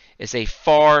 Is a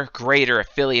far greater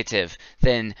affiliative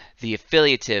than the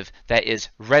affiliative that is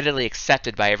readily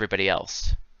accepted by everybody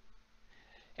else.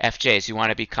 FJs, you want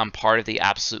to become part of the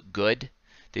absolute good,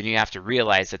 then you have to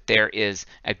realize that there is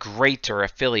a greater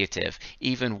affiliative,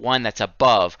 even one that's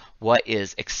above what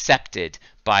is accepted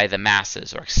by the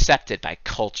masses, or accepted by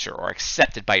culture, or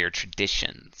accepted by your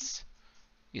traditions.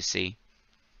 You see?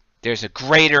 There's a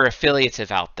greater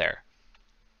affiliative out there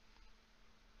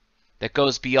that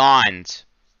goes beyond,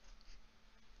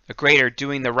 a greater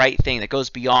doing the right thing that goes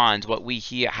beyond what we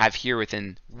have here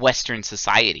within Western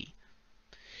society.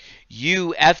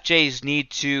 You FJs need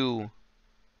to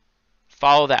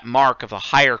follow that mark of a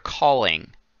higher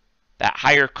calling, that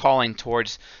higher calling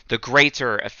towards the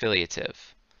greater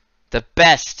affiliative, the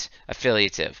best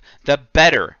affiliative, the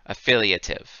better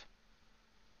affiliative,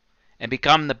 and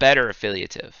become the better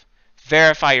affiliative.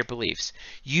 Verify your beliefs.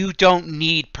 You don't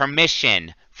need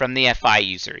permission from the FI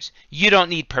users. You don't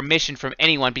need permission from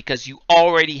anyone because you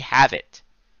already have it.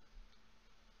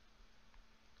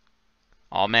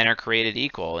 All men are created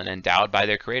equal and endowed by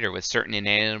their Creator with certain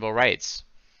inalienable rights.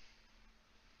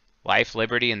 Life,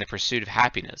 liberty, and the pursuit of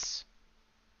happiness.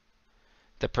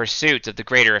 The pursuit of the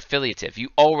greater affiliative. You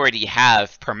already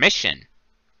have permission.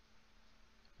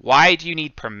 Why do you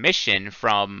need permission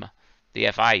from the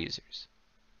FI users?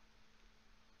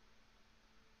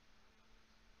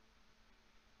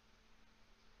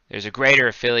 There's a greater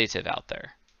affiliative out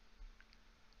there.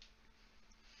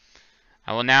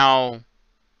 I will now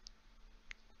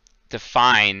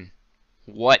define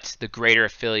what the greater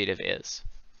affiliative is.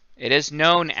 It is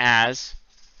known as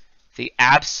the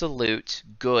absolute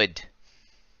good.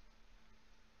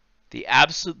 The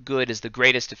absolute good is the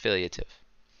greatest affiliative.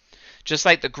 Just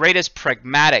like the greatest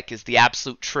pragmatic is the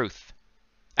absolute truth.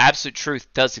 Absolute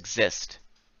truth does exist.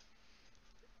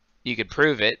 You could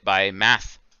prove it by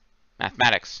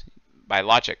mathematics, by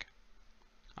logic.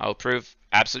 I will prove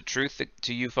absolute truth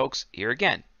to you folks here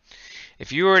again.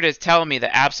 If you were to tell me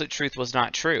that absolute truth was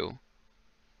not true,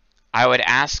 I would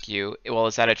ask you, well,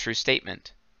 is that a true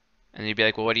statement? And you'd be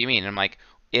like, well, what do you mean? And I'm like,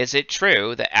 is it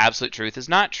true that absolute truth is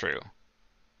not true?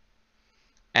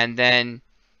 And then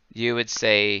you would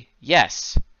say,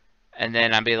 yes. And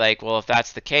then I'd be like, well, if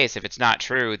that's the case, if it's not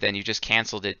true, then you just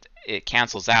canceled it. It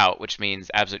cancels out, which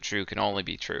means absolute truth can only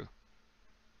be true.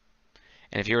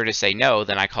 And if you were to say no,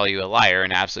 then I call you a liar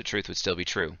and absolute truth would still be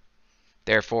true.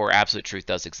 Therefore, absolute truth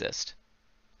does exist.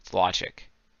 It's logic.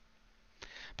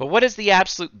 But what is the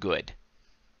absolute good?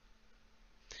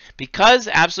 Because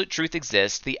absolute truth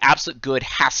exists, the absolute good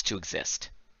has to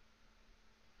exist.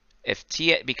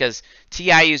 Because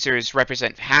TI users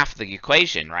represent half the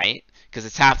equation, right? Because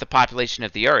it's half the population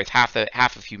of the Earth, half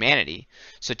of humanity.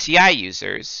 So TI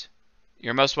users,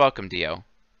 you're most welcome, Dio.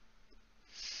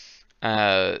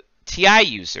 TI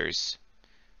users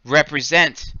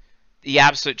represent the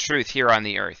absolute truth here on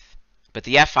the Earth, but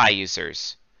the FI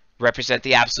users represent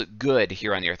the absolute good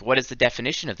here on the Earth. What is the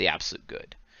definition of the absolute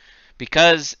good?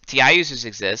 Because TI users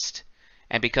exist,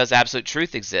 and because absolute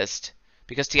truth exists,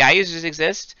 because TI users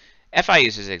exist, FI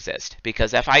users exist.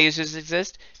 Because FI users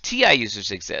exist, TI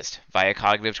users exist via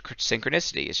cognitive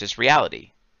synchronicity. It's just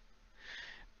reality.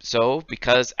 So,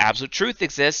 because absolute truth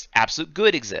exists, absolute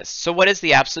good exists. So what is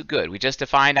the absolute good? We just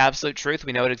defined absolute truth.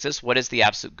 We know it exists. What is the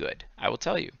absolute good? I will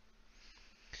tell you.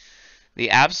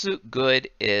 The absolute good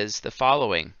is the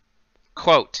following.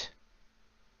 Quote,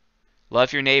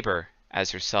 love your neighbor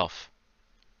as yourself.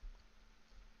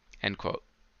 End quote.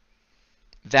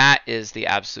 That is the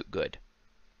absolute good.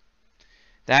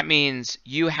 That means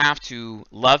you have to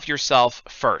love yourself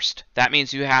first. That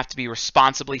means you have to be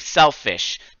responsibly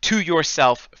selfish to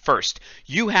yourself first.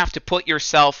 You have to put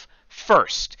yourself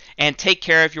first and take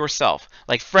care of yourself.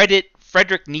 Like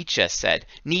Friedrich Nietzsche said,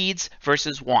 needs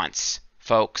versus wants,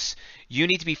 folks. You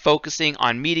need to be focusing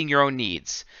on meeting your own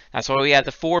needs. That's why we have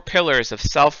the 4 pillars of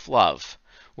self-love,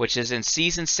 which is in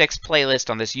Season 6 playlist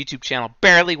on this YouTube channel,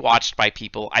 barely watched by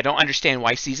people. I don't understand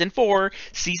why Season 4,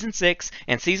 Season 6,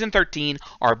 and Season 13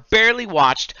 are barely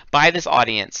watched by this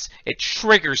audience. It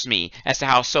triggers me as to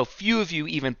how so few of you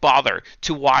even bother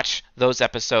to watch those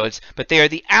episodes, but they are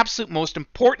the absolute most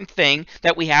important thing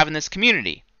that we have in this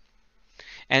community.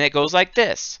 And it goes like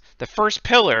this. The first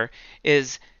pillar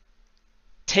is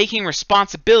taking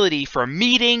responsibility for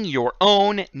meeting your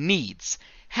own needs.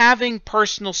 Having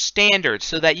personal standards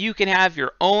so that you can have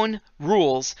your own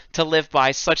rules to live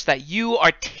by such that you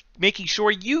are making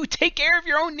sure you take care of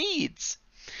your own needs.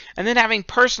 And then having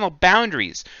personal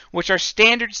boundaries, which are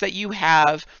standards that you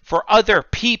have for other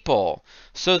people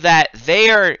so that they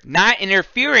are not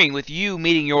interfering with you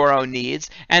meeting your own needs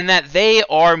and that they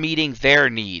are meeting their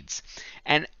needs.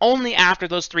 And only after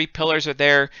those 3 pillars are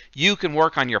there, you can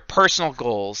work on your personal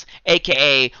goals,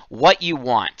 aka what you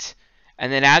want.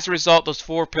 And then as a result, those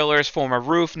 4 pillars form a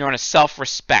roof known as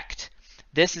self-respect.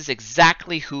 This is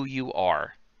exactly who you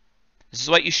are. This is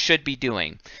what you should be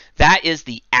doing. That is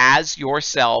the as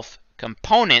yourself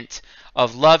component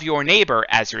of love your neighbor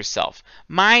as yourself.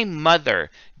 My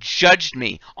mother judged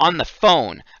me on the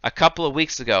phone a couple of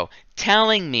weeks ago,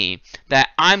 telling me that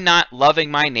I'm not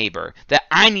loving my neighbor, that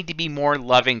I need to be more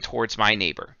loving towards my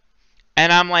neighbor.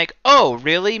 And I'm like, oh,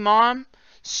 really, Mom?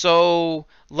 So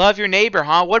love your neighbor,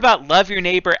 huh? What about love your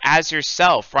neighbor as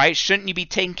yourself, right? Shouldn't you be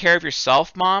taking care of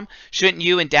yourself, Mom? Shouldn't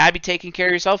you and Dad be taking care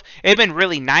of yourself? It'd been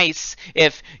really nice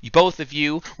if both of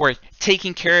you were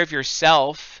taking care of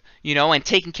yourself, you know, and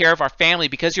taking care of our family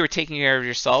because you were taking care of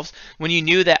yourselves when you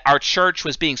knew that our church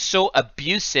was being so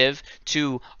abusive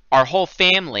to our whole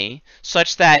family,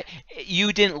 such that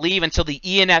you didn't leave until the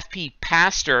ENFP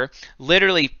pastor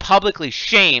literally publicly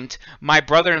shamed my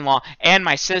brother-in-law and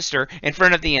my sister in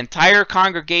front of the entire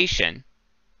congregation.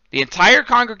 The entire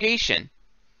congregation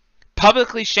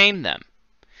publicly shamed them.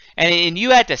 And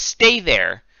you had to stay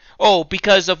there. Oh,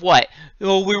 because of what?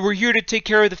 Oh, we were here to take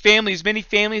care of the families. Many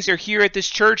families are here at this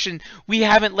church and we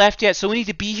haven't left yet, so we need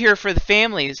to be here for the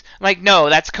families. I'm like, no,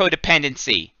 that's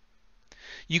codependency.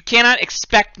 You cannot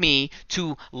expect me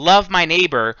to love my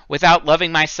neighbor without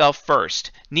loving myself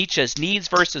first. Nietzsche's needs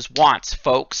versus wants,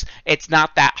 folks. It's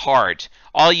not that hard.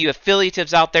 All you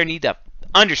affiliatives out there need to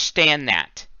understand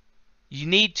that. You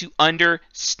need to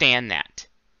understand that.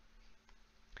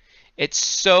 It's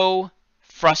so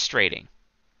frustrating.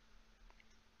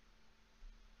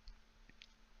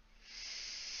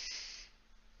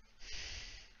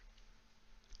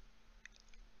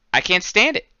 I can't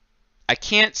stand it. I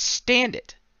can't stand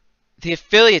it. The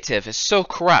affiliative is so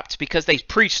corrupt because they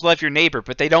preach love your neighbor,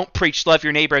 but they don't preach love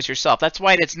your neighbor as yourself. That's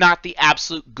why it's not the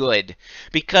absolute good.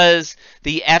 Because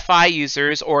the FI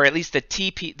users, or at least the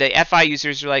FI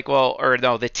users are like, well, or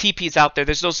no, the TPs out there,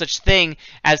 there's no such thing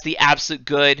as the absolute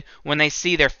good when they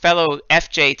see their fellow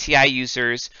FJTI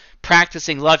users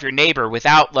practicing love your neighbor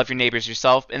without love your neighbor as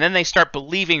yourself, and then they start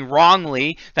believing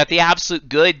wrongly that the absolute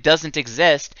good doesn't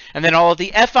exist, and then all of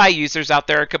the FI users out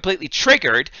there are completely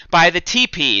triggered by the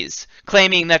TPs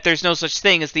claiming that there's no such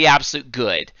thing as the absolute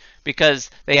good because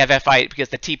they have because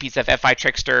the TPs have FI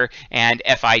trickster and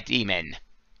FI demon.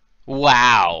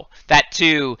 Wow, that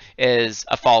too is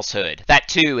a falsehood. That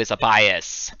too is a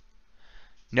bias.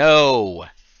 No.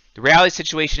 The reality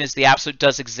situation is the absolute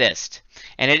does exist.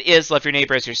 And it is love your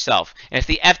neighbor as yourself. And if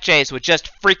the FJs would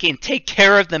just freaking take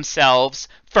care of themselves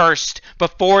first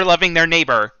before loving their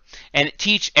neighbor and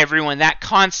teach everyone that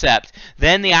concept,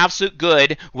 then the absolute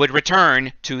good would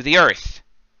return to the earth.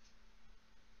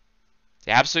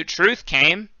 The absolute truth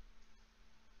came.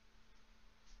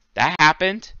 That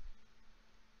happened.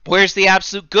 Where's the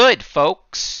absolute good,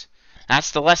 folks?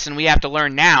 That's the lesson we have to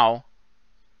learn now.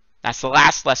 That's the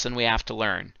last lesson we have to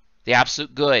learn. The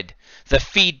absolute good, the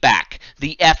feedback,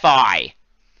 the FI,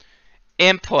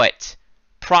 input,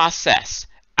 process,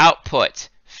 output,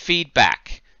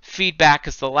 feedback. Feedback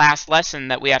is the last lesson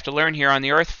that we have to learn here on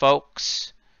the earth,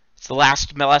 folks. It's the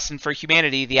last lesson for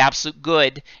humanity, the absolute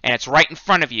good, and it's right in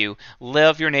front of you.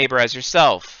 Love your neighbor as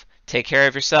yourself. Take care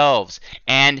of yourselves.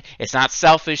 And it's not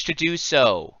selfish to do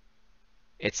so.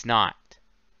 It's not.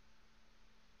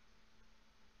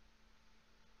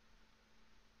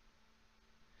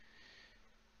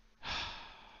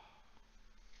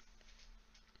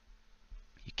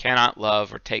 You cannot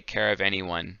love or take care of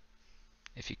anyone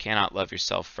if you cannot love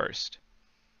yourself first.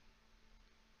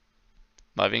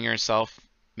 Loving yourself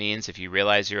means if you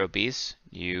realize you're obese,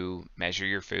 you measure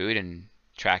your food and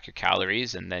track your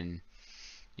calories, and then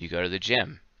you go to the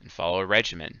gym and follow a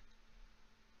regimen.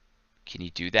 Can you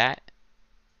do that?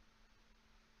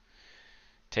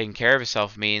 Taking care of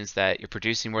yourself means that you're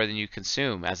producing more than you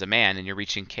consume as a man and you're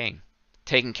reaching king.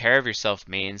 Taking care of yourself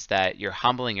means that you're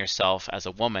humbling yourself as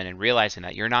a woman and realizing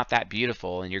that you're not that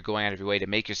beautiful and you're going out of your way to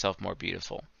make yourself more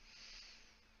beautiful.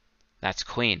 That's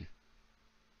queen.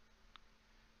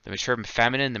 The mature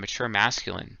feminine, the mature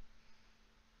masculine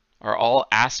are all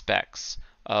aspects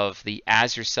of the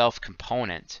as yourself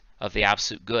component of the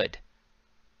absolute good.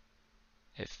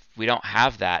 If we don't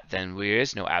have that, then there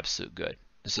is no absolute good.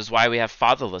 This is why we have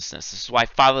fatherlessness. This is why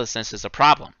fatherlessness is a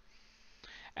problem.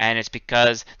 And it's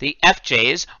because the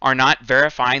FJs are not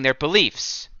verifying their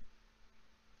beliefs.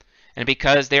 And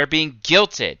because they're being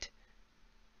guilted.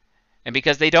 And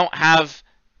because they don't have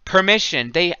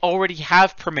permission. They already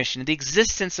have permission. The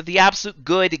existence of the absolute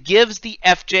good gives the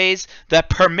FJs the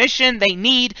permission they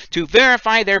need to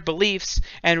verify their beliefs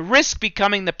and risk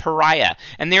becoming the pariah.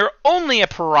 And they're only a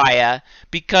pariah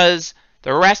because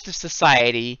the rest of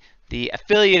society, The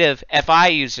affiliative FI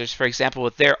users, for example,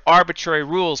 with their arbitrary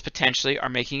rules, potentially are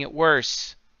making it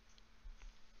worse.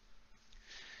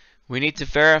 We need to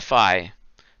verify.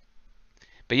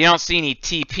 But you don't see any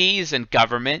TPs in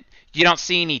government. You don't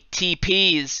see any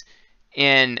TPs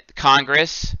in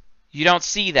Congress. You don't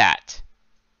see that.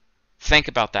 Think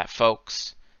about that,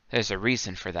 folks. There's a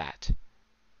reason for that.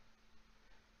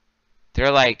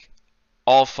 They're like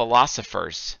all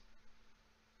philosophers.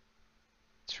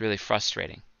 It's really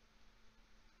frustrating.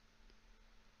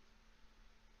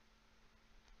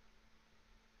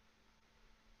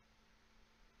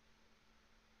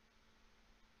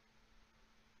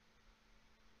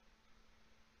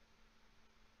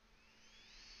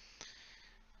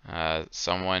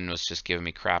 Someone was just giving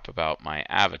me crap about my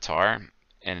avatar,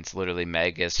 and it's literally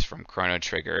Magus from Chrono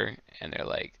Trigger, and they're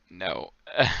like, no.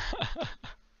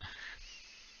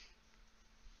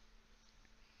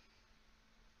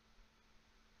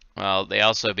 Well, they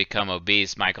also become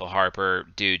obese, Michael Harper,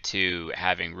 due to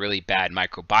having really bad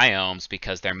microbiomes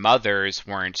because their mothers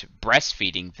weren't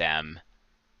breastfeeding them,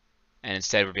 and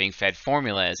instead were being fed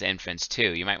formula as infants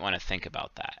too. You might want to think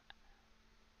about that.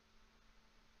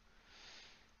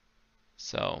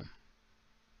 So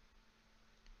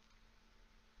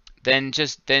then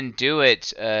do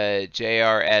it, JRSVCA,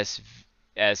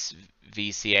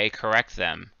 correct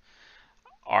them.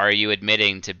 Are you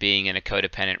admitting to being in a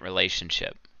codependent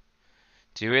relationship?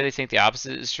 Do you really think the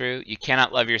opposite is true? You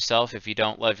cannot love yourself if you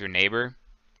don't love your neighbor?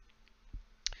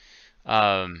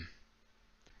 In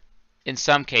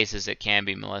some cases it can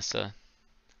be, Melissa.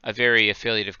 A very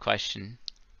affiliative question.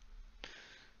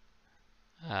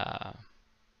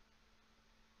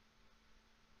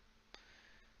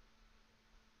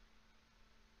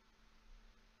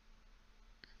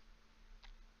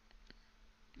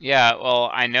 Yeah,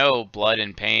 well, I know blood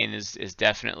and pain is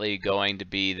definitely going to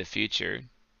be the future.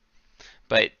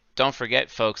 But don't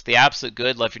forget, folks, the absolute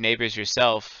good, love your neighbors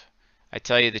yourself. I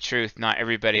tell you the truth, not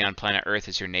everybody on planet Earth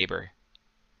is your neighbor.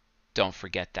 Don't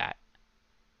forget that.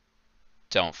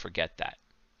 Don't forget that.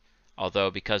 Although,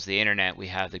 because of the internet, we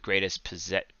have the greatest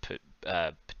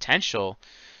potential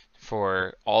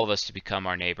for all of us to become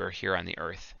our neighbor here on the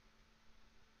Earth.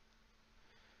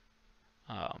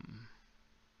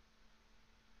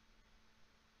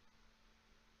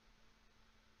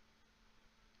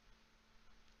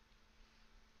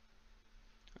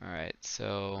 All right,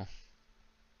 so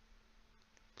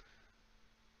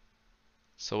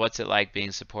what's it like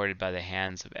being supported by the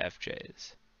hands of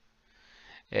FJs?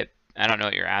 I don't know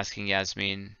what you're asking,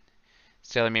 Yasmin.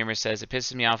 Sailor Memer says, it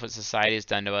pisses me off what society has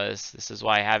done to us. This is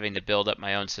why having to build up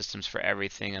my own systems for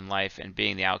everything in life and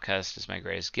being the outcast is my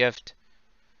greatest gift.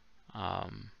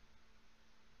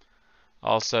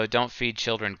 Also, don't feed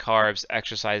children carbs,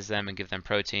 exercise them, and give them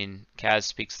protein. Kaz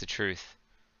speaks the truth.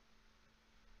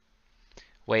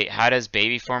 Wait, how does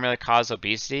baby formula cause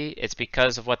obesity? It's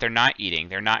because of what they're not eating.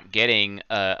 They're not getting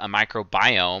a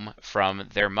microbiome from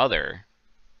their mother.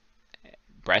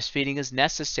 Breastfeeding is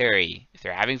necessary. If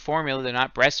they're having formula, they're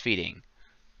not breastfeeding.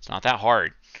 It's not that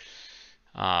hard.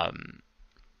 I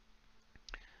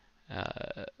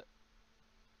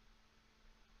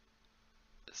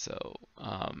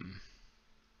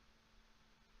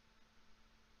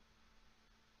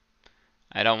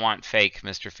don't want fake,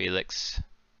 Mr. Felix.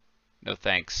 No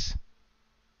thanks.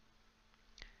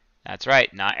 That's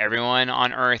right. Not everyone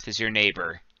on Earth is your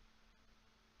neighbor.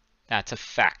 That's a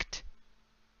fact.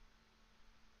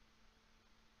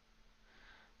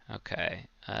 Okay.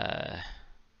 But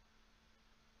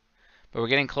we're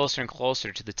getting closer and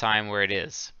closer to the time where it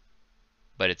is.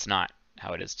 But it's not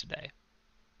how it is today.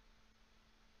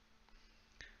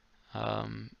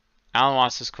 Alan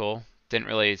Watts is cool. Didn't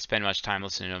really spend much time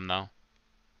listening to him, though.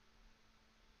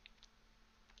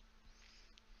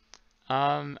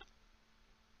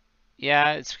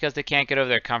 Yeah, it's because they can't get over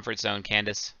their comfort zone,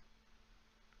 Candace.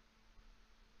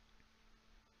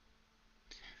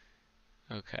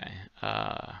 Okay.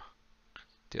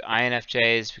 Do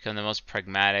INFJs become the most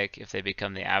pragmatic if they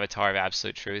become the avatar of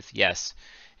absolute truth? Yes.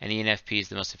 And ENFPs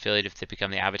the most affiliated if they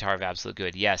become the avatar of absolute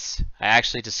good? Yes. I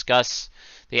actually discuss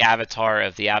the avatar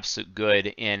of the absolute good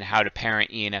in How to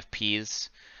Parent ENFPs,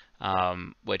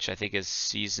 which I think is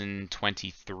season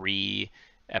 23,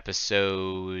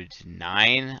 episode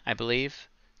 9, I believe.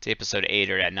 It's episode 8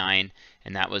 or at 9,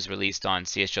 and that was released on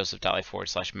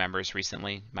csjoseph.life/members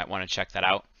recently. Might want to check that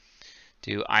out.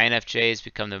 Do INFJs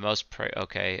become the most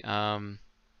okay,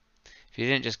 if you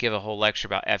didn't just give a whole lecture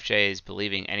about FJs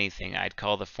believing anything, I'd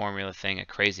call the formula thing a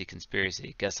crazy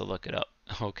conspiracy. Guess I'll look it up.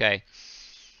 Okay.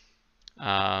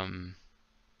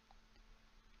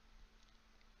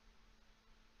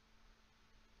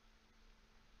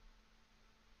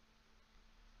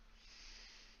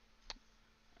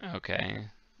 Okay.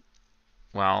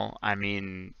 Well, I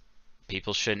mean,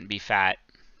 people shouldn't be fat.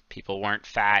 People weren't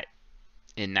fat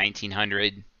in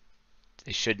 1900.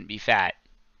 They shouldn't be fat.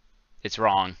 It's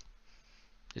wrong.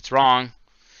 It's wrong.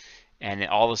 And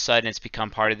all of a sudden it's become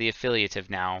part of the affiliative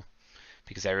now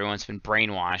because everyone's been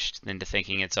brainwashed into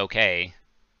thinking it's okay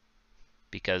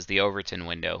because the Overton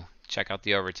window. Check out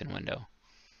the Overton window.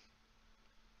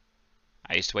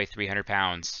 I used to weigh 300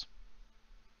 pounds.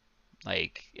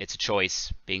 Like, it's a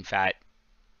choice. Being fat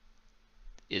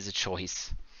is a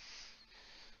choice.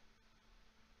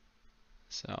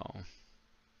 So,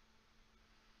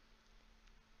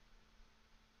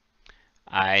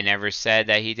 I never said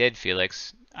that he did,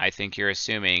 Felix. I think you're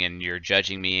assuming and you're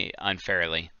judging me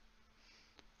unfairly.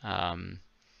 Um,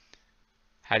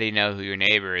 how do you know who your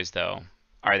neighbor is, though?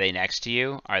 Are they next to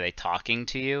you? Are they talking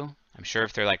to you? I'm sure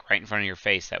if they're like right in front of your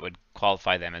face, that would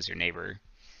qualify them as your neighbor.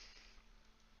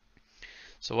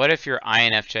 So what if your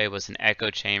INFJ was an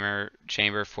echo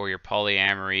chamber for your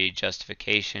polyamory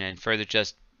justification and further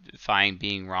justifying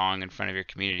being wrong in front of your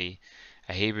community?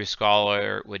 A Hebrew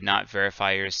scholar would not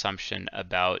verify your assumption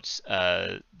about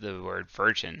the word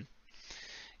virgin.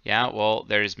 Yeah, well,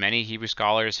 there's many Hebrew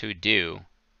scholars who do.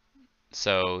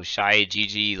 So Shai,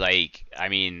 Gigi, like, I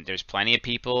mean, there's plenty of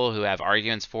people who have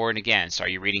arguments for and against. Are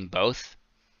you reading both?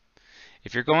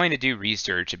 If you're going to do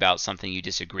research about something you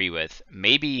disagree with,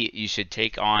 maybe you should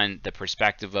take on the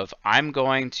perspective of I'm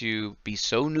going to be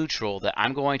so neutral that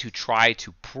I'm going to try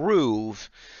to prove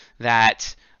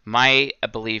that my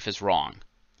belief is wrong.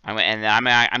 I'm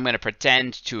going to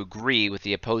pretend to agree with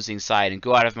the opposing side and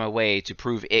go out of my way to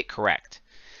prove it correct.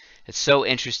 It's so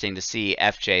interesting to see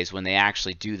FJs when they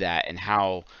actually do that and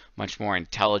how much more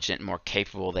intelligent and more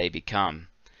capable they become.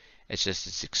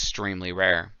 It's extremely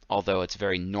rare, although it's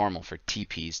very normal for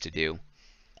TPs to do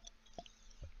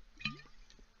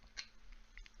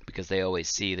because they always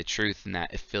see the truth in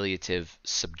that affiliative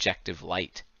subjective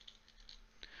light,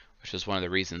 which is one of the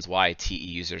reasons why TE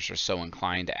users are so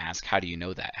inclined to ask, how do you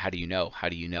know that? How do you know? How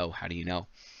do you know? How do you know?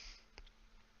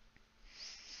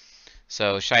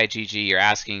 So Shai Gigi, you're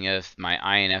asking if my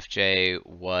INFJ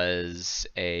was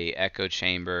a echo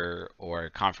chamber or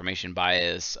confirmation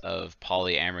bias of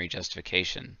polyamory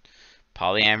justification.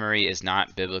 Polyamory is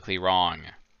not biblically wrong.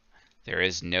 There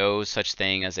is no such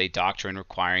thing as a doctrine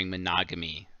requiring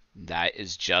monogamy. That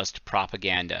is just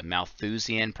propaganda,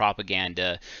 Malthusian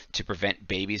propaganda to prevent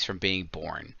babies from being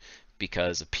born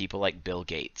because of people like Bill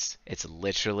Gates. It's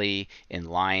literally in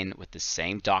line with the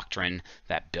same doctrine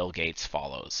that Bill Gates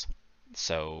follows.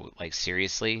 So, like,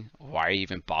 seriously, why are you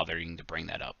even bothering to bring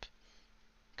that up?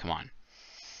 Come on.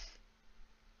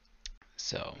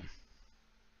 So,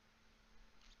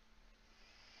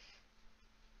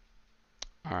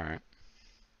 all right.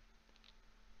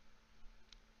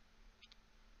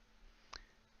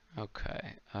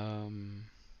 Okay.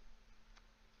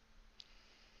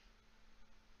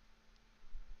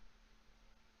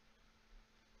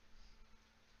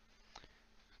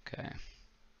 Okay.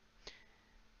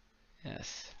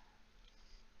 Yes.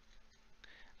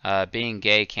 Being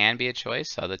gay can be a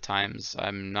choice. Other times,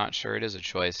 I'm not sure it is a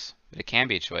choice, but it can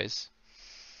be a choice.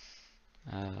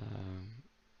 Um,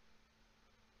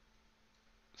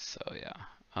 so yeah.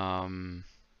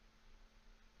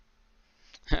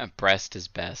 Breast is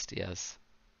best, yes.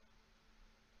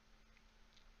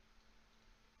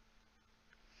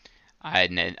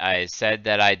 I said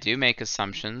that I do make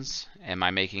assumptions. Am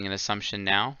I making an assumption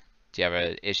now? Do you have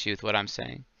an issue with what I'm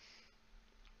saying?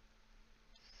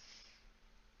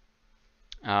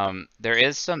 There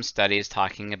is some studies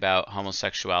talking about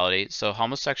homosexuality. So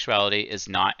homosexuality is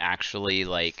not actually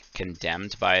like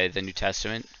condemned by the New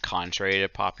Testament, contrary to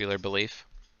popular belief.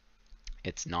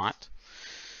 It's not,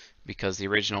 because the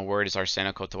original word is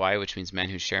arsenokotai, which means men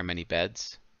who share many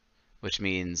beds, which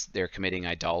means they're committing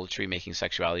idolatry, making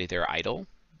sexuality their idol.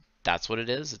 That's what it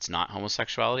is. It's not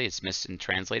homosexuality. It's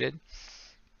mistranslated.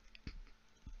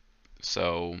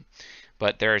 So,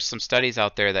 but there are some studies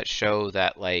out there that show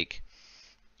that like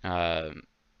uh,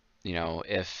 you know,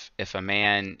 if a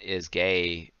man is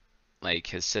gay, like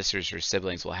his sisters or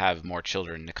siblings will have more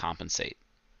children to compensate.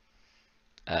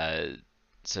 Uh,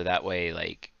 so that way,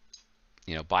 like,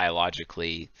 you know,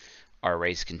 biologically, our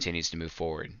race continues to move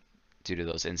forward due to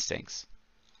those instincts.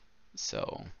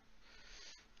 So,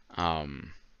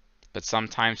 um, but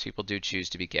sometimes people do choose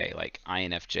to be gay, like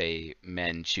INFJ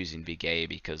men choosing to be gay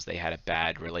because they had a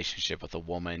bad relationship with a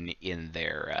woman in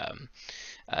their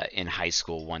in high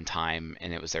school one time,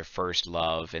 and it was their first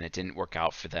love, and it didn't work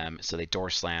out for them, so they door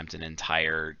slammed an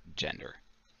entire gender.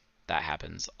 That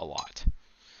happens a lot.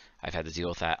 I've had to deal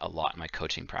with that a lot in my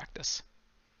coaching practice.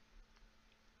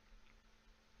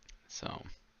 So,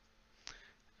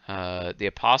 The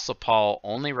Apostle Paul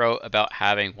only wrote about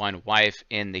having one wife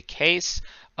in the case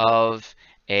of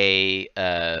being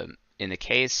a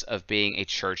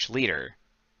church leader.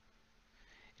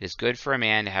 It is good for a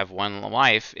man to have one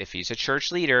wife if he's a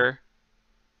church leader,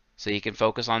 so he can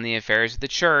focus on the affairs of the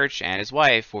church and his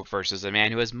wife, versus a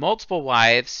man who has multiple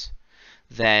wives.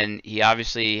 Then he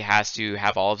obviously has to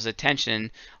have all of his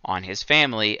attention on his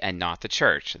family and not the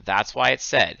church. That's why it's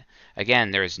said.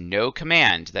 Again, there is no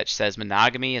command that says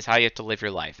monogamy is how you have to live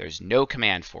your life. There's no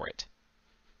command for it.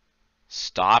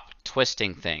 Stop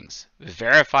twisting things.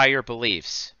 Verify your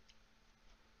beliefs.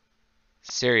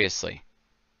 Seriously.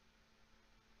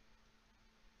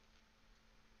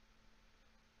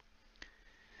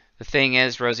 The thing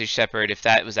is, Rosie Shepherd, if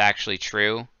that was actually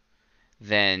true,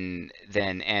 then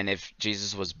and if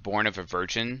Jesus was born of a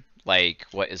virgin, like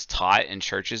what is taught in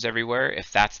churches everywhere,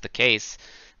 if that's the case,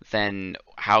 then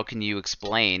how can you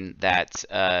explain that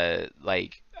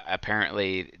like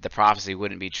apparently the prophecy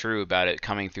wouldn't be true about it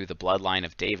coming through the bloodline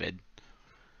of David?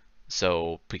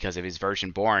 So because if he's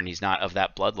virgin born, he's not of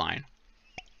that bloodline.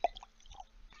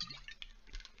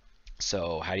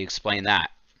 So how do you explain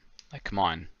that? Like, come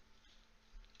on.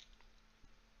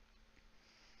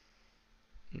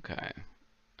 Okay.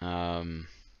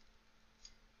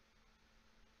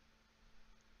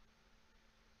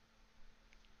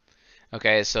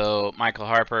 Okay, so Michael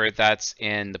Harper, that's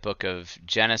in the book of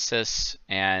Genesis,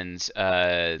 and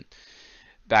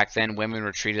back then women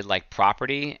were treated like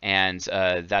property, and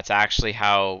that's actually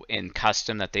how in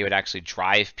custom that they would actually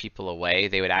drive people away.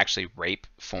 They would actually rape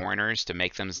foreigners to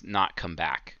make them not come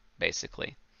back,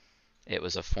 basically. It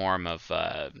was a form of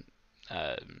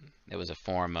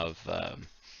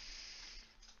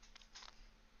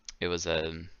it was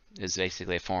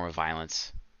basically a form of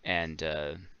violence and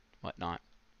whatnot.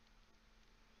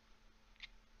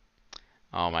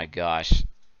 Oh my gosh.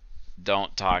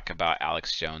 Don't talk about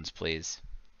Alex Jones, please.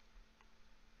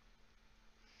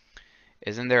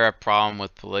 Isn't there a problem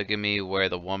with polygamy where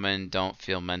the woman don't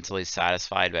feel mentally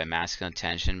satisfied by masculine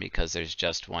attention because there's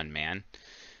just one man?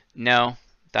 No,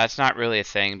 that's not really a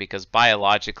thing because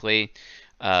biologically,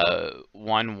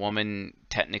 one woman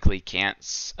technically can't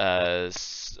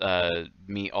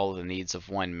meet all of the needs of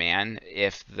one man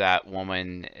if that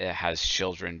woman has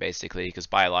children, basically, because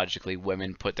biologically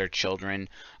women put their children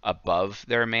above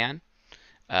their man.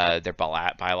 They're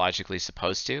biologically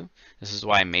supposed to. This is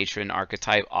why matron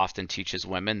archetype often teaches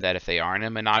women that if they are in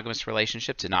a monogamous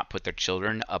relationship to not put their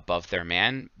children above their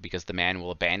man because the man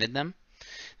will abandon them.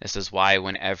 This is why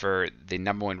whenever the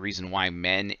number one reason why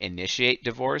men initiate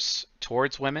divorce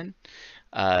towards women,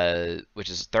 which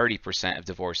is 30% of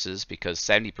divorces, because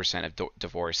 70% of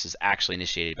divorce is actually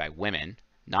initiated by women,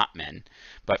 not men.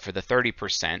 But for the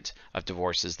 30% of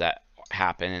divorces that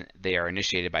happen, they are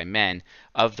initiated by men.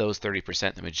 Of those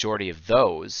 30%, the majority of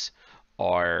those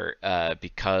are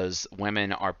because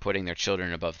women are putting their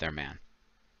children above their man.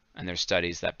 And there's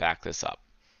studies that back this up.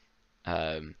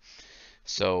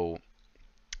 So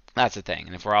that's the thing.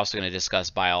 And if we're also going to discuss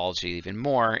biology even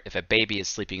more, if a baby is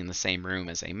sleeping in the same room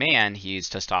as a man, his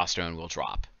testosterone will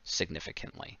drop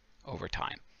significantly over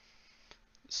time.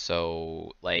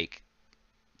 So, like,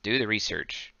 do the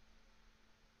research.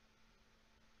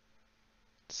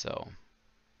 So,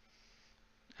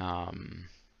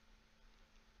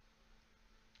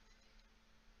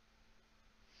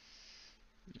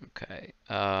 okay.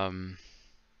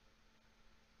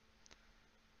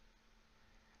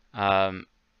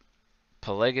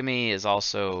 Polygamy is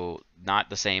also not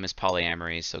the same as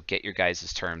polyamory, so get your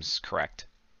guys' terms correct.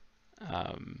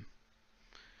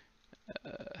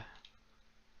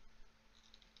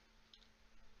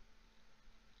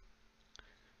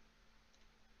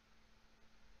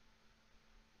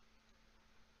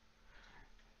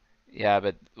 Yeah,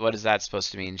 but what is that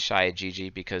supposed to mean, Shia Gigi?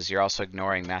 Because you're also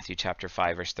ignoring Matthew chapter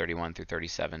 5, verse 31 through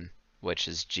 37, which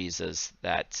is Jesus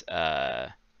that,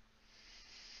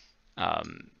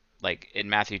 like in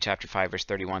Matthew chapter 5, verse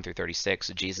 31 through 36,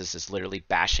 Jesus is literally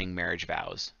bashing marriage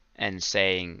vows and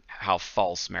saying how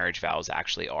false marriage vows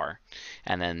actually are.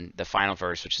 And then the final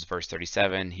verse, which is verse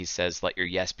 37, he says, let your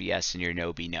yes be yes and your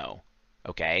no be no.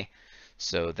 Okay?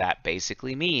 So that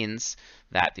basically means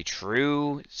that the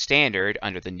true standard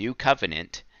under the new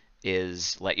covenant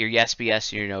is let your yes be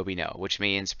yes and your no be no, which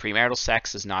means premarital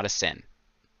sex is not a sin.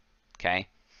 Okay?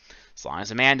 As long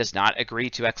as a man does not agree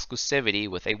to exclusivity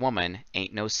with a woman,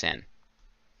 ain't no sin.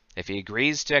 If he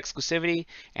agrees to exclusivity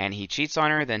and he cheats on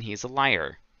her, then he's a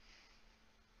liar.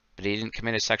 But he didn't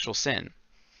commit a sexual sin.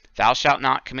 Thou shalt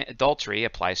not commit adultery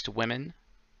applies to women,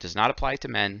 does not apply to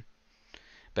men.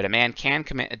 But a man can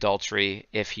commit adultery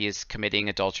if he is committing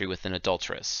adultery with an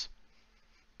adulteress.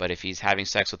 But if he's having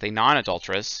sex with a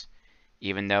non-adulteress,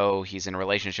 even though he's in a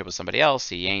relationship with somebody else,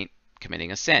 he ain't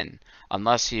committing a sin.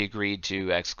 Unless he agreed to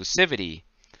exclusivity,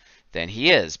 then he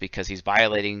is, because he's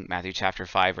violating Matthew chapter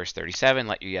 5, verse 37,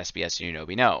 let your yes be yes and your no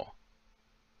be no.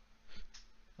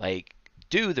 Like,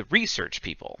 do the research,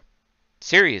 people.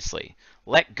 Seriously,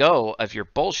 let go of your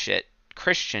bullshit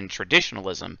Christian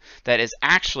traditionalism that is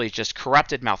actually just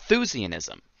corrupted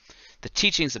Malthusianism, the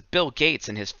teachings of Bill Gates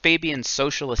and his Fabian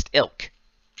socialist ilk.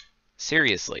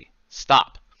 Seriously,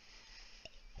 stop.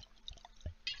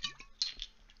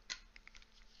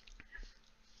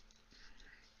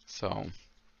 So,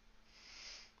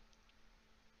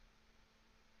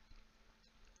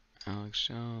 Alex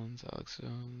Jones.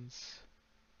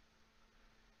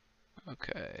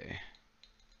 Okay.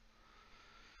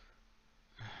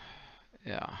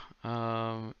 Yeah.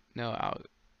 No,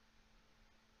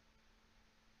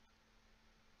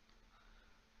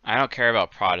 I don't care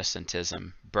about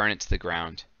Protestantism. Burn it to the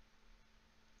ground.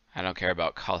 I don't care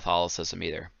about Catholicism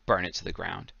either. Burn it to the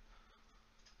ground.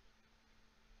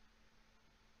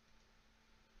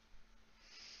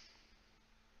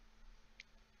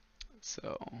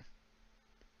 So,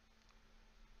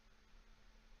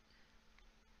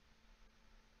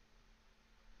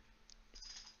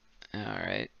 all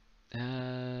right.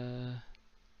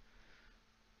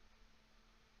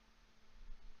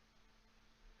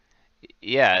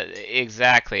 Yeah,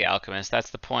 exactly, Alchemist. That's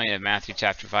the point of Matthew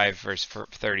chapter 5, verse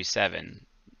 37.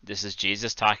 This is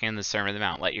Jesus talking in the Sermon on the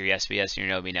Mount. Let your yes be yes and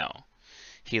your no be no.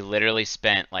 He literally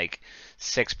spent like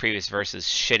 6 previous verses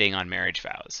shitting on marriage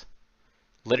vows.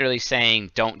 Literally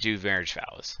saying, don't do marriage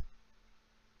vows.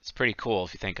 It's pretty cool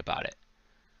if you think about it.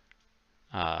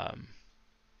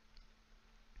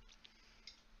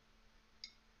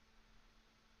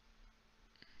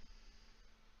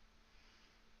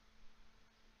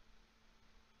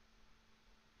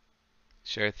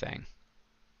 Sure thing.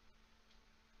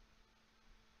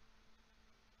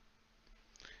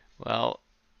 Well,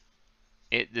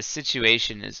 the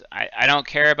situation is, I don't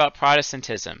care about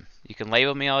Protestantism. You can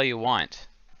label me all you want.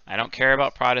 I don't care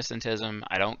about Protestantism.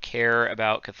 I don't care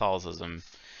about Catholicism.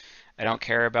 I don't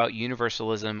care about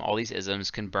universalism. All these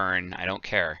isms can burn. I don't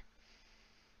care.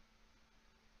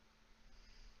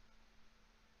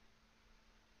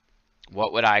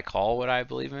 What would I call what I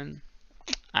believe in?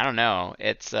 I don't know.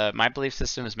 It's my belief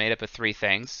system is made up of 3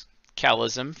 things.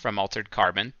 Kellism from Altered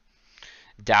Carbon,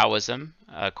 Taoism,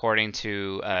 according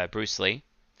to Bruce Lee,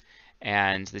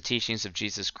 and the teachings of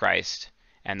Jesus Christ,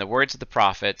 and the words of the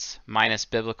prophets, minus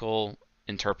biblical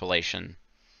interpolation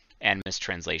and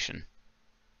mistranslation.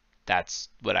 That's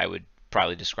what I would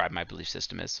probably describe my belief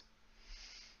system as.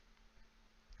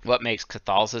 What makes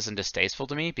Catholicism distasteful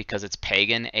to me? Because it's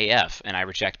pagan AF, and I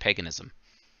reject paganism.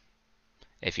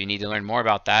 If you need to learn more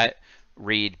about that,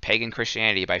 read Pagan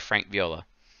Christianity by Frank Viola.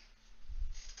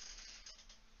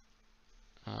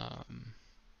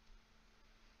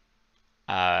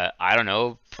 I don't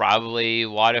know, probably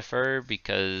Wadifer,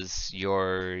 because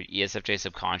your ESFJ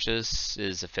subconscious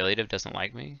is affiliative, doesn't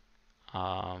like me.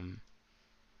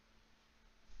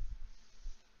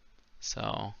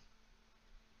 So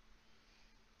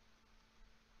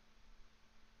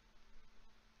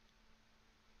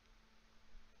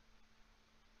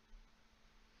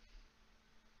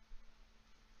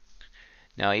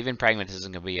no, even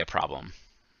pragmatism can be a problem.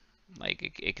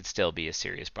 Like it could still be a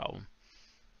serious problem.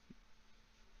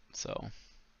 So,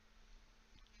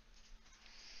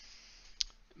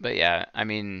 but yeah, I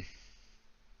mean,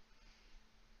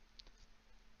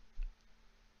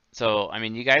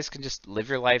 you guys can just live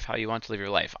your life how you want to live your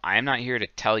life. I am not here to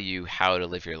tell you how to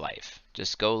live your life.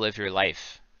 Just go live your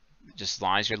life. Just as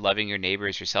long as you're loving your neighbor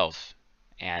as yourself.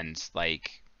 And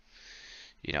like,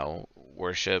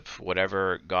 worship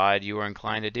whatever God you are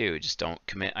inclined to do. Just don't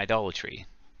commit idolatry.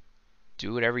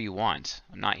 Do whatever you want.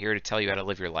 I'm not here to tell you how to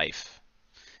live your life.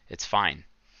 It's fine.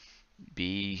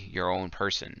 Be your own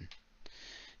person.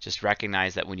 Just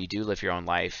recognize that when you do live your own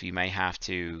life, you may have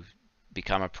to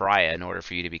become a pariah in order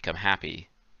for you to become happy,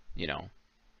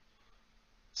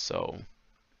 So,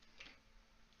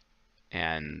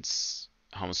 and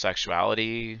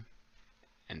homosexuality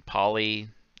and poly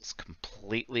is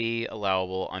completely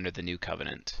allowable under the new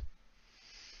covenant.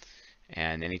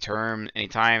 And anytime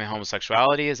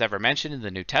homosexuality is ever mentioned in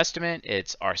the New Testament,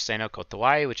 it's arseno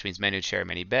kotoi, which means men who share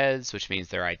many beds, which means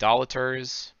they're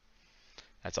idolaters.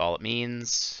 That's all it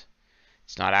means.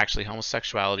 It's not actually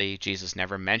homosexuality. Jesus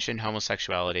never mentioned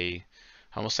homosexuality.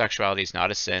 Homosexuality is not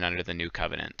a sin under the new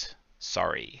covenant.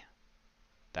 Sorry.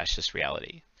 That's just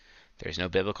reality. There's no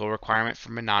biblical requirement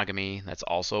for monogamy. That's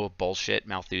also a bullshit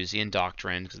Malthusian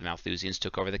doctrine, because the Malthusians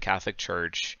took over the Catholic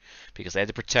Church because they had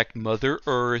to protect Mother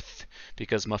Earth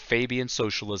because Fabian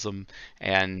socialism,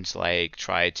 and like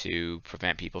try to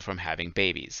prevent people from having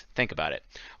babies. Think about it.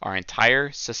 Our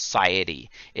entire society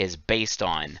is based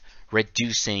on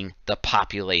reducing the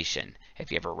population.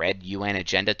 Have you ever read UN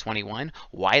Agenda 21?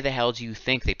 Why the hell do you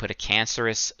think they put a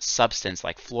cancerous substance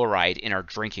like fluoride in our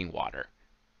drinking water?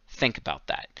 Think about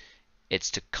that.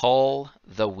 It's to cull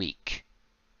the weak.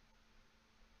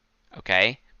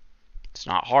 Okay? It's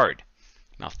not hard.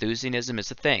 Malthusianism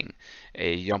is a thing.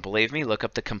 You don't believe me? Look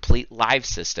up The Complete Life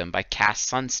System by Cass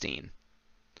Sunstein,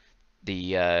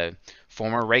 the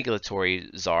former regulatory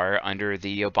czar under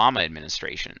the Obama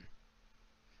administration.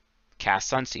 Cass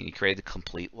Sunstein, he created the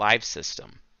Complete Life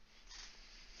System.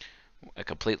 A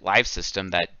complete life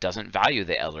system that doesn't value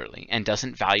the elderly and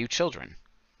doesn't value children.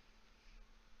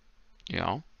 You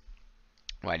know?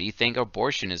 Why do you think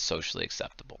abortion is socially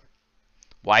acceptable?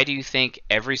 Why do you think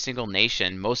every single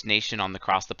nation, most nations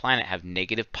across the planet, have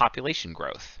negative population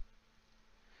growth?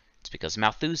 It's because of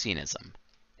Malthusianism.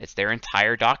 It's their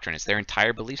entire doctrine. It's their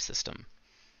entire belief system.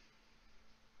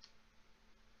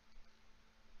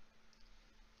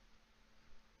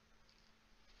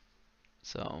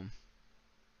 So,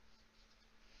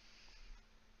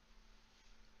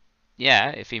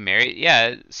 yeah, if he married,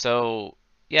 yeah, so,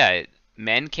 yeah,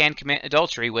 men can commit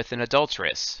adultery with an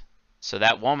adulteress. So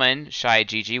that woman, Shai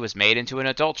Gigi, was made into an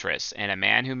adulteress, and a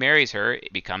man who marries her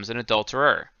becomes an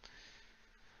adulterer.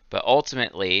 But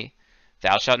ultimately,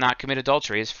 thou shalt not commit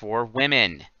adultery is for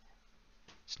women.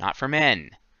 It's not for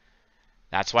men.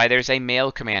 That's why there's a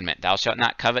male commandment. Thou shalt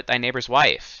not covet thy neighbor's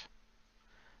wife.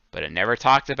 But it never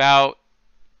talked about,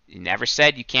 it never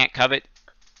said you can't covet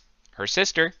her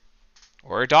sister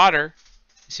or her daughter.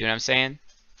 You see what I'm saying?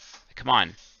 Come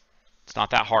on. It's not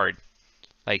that hard.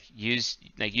 Use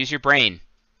your brain.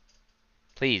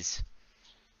 Please.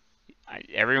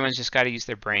 Everyone's just got to use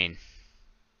their brain.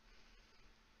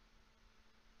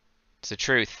 It's the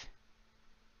truth.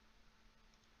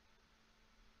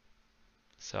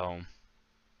 So,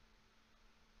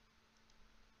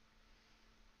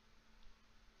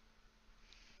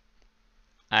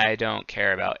 I don't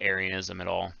care about Arianism at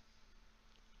all.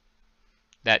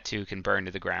 That too can burn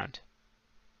to the ground.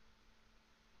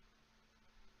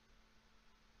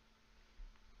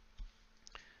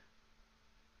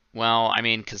 Well, I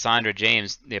mean, Cassandra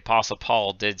James, the Apostle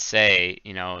Paul did say,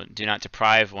 do not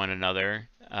deprive one another,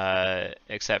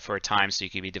 except for a time so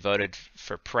you can be devoted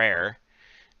for prayer,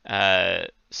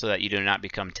 so that you do not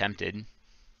become tempted,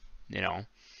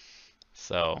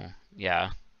 So,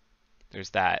 yeah,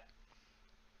 there's that.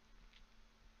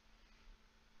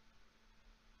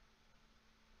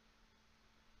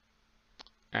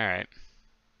 All right.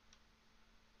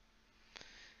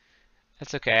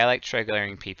 That's okay. I like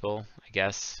triggering people, I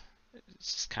guess.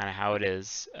 It's just kind of how it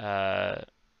is.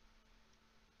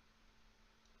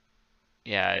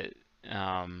 Yeah,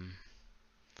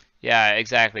 yeah,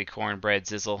 exactly, Cornbread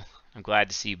Zizzle. I'm glad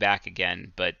to see you back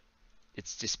again, but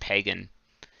it's just pagan.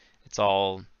 It's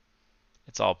all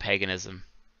paganism.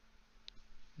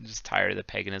 I'm just tired of the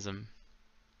paganism.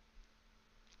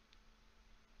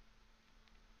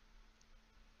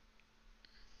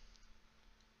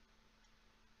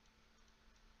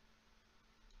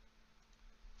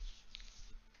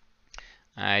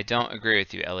 I don't agree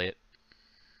with you, Elliot.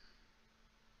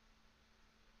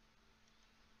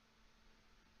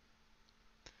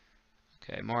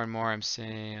 Okay, more and more I'm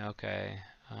seeing. Okay.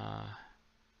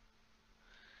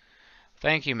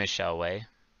 Thank you, Michelle Way.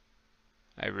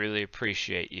 I really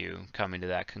appreciate you coming to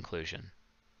that conclusion.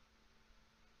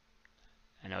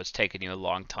 I know it's taken you a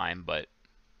long time, but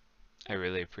I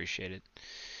really appreciate it.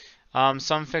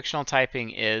 Some fictional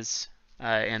typing is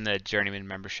in the Journeyman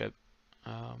membership.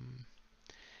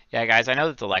 Yeah, guys, I know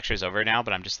that the lecture's over now,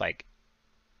 but I'm just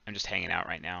hanging out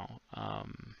right now.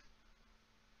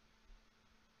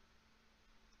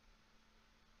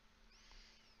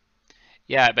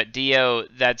 Yeah, but Dio,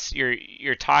 that's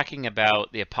you're talking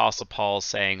about the Apostle Paul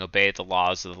saying obey the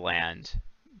laws of the land,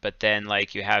 but then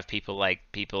you have people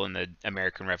in the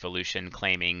American Revolution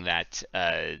claiming that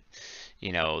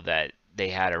that they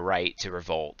had a right to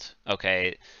revolt.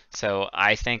 Okay, so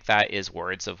I think that is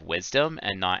words of wisdom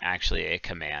and not actually a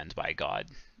command by God.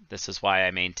 This is why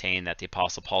I maintain that the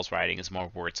Apostle Paul's writing is more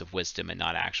words of wisdom and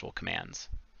not actual commands.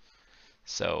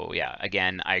 So yeah,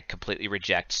 again, I completely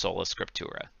reject sola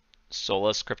scriptura.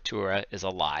 Sola scriptura is a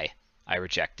lie. I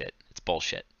reject it. It's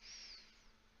bullshit.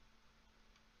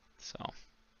 So,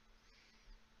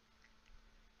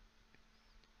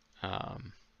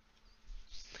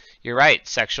 you're right.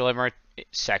 Sexual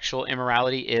sexual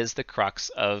immorality is the crux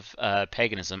of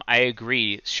paganism. I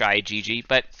agree, Shy Gigi,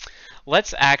 but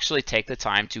let's actually take the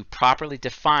time to properly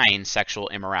define sexual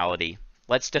immorality.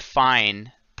 Let's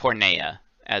define porneia,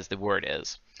 as the word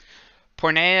is.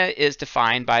 Porneia is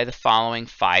defined by the following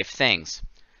 5 things: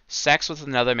 sex with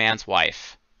another man's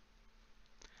wife,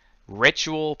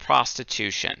 ritual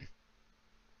prostitution,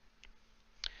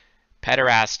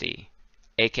 pederasty,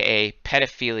 aka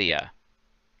pedophilia,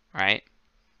 right?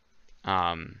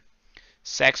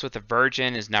 Sex with a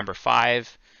virgin is number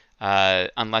 5,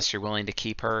 unless you're willing to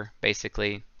keep her,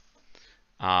 basically.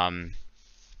 And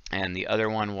the other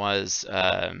one was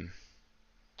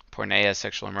porneia,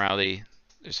 sexual immorality.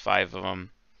 There's 5 of them.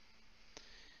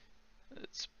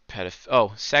 It's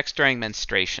sex during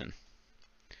menstruation,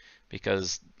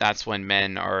 because that's when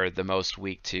men are the most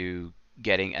weak to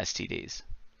getting STDs.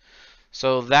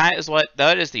 So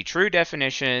that is the true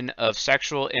definition of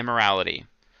sexual immorality.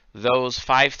 Those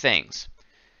 5 things.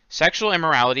 Sexual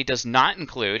immorality does not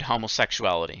include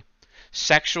homosexuality.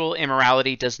 Sexual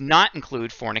immorality does not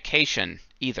include fornication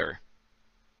either.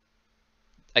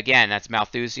 Again, that's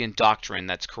Malthusian doctrine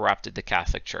that's corrupted the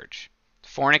Catholic Church.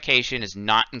 Fornication is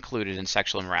not included in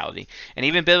sexual immorality. And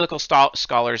even biblical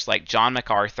scholars like John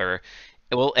MacArthur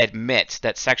will admit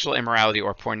that sexual immorality,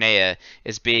 or porneia,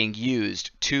 is being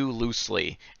used too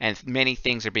loosely, and many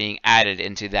things are being added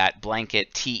into that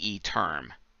blanket TE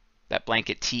term, that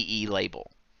blanket TE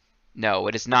label. No,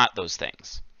 it is not those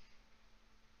things.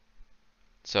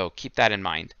 So keep that in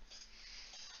mind.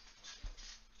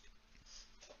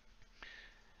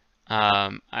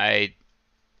 I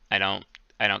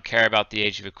don't care about the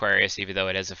age of Aquarius, even though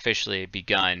it has officially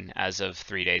begun as of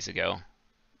 3 days ago.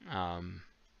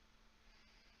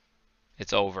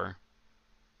 It's over.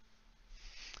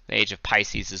 The age of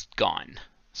Pisces is gone.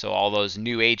 So all those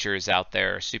new agers out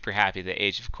there are super happy the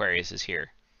age of Aquarius is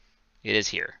here. It is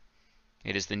here.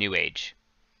 It is the new age.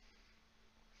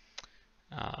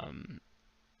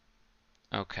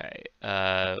 Okay.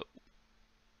 Am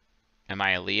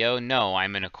I a Leo? No,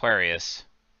 I'm an Aquarius.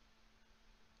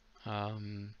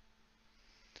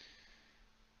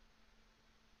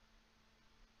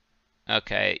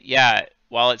 Okay, yeah.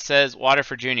 While it says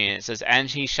Waterford Union, it says, "And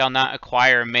he shall not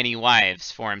acquire many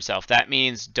wives for himself." That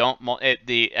means don't.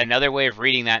 Another way of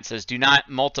reading that says, "Do not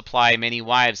multiply many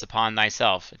wives upon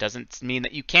thyself." It doesn't mean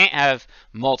that you can't have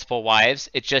multiple wives.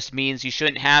 It just means you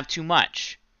shouldn't have too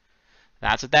much.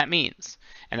 That's what that means.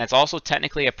 And that's also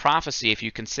technically a prophecy if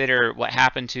you consider what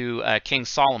happened to King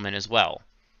Solomon as well.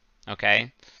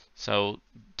 Okay? So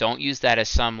don't use that as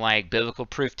some like biblical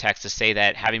proof text to say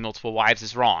that having multiple wives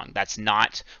is wrong. That's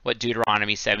not what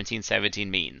Deuteronomy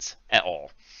 17:17 means at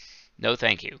all. No,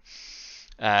 thank you.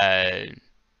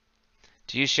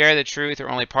 Do you share the truth or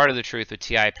only part of the truth with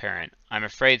TI Parent? I'm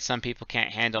afraid some people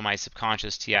can't handle my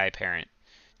subconscious TI Parent.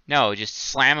 No, just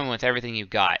slam them with everything you've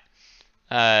got.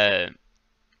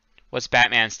 What's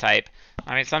Batman's type?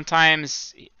 I mean,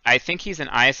 sometimes I think he's an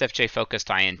ISFJ focused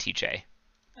INTJ.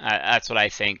 That's what I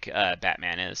think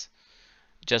Batman is.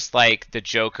 Just like the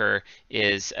Joker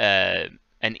is an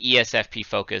ESFP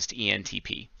focused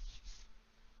ENTP.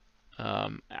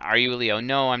 Are you a Leo?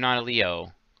 No, I'm not a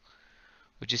Leo.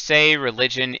 Would you say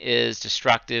religion is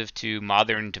destructive to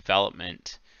modern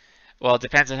development? Well, it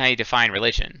depends on how you define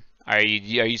religion. Are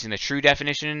you using the true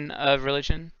definition of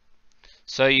religion?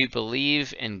 So you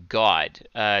believe in God.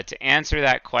 To answer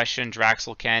that question,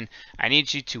 Draxel I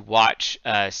need you to watch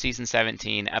Season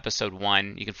 17, Episode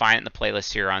 1. You can find it in the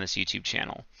playlist here on this YouTube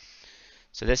channel.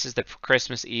 So this is the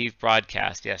Christmas Eve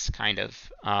broadcast. Yes, kind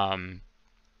of.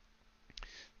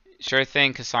 Sure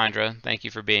thing, Cassandra. Thank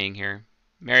you for being here.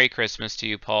 Merry Christmas to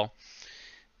you, Paul.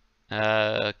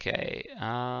 Okay.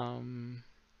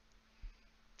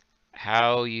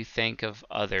 How you think of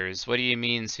others. What do you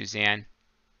mean, Suzanne?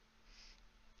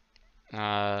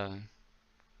 Yeah,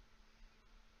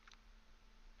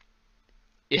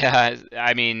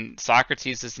 I mean,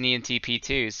 Socrates is an ENTP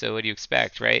too, so what do you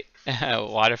expect, right?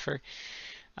 Waterford.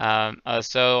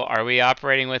 So are we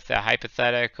operating with the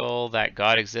hypothetical that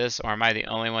God exists, or am I the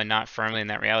only one not firmly in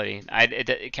that reality?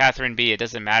 Catherine B., it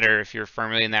doesn't matter if you're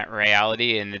firmly in that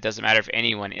reality, and it doesn't matter if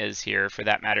anyone is here, for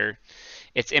that matter.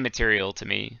 It's immaterial to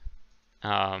me.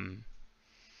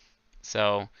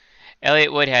 So...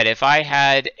 Elliot Woodhead, if I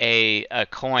had a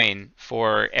coin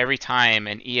for every time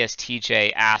an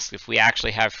ESTJ asks if we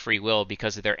actually have free will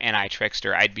because of their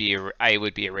anti-trickster, I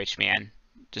would be a rich man.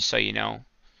 Just so you know,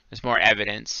 there's more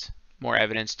evidence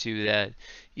to the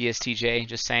ESTJ.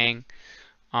 Just saying.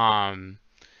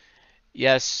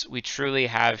 Yes, we truly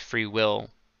have free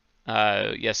will.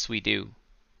 Yes, we do.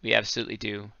 We absolutely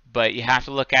do. But you have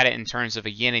to look at it in terms of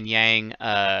a yin and yang,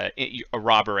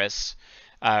 Ouroboros,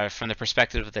 from the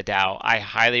perspective of the Tao. I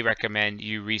highly recommend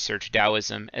you research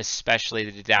Taoism, especially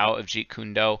the Tao of Jeet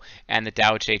Kune Do and the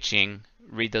Tao Te Ching.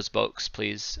 Read those books,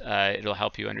 please. It'll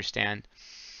help you understand.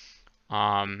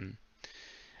 Um,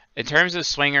 in terms of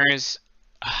swingers,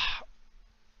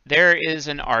 there is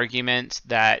an argument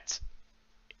that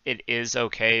it is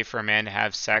okay for a man to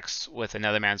have sex with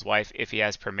another man's wife if he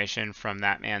has permission from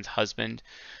that man's husband,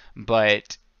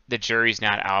 but the jury's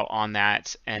not out on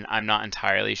that, and I'm not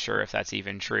entirely sure if that's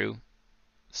even true.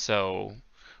 So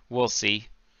we'll see.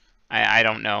 I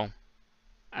don't know.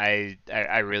 I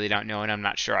really don't know, and I'm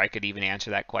not sure I could even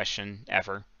answer that question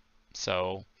ever.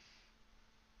 So,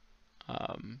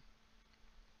 um,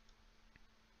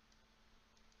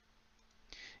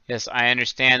 yes, I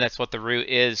understand that's what the root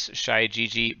is, Shai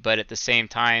Gigi, but at the same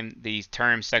time, the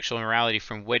term sexual immorality,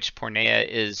 from which porneia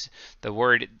is the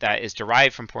word that is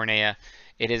derived from porneia,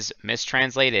 it is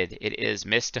mistranslated. It is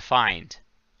misdefined.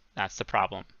 That's the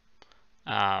problem.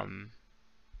 Um,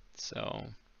 so,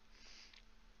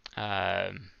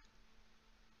 um,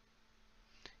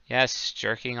 yes,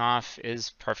 jerking off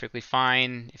is perfectly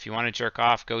fine. If you want to jerk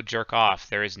off, go jerk off.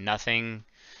 There is nothing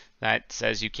that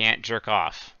says you can't jerk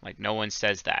off. Like, no one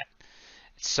says that.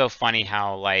 It's so funny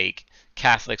how, like,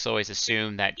 Catholics always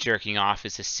assume that jerking off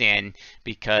is a sin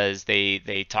because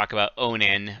they talk about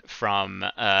Onan from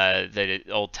the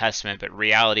Old Testament, but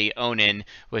reality, Onan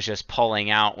was just pulling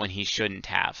out when he shouldn't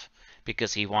have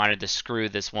because he wanted to screw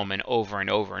this woman over and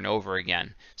over and over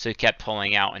again. So he kept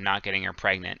pulling out and not getting her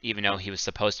pregnant, even though he was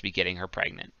supposed to be getting her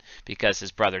pregnant because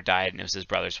his brother died and it was his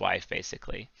brother's wife,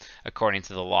 basically, according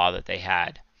to the law that they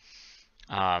had.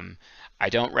 Um, I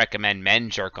don't recommend men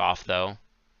jerk off, though.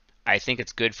 I think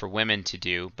it's good for women to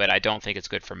do, but I don't think it's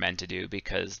good for men to do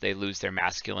because they lose their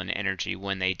masculine energy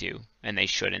when they do, and they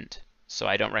shouldn't. So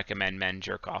I don't recommend men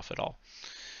jerk off at all.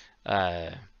 Uh,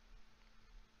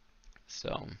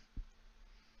 so,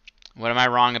 what am I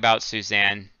wrong about,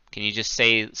 Suzanne? Can you just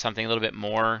say something a little bit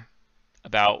more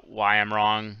about why I'm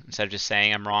wrong instead of just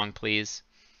saying I'm wrong, please?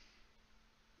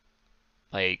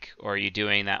 Like, or are you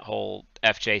doing that whole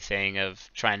FJ thing of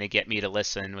trying to get me to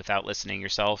listen without listening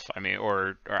yourself? I mean,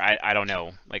 or I don't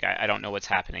know. Like, I don't know what's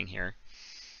happening here.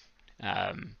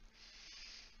 Um,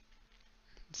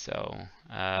 so,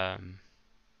 um,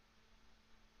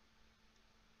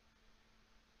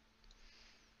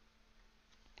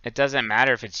 it doesn't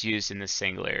matter if it's used in the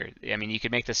singular. I mean, you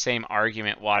could make the same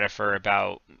argument, Wadifer,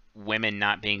 about women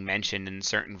not being mentioned in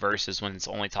certain verses when it's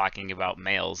only talking about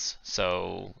males.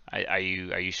 So, are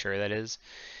you sure that is?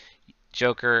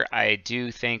 Joker, I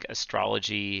do think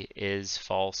astrology is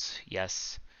false,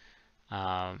 yes.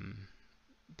 Um,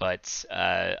 but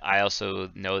I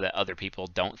also know that other people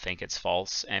don't think it's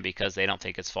false, and because they don't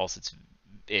think it's false,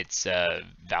 it's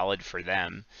valid for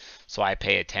them. So I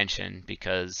pay attention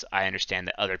because I understand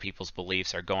that other people's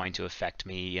beliefs are going to affect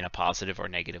me in a positive or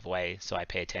negative way. So I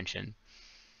pay attention.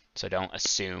 So don't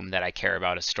assume that I care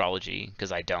about astrology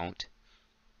because I don't.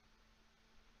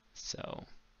 So.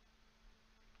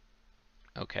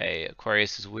 Okay,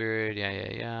 Aquarius is weird. Yeah,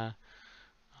 yeah,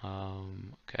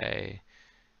 yeah. Okay.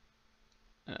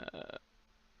 Uh,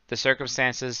 the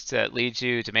circumstances that lead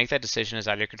you to make that decision is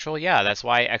out of your control. Yeah, that's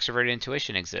why extroverted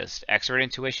intuition exists. Extroverted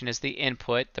intuition is the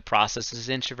input. The process is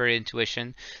introverted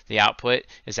intuition. The output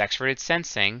is extroverted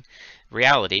sensing,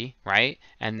 reality, right?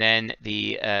 And then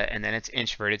it's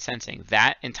introverted sensing.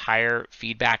 That entire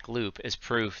feedback loop is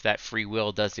proof that free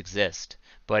will does exist,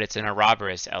 but it's an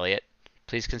Ouroboros, Elliot.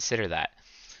 Please consider that.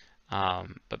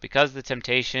 But because of the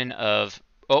temptation of,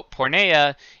 oh,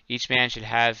 porneia, each man should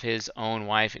have his own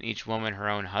wife and each woman her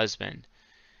own husband.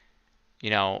 You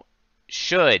know,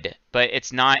 should, but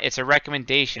it's not, it's a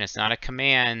recommendation. It's not a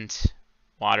command,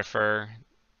 Waterfur.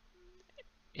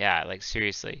 Yeah, like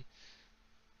seriously.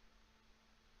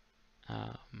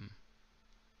 Um,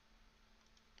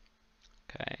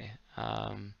 okay.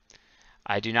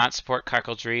 I do not support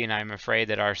cuckoldry, and I'm afraid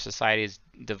that our society is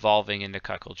devolving into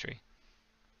cuckoldry.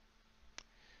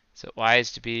 Is it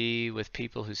wise to be with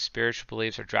people whose spiritual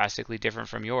beliefs are drastically different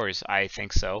from yours? I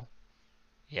think so.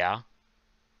 Yeah.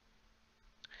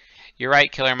 You're right,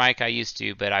 Killer Mike. I used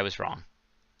to, but I was wrong.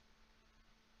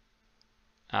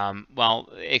 Well,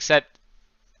 except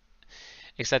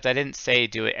I didn't say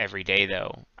do it every day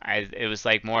though. It was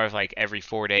like more of like every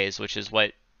 4 days, which is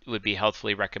what would be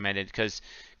healthfully recommended because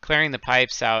clearing the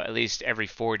pipes out at least every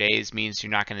 4 days means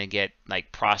you're not going to get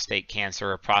like prostate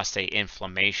cancer or prostate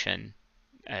inflammation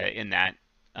in that,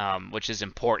 which is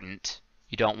important.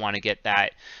 You don't want to get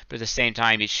that, but at the same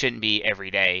time, it shouldn't be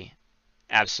every day.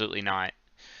 Absolutely not.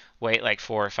 wait like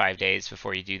 4 or 5 days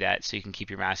before you do that so you can keep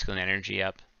your masculine energy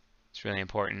up. It's really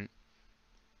important.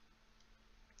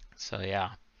 So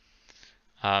yeah.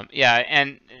 Yeah,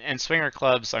 and swinger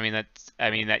clubs, I mean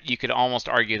that you could almost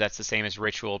argue that's the same as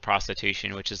ritual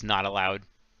prostitution, which is not allowed.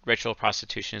 Ritual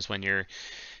prostitution is when you're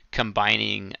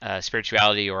combining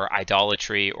spirituality or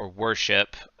idolatry or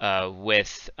worship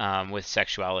with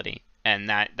sexuality, and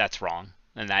that's wrong,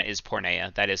 and that is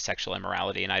porneia, that is sexual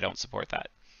immorality, and I don't support that.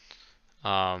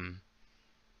 Um,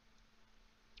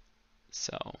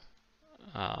 so,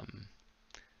 um,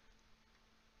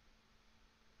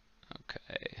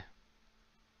 okay.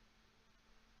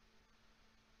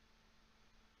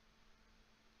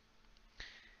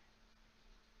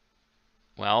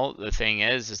 Well, the thing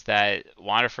is that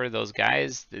Waterford, those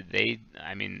guys,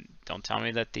 I mean, don't tell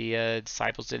me that the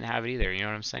disciples didn't have it either. You know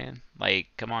what I'm saying? Like,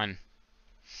 come on.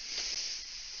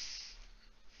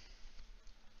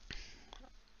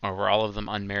 Or were all of them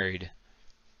unmarried?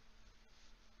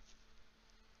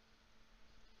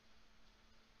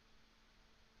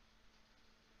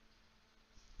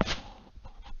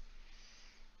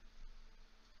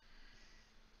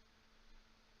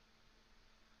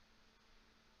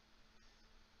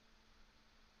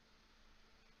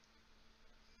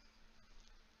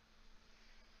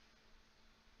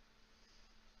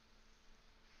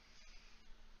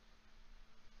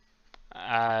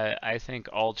 I think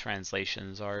all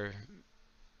translations are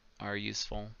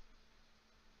useful.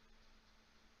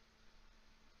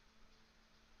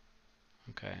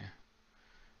 Okay.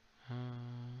 Uh,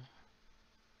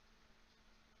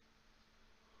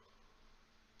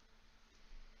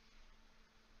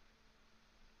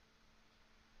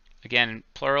 Again,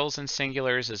 plurals and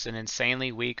singulars is an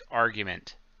insanely weak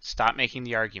argument. Stop making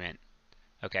the argument,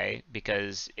 okay?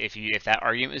 Because if that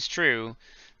argument is true,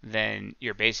 then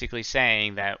you're basically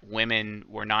saying that women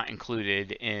were not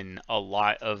included in a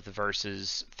lot of the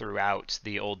verses throughout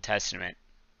the Old Testament.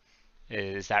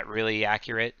 Is that really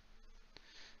accurate?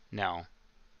 No.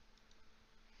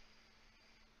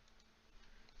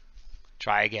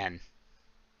 Try again.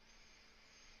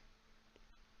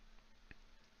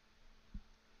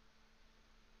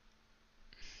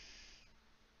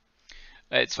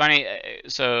 It's funny.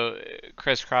 So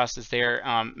Chris Cross is there.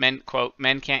 Men quote: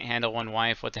 Men can't handle one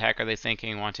wife. What the heck are they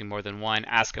thinking? Wanting more than one?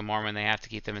 Ask a Mormon. They have to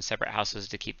keep them in separate houses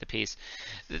to keep the peace.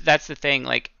 That's the thing.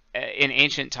 Like in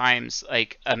ancient times,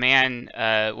 like a man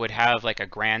would have like a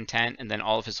grand tent, and then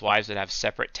all of his wives would have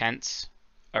separate tents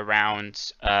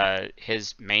around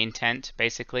his main tent,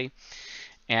 basically,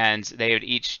 and they would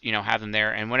each, have them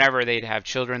there. And whenever they'd have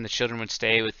children, the children would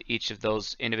stay with each of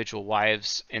those individual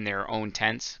wives in their own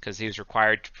tents, because he was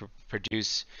required to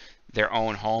produce their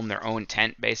own home, their own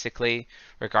tent, basically,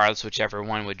 regardless whichever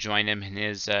one would join him in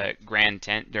his grand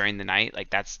tent during the night. Like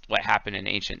that's what happened in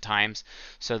ancient times.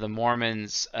 So the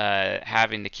Mormons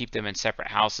having to keep them in separate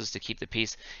houses to keep the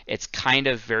peace, it's kind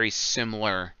of very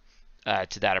similar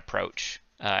to that approach,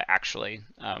 actually.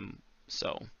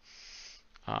 So.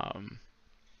 Um,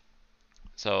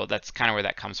 so that's kind of where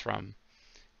that comes from.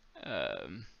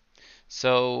 Um,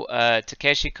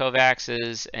 Takeshi Kovacs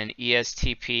is an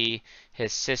ESTP.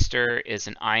 His sister is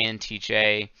an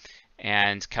INTJ,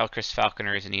 and Kelchris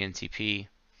Falconer is an ENTP.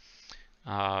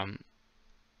 Um,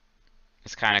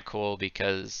 it's kind of cool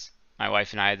because my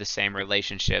wife and I have the same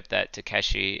relationship that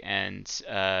Takeshi and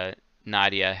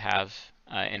Nadia have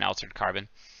in Altered Carbon.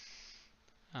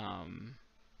 Um,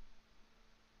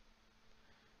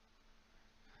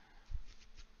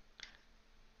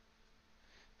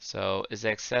 So is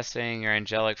accessing your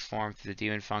angelic form through the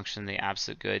demon function the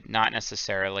absolute good? Not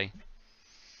necessarily.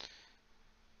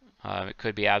 It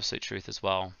could be absolute truth as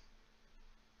well.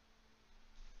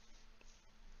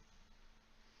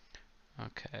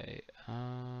 Okay.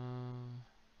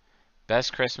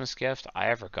 Best Christmas gift I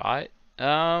ever got?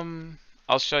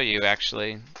 I'll show you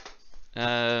actually.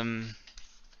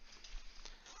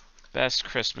 Best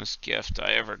Christmas gift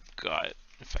I ever got.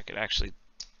 If I could actually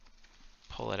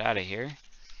pull it out of here.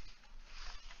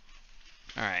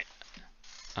 All right.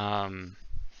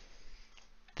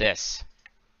 This.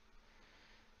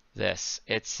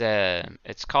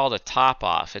 It's called a top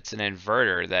off. It's an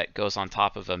inverter that goes on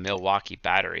top of a Milwaukee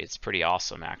battery. It's pretty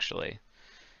awesome actually.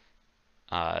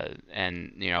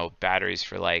 And batteries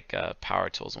for like power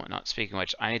tools and whatnot. Speaking of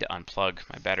which, I need to unplug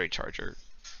my battery charger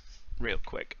real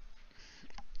quick.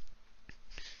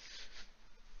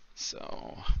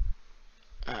 So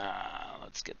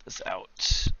let's get this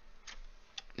out.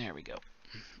 There we go.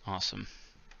 Awesome.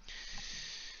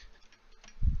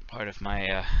 Part of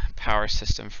my power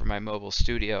system for my mobile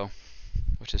studio,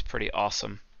 which is pretty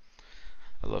awesome.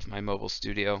 I love my mobile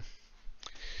studio.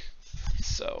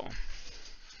 So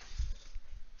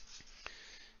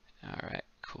All right,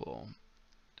 cool.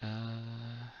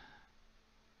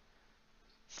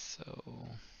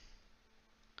 So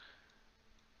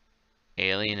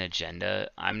alien agenda.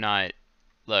 I'm not.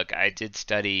 Look, I did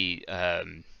study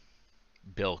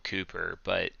Bill Cooper,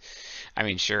 but I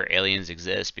mean, sure, aliens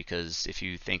exist because if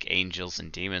you think angels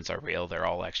and demons are real, they're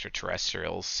all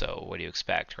extraterrestrials. So what do you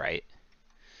expect, right?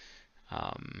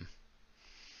 Um,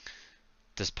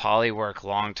 Does poly work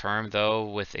long term though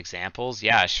with examples?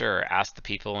 Yeah, sure. Ask the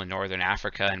people in Northern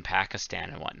Africa and Pakistan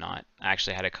and whatnot. I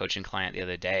actually had a coaching client the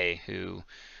other day who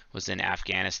was in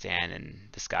Afghanistan, and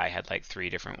this guy had like 3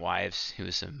 different wives. He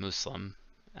was a Muslim.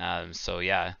 So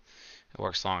yeah, it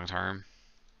works long term.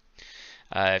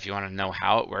 If you want to know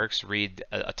how it works, read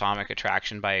Atomic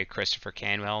Attraction by Christopher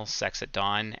Canwell, Sex at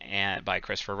Dawn and by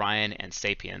Christopher Ryan, and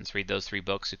Sapiens. Read those 3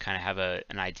 books. You kind of have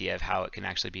an idea of how it can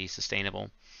actually be sustainable.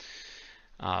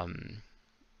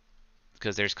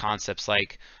 Because there's concepts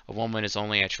like a woman is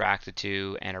only attracted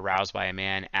to and aroused by a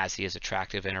man as he is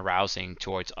attractive and arousing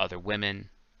towards other women.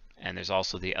 And there's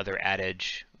also the other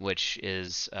adage, which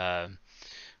is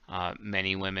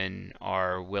many women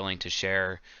are willing to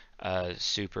share a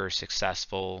super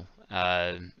successful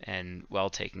and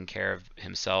well taken care of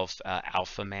himself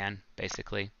alpha man,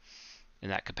 basically, in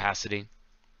that capacity.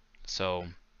 So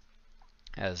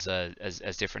as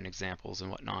different examples and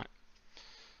whatnot.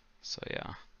 So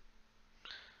yeah.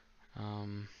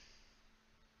 Um,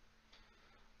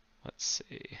 let's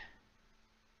see.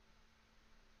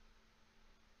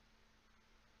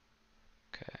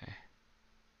 Okay.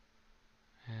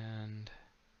 And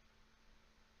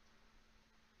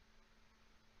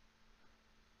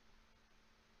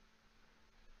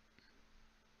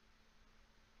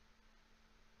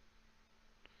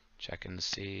checking to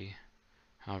see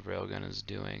how Railgun is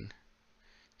doing.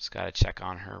 Just gotta check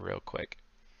on her real quick.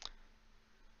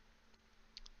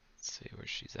 Let's see where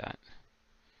she's at.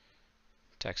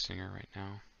 Texting her right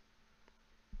now.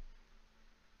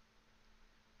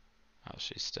 Oh,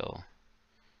 she's still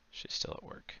at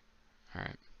work. All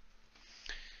right.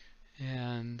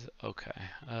 And okay.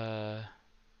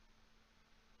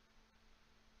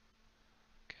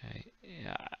 Okay.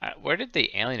 Yeah. Where did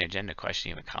the alien agenda question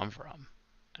even come from?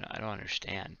 I don't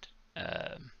understand.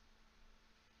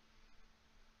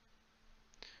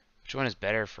 Which one is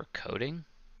better for coding?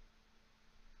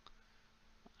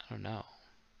 I don't know.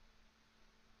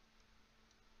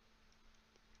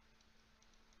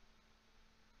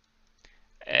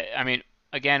 I mean,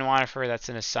 again, Wanifer, that's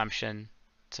an assumption.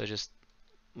 So just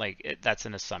that's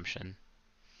an assumption.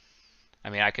 I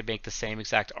mean, I could make the same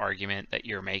exact argument that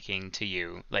you're making to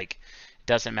you. Like, it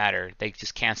doesn't matter. They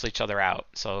just cancel each other out.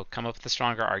 So come up with a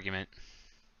stronger argument.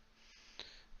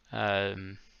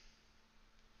 Um,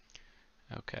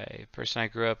 okay. Person I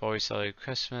grew up always celebrated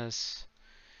Christmas.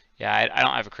 Yeah, I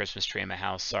don't have a Christmas tree in my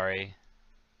house. Sorry.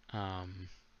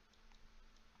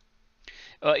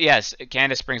 Well, yes,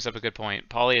 Candace brings up a good point.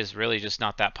 Poly is really just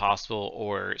not that possible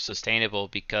or sustainable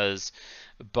because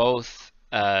both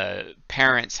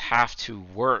parents have to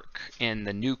work in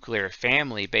the nuclear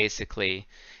family, basically,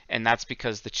 and that's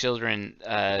because the children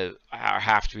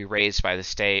have to be raised by the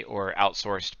state or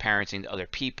outsourced parenting to other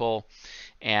people.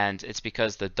 And it's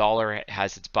because the dollar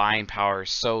has its buying power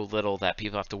so little that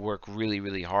people have to work really,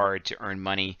 really hard to earn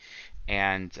money,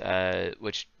 and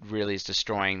which really is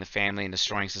destroying the family and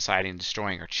destroying society and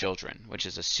destroying our children, which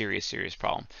is a serious, serious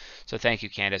problem. So thank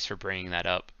you, Candace, for bringing that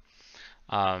up.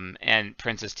 And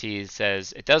Princess T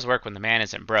says it does work when the man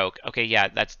isn't broke. Okay, yeah,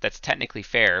 that's technically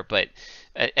fair, but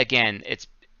again, it's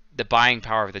the buying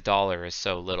power of the dollar is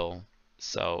so little,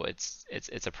 so it's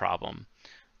a problem.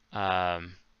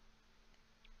 Um,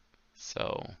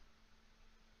 so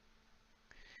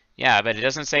yeah, but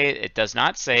it does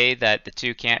not say that the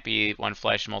two can't be one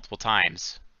flesh multiple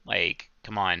times. Like,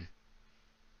 come on.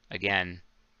 Again,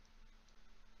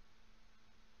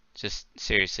 just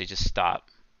seriously, just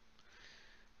stop.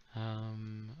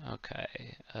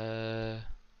 Okay.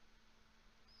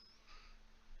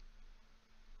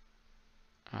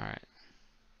 All right.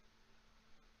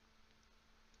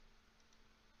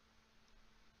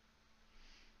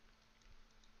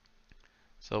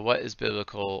 So what is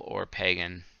biblical or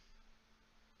pagan?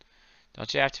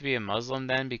 Don't you have to be a Muslim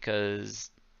then because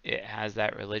it has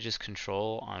that religious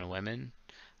control on women?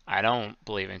 I don't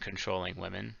believe in controlling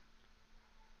women.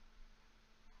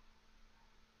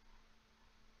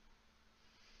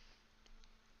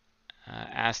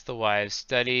 Ask the wives,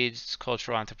 studied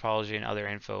cultural anthropology and other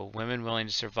info. Women willing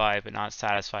to survive but not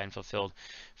satisfied and fulfilled.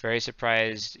 Very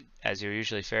surprised as you're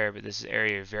usually fair, but this is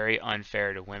area very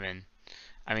unfair to women.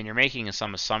 I mean, you're making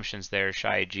some assumptions there,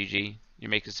 Shy Gigi. You're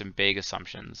making some big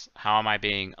assumptions. How am I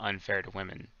being unfair to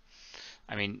women?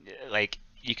 I mean, like,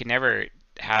 you can never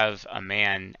have a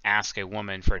man ask a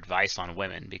woman for advice on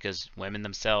women because women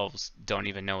themselves don't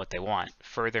even know what they want.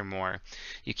 Furthermore,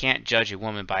 you can't judge a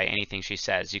woman by anything she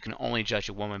says. You can only judge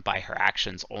a woman by her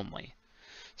actions only.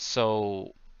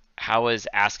 So, how is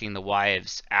asking the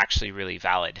wives actually really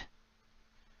valid?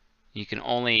 You can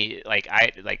only like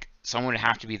someone would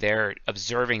have to be there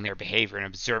observing their behavior and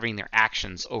observing their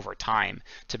actions over time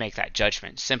to make that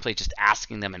judgment. Simply just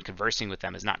asking them and conversing with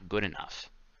them is not good enough,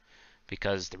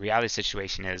 because the reality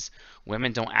situation is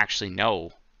women don't actually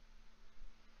know,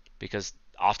 because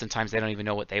oftentimes they don't even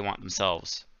know what they want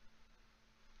themselves.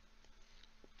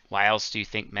 Why else do you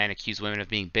think men accuse women of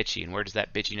being bitchy, and where does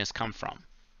that bitchiness come from,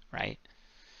 right?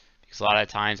 Because a lot of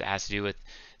times it has to do with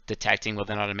detecting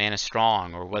whether or not a man is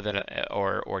strong, or whether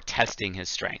or testing his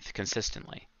strength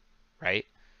consistently, right?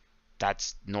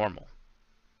 That's normal.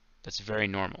 That's very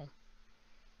normal.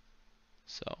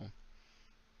 So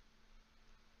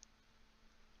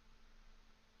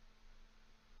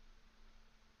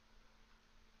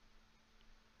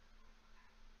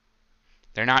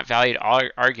they're not valid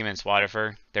arguments,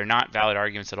 Waterford. They're not valid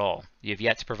arguments at all. You've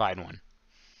yet to provide one.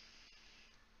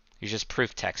 You're just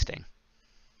proof texting.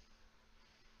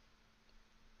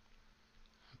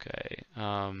 Okay.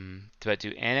 But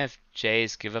do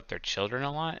NFJs give up their children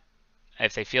a lot?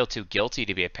 If they feel too guilty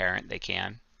to be a parent, they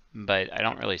can. But I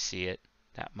don't really see it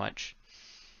that much.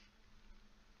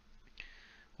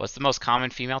 What's the most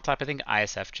common female type? I think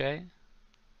ISFJ.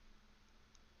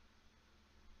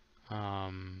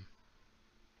 Um,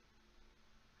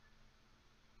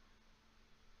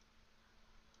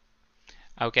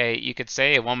 okay, you could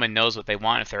say a woman knows what they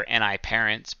want if they're NI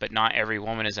parents, but not every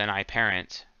woman is NI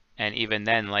parent. And even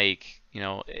then, like,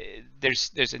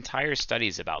 there's entire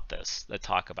studies about this that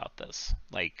talk about this.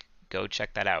 Like, go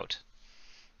check that out.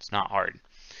 It's not hard.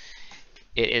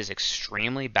 It is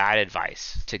extremely bad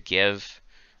advice to give.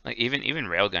 Like, even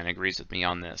Railgun agrees with me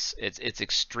on this. It's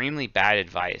extremely bad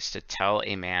advice to tell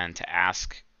a man to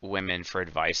ask women for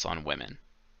advice on women.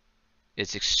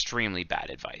 It's extremely bad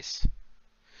advice.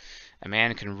 A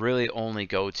man can really only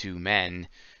go to men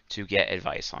to get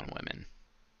advice on women.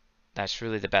 That's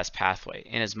really the best pathway,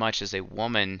 in as much as a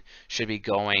woman should be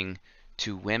going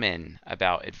to women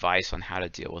about advice on how to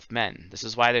deal with men. This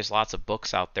is why there's lots of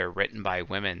books out there written by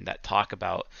women that talk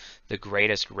about the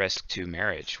greatest risk to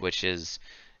marriage, which is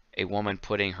a woman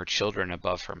putting her children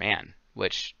above her man,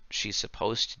 which she's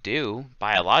supposed to do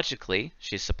biologically.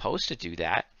 She's supposed to do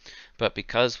that. But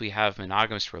because we have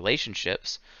monogamous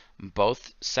relationships,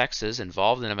 both sexes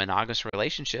involved in a monogamous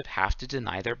relationship have to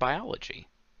deny their biology.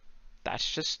 That's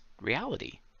just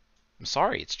reality. I'm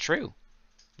sorry, it's true.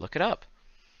 Look it up.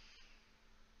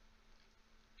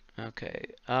 Okay.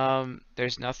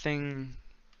 There's nothing.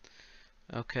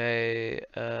 Okay.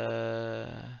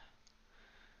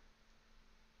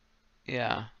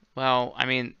 Yeah. Well, I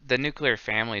mean, the nuclear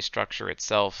family structure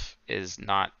itself is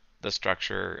not the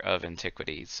structure of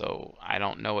antiquity, so I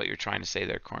don't know what you're trying to say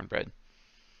there, Cornbread.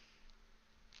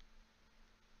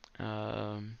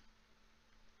 Um,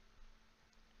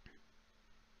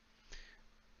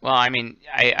 well, I mean,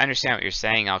 I understand what you're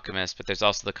saying, Alchemist, but there's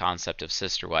also the concept of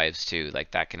sister wives too.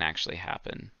 Like, that can actually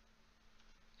happen.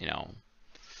 You know,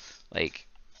 like,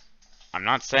 I'm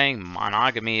not saying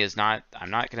monogamy is not,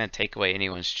 I'm not going to take away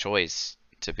anyone's choice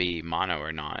to be mono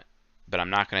or not, but I'm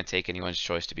not going to take anyone's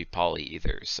choice to be poly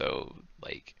either. So,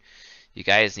 like, you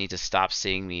guys need to stop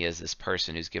seeing me as this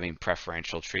person who's giving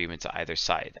preferential treatment to either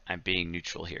side. I'm being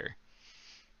neutral here.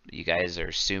 You guys are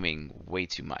assuming way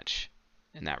too much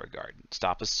in that regard.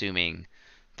 Stop assuming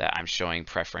that I'm showing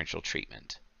preferential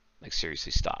treatment. Like,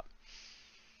 seriously, stop.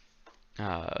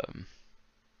 Um,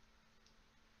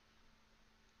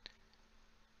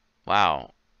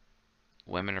 wow.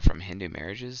 Women are from Hindu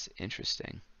marriages?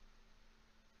 Interesting.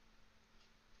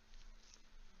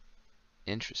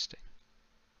 Interesting.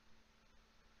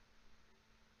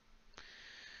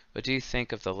 What do you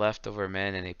think of the leftover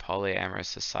men in a polyamorous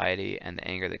society and the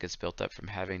anger that gets built up from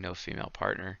having no female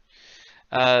partner?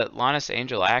 Lannis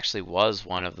Angel, I actually was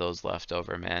one of those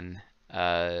leftover men.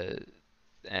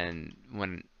 And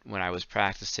when I was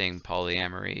practicing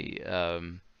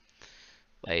polyamory,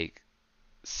 like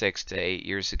 6 to 8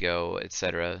 years ago,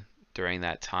 etc., during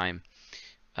that time,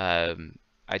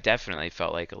 I definitely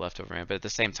felt like a leftover man. But at the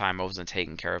same time, I wasn't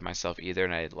taking care of myself either,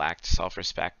 and I lacked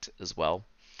self-respect as well.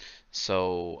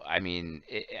 So, I mean,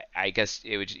 I guess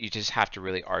you just have to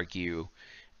really argue,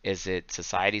 is it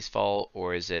society's fault,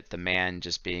 or is it the man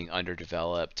just being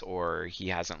underdeveloped, or he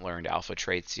hasn't learned alpha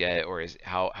traits yet, or is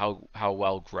how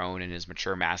well grown in his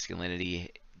mature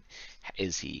masculinity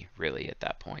is he really at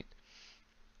that point?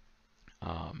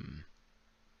 Um,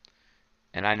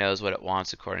 and I knows what it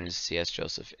wants according to C.S.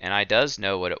 Joseph, and I does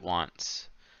know what it wants.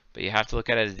 But you have to look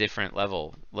at it at a different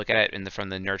level. Look at it from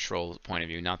the nurtural point of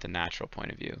view, not the natural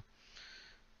point of view.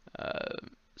 Uh,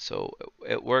 so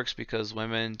it works because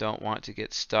women don't want to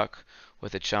get stuck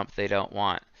with a chump they don't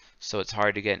want. So it's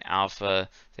hard to get an alpha.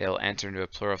 They'll enter into a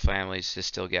plural family to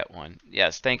still get one.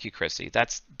 Yes, thank you, Chrissy.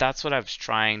 That's what I was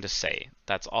trying to say.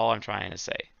 That's all I'm trying to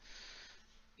say.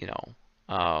 You know,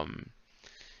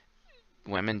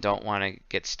 women don't want to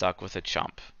get stuck with a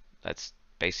chump. That's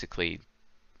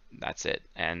it.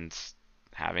 And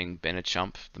having been a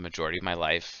chump the majority of my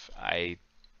life, I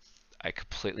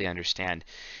completely understand.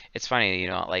 It's funny,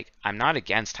 like I'm not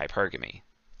against hypergamy.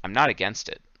 I'm not against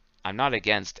it. I'm not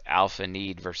against alpha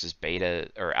need versus beta,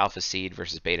 or alpha seed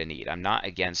versus beta need. I'm not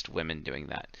against women doing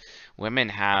that. Women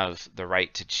have the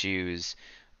right to choose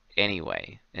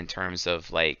anyway, in terms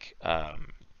of like,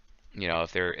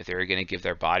 if they're going to give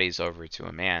their bodies over to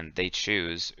a man, they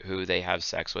choose who they have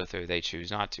sex with, or they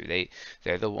choose not to.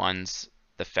 They're the ones.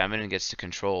 The feminine gets to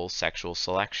control sexual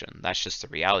selection. That's just the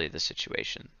reality of the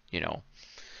situation,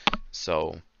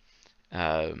 So,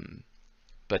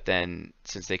 but then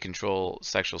since they control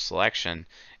sexual selection,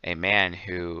 a man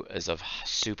who is of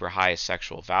super high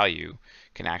sexual value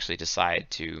can actually decide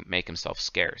to make himself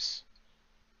scarce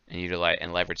and utilize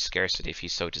and leverage scarcity if he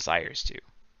so desires to.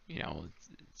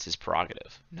 It's his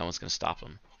prerogative. No one's going to stop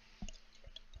him.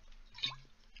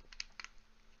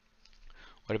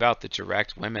 What about the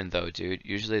direct women, though, dude?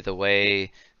 Usually the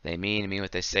way they mean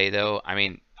what they say, though. I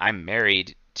mean, I'm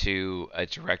married to a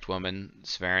direct woman,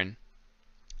 Sverin.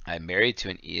 I'm married to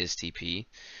an ESTP,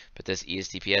 but this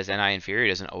ESTP as NI inferior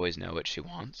doesn't always know what she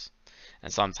wants.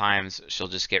 And sometimes she'll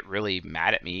just get really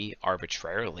mad at me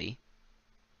arbitrarily.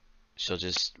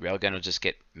 Railgun will just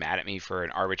get mad at me for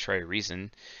an arbitrary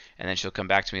reason, and then she'll come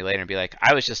back to me later and be like,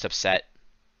 I was just upset.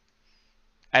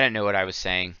 I didn't know what I was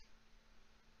saying.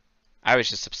 I was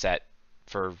just upset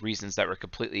for reasons that were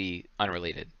completely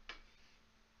unrelated.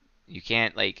 You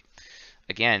can't, like,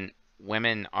 again,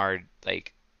 women are,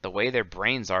 like, the way their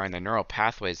brains are and their neural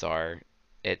pathways are,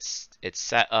 it's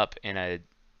set up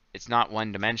it's not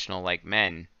one-dimensional like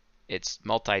men. It's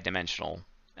multi-dimensional,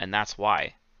 and that's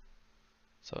why.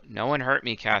 So no one hurt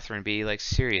me, Catherine B. Like,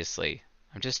 seriously.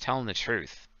 I'm just telling the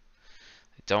truth.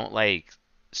 Don't, like,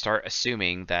 start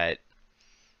assuming that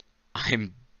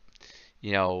I'm,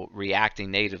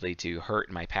 reacting negatively to hurt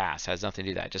in my past. It has nothing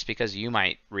to do with that. Just because you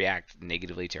might react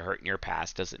negatively to hurt in your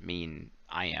past doesn't mean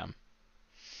I am.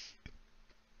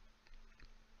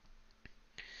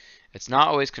 It's not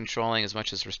always controlling as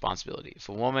much as responsibility. If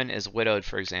a woman is widowed,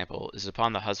 for example, it is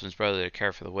upon the husband's brother to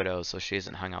care for the widow so she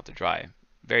isn't hung out to dry.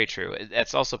 Very true.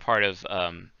 That's also part of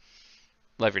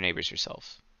love your neighbors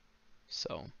yourself.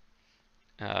 So,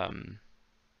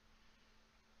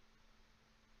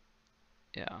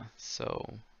 yeah.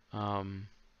 So, now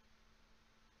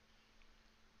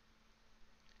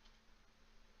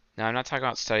I'm not talking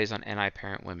about studies on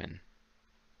NI-parent women.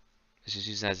 Let's just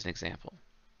use that as an example.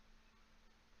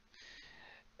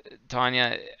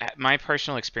 Tanya, my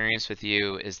personal experience with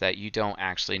you is that you don't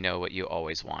actually know what you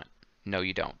always want. No,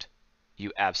 you don't.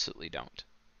 You absolutely don't.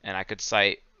 And I could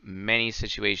cite many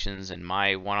situations in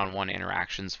my one-on-one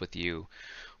interactions with you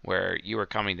where you were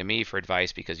coming to me for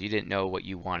advice because you didn't know what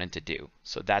you wanted to do.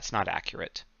 So that's not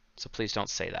accurate. So please don't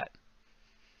say that.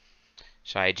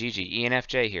 Shy Gigi,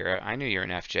 ENFJ here. I knew you're an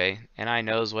FJ, and I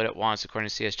knows what it wants according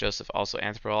to C.S. Joseph. Also,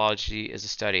 anthropology is a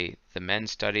study. The men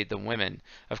studied the women.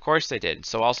 Of course they did.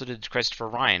 So also did Christopher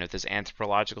Ryan with his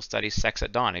anthropological study, Sex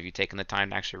at Dawn. Have you taken the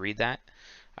time to actually read that?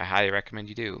 I highly recommend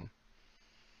you do.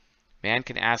 Man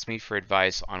can ask me for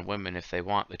advice on women if they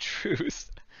want the truth.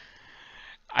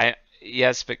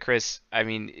 Yes, but Chris, I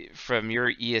mean, from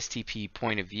your ESTP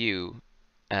point of view,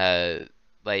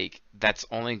 like that's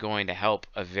only going to help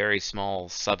a very small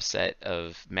subset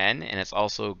of men, and it's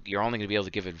also you're only going to be able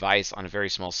to give advice on a very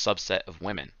small subset of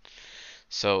women.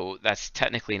 So that's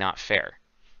technically not fair.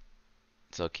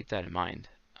 So keep that in mind.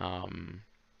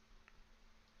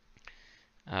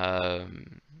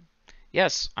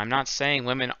 Yes, I'm not saying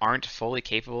women aren't fully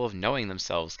capable of knowing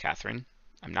themselves, Catherine.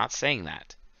 I'm not saying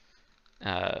that.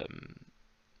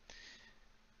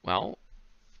 Well,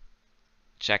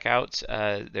 check out,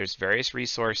 there's various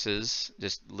resources.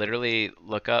 Just literally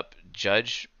look up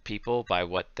judge people by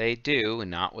what they do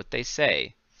and not what they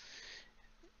say.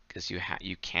 Because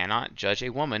you cannot judge a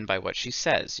woman by what she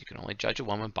says. You can only judge a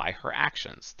woman by her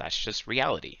actions. That's just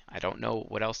reality. I don't know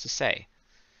what else to say.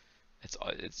 It's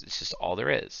just all there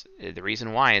is. The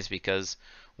reason why is because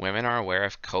women are aware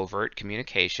of covert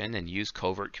communication and use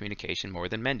covert communication more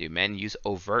than men do. Men use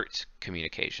overt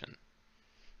communication.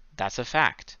 That's a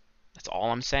fact. That's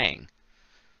all I'm saying.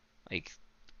 Like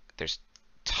there's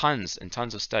tons and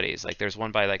tons of studies. Like there's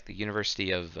one by like the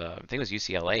University of I think it was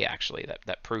UCLA actually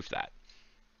that proved that.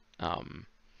 Um,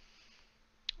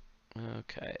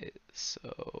 okay,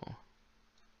 so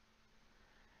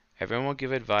everyone will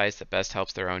give advice that best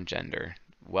helps their own gender.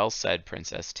 Well said,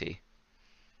 Princess T.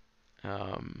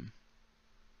 Um,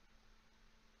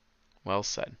 well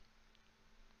said.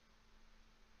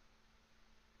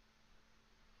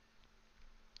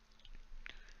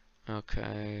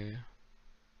 Okay.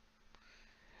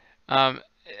 Um,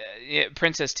 yeah,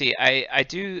 Princess T, I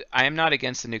am not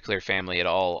against the nuclear family at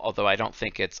all, although I don't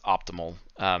think it's optimal.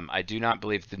 I do not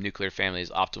believe the nuclear family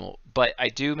is optimal, but I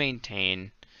do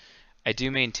maintain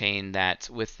that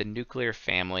with the nuclear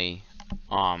family,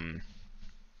 um,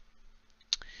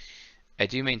 I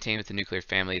do maintain with the nuclear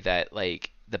family that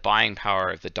like the buying power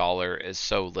of the dollar is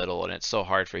so little and it's so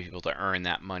hard for people to earn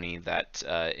that money that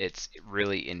it's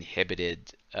really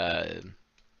inhibited the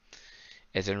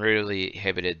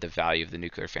value of the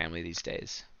nuclear family these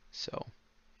days. So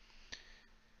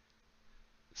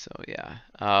yeah.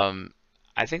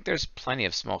 I think there's plenty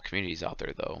of small communities out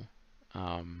there though.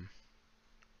 Um,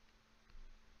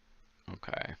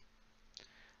 okay.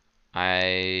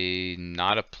 I'm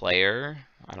not a player.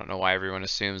 I don't know why everyone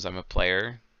assumes I'm a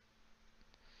player.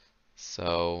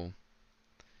 So,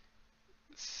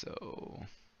 so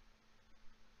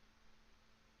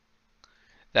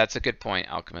that's a good point,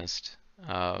 Alchemist.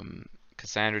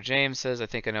 Cassandra James says, I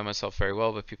think I know myself very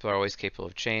well, but people are always capable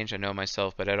of change. I know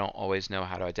myself, but I don't always know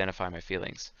how to identify my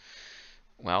feelings.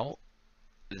 Well,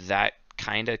 that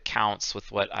kind of counts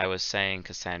with what I was saying,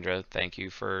 Cassandra. Thank you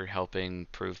for helping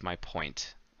prove my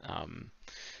point. Um,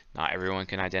 Not everyone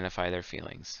can identify their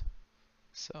feelings.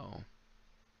 So,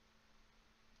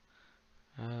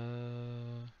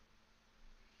 uh,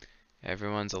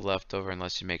 everyone's a leftover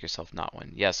unless you make yourself not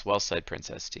one. Yes, well said,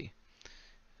 Princess T.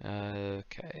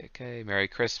 Okay. Merry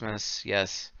Christmas.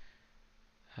 Yes.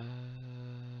 Uh,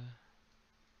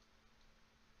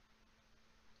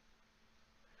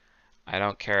 I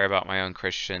don't care about my own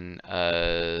Christian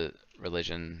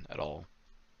religion at all.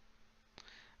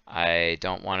 I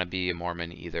don't want to be a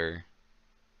Mormon either.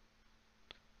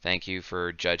 Thank you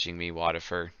for judging me,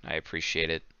 Wadifer. I appreciate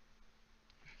it.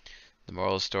 The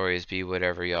moral story is be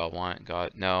whatever y'all want.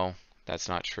 God, no, that's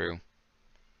not true.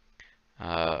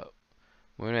 Uh,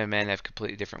 Women and men have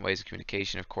completely different ways of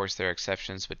communication. Of course, there are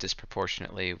exceptions, but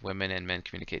disproportionately, women and men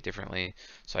communicate differently.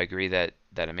 So I agree that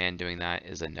a man doing that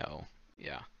is a no.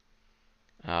 Yeah.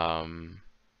 Um,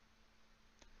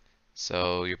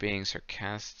 so you're being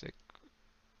sarcastic.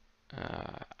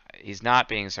 Uh, he's not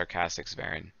being sarcastic,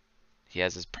 Svaren. He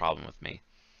has his problem with me.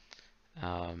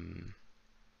 Um,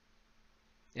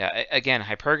 yeah. Again,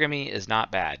 hypergamy is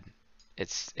not bad.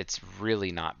 It's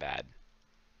really not bad.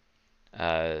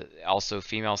 Also,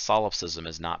 female solipsism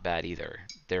is not bad either.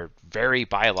 They're very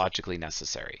biologically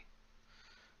necessary.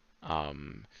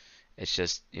 Um, it's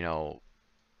just,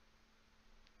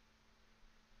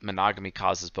 monogamy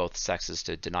causes both sexes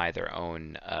to deny their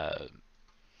own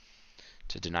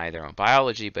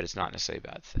biology, but it's not necessarily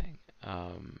a bad thing.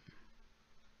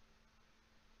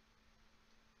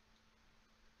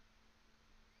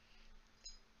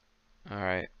 All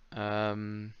right.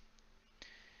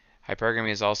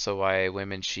 Hypergamy is also why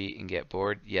women cheat and get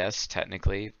bored. Yes,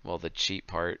 technically. Well, the cheat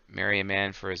part. Marry a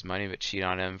man for his money, but cheat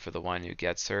on him for the one who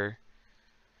gets her.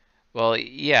 Well,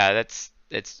 yeah,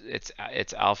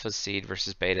 it's alpha seed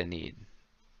versus beta need.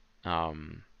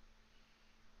 Um,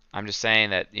 I'm just saying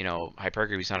that,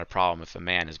 hypergamy is not a problem if a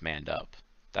man is manned up.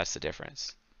 That's the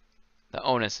difference. The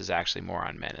onus is actually more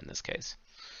on men in this case.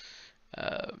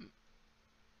 Um,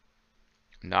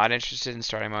 Not interested in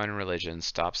starting my own religion.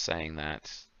 Stop saying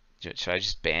that. Should I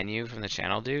just ban you from the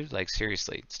channel, dude? Like,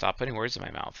 seriously, stop putting words in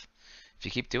my mouth. If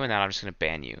you keep doing that, I'm just going to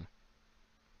ban you.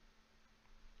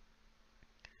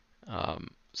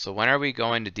 So when are we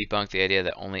going to debunk the idea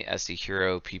that only SE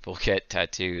Hero people get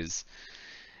tattoos?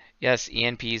 Yes,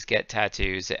 ENPs get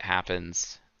tattoos. It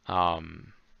happens. My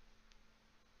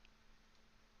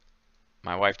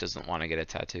wife doesn't want to get a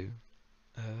tattoo.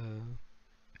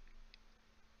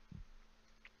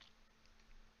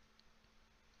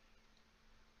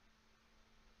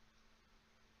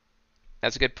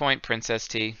 That's a good point, Princess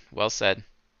T. Well said.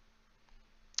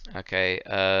 Okay,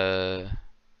 okay.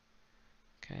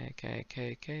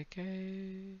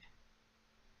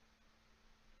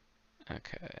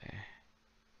 Okay.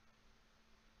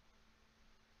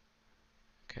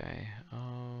 Okay.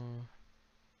 All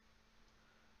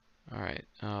right.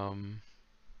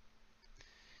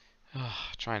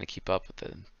 Trying to keep up with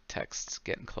the texts,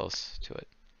 getting close to it.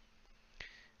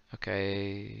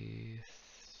 Okay.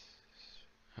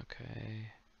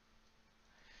 Okay.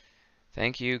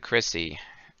 Thank you, Chrissy.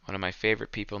 One of my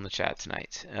favorite people in the chat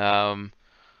tonight. One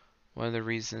of the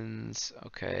reasons,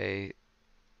 okay.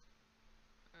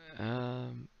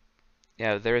 Um,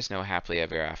 yeah, there is no happily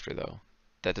ever after though.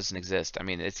 That doesn't exist. I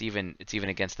mean, it's even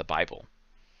against the Bible.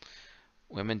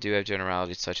 Women do have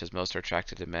generalities such as most are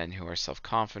attracted to men who are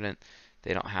self-confident.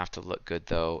 They don't have to look good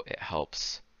though. It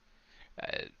helps.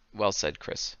 Well said,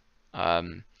 Chris. I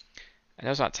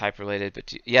know it's not type related,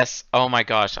 but yes. Oh my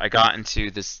gosh, I got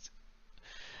into this.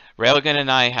 Railgun and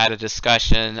I had a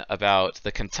discussion about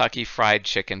the Kentucky Fried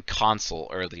Chicken console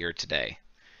earlier today,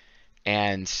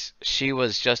 and she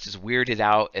was just as weirded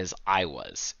out as I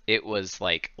was. It was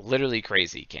like literally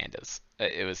crazy, Candace.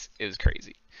 It was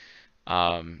crazy.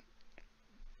 Um,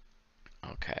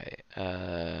 okay.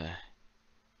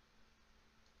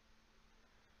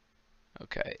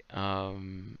 Okay.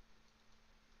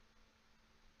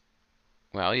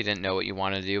 Well, you didn't know what you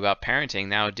wanted to do about parenting,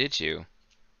 now did you?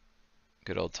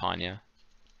 Good old Tanya.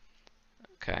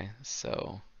 Okay,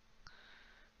 so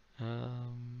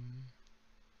um,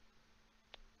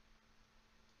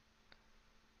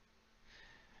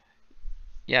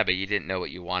 yeah, but you didn't know what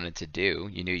you wanted to do.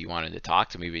 You knew you wanted to talk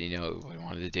to me, but you know what you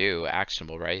wanted to do.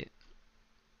 Actionable, right?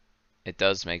 It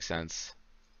does make sense.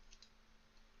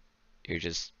 You're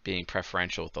just being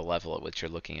preferential with the level at which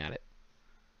you're looking at it.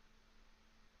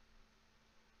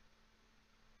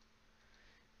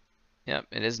 Yep,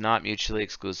 it is not mutually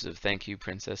exclusive. Thank you,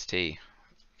 Princess T. You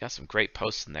got some great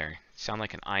posts in there. You sound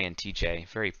like an INTJ.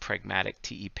 Very pragmatic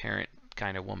TE parent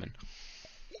kind of woman.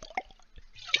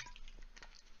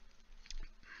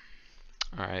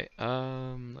 Alright,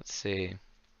 let's see.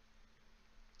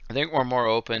 I think we're more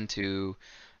open to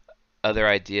other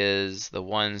ideas, the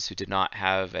ones who did not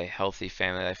have a healthy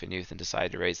family life in youth and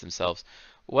decided to raise themselves.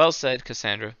 Well said,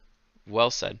 Cassandra.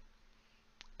 Well said.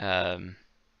 Um,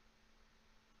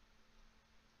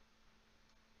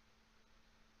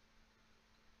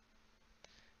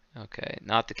 okay,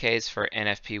 not the case for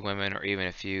NFP women or even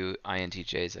a few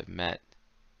INTJs I've met.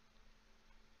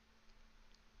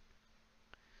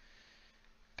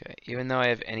 Okay, even though I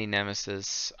have any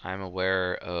nemesis, I'm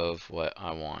aware of what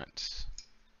I want.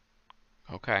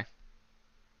 Okay.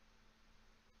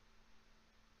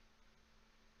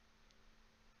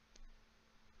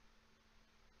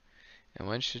 And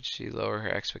when should she lower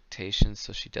her expectations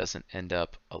so she doesn't end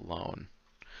up alone?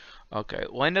 Okay,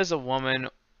 when does a woman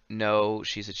know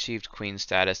she's achieved queen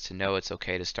status to know it's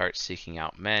okay to start seeking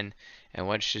out men? And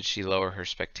when should she lower her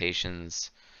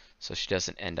expectations so she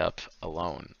doesn't end up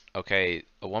alone? Okay,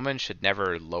 a woman should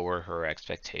never lower her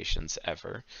expectations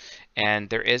ever. And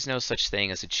there is no such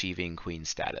thing as achieving queen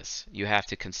status. You have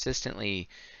to consistently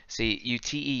see, you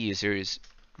TE users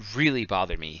really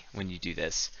bother me when you do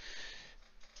this.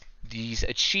 These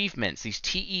achievements, these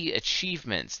TE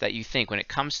achievements that you think when it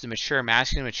comes to mature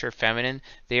masculine, mature feminine,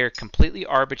 they are completely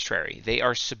arbitrary. They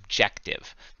are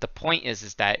subjective. The point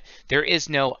is that there is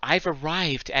no I've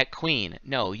arrived at queen.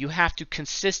 No, you have to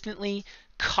consistently,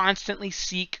 constantly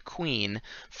seek queen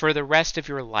for the rest of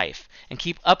your life and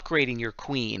keep upgrading your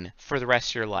queen for the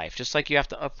rest of your life, just like you have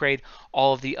to upgrade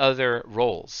all of the other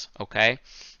roles, okay?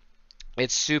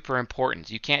 It's super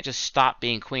important. You can't just stop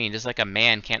being queen, just like a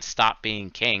man can't stop being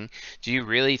king. Do you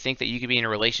really think that you could be in a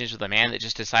relationship with a man that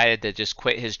just decided to just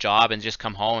quit his job and just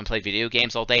come home and play video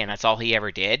games all day and that's all he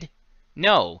ever did?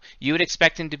 No, you would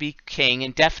expect him to be king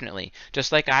indefinitely,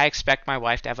 just like I expect my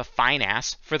wife to have a fine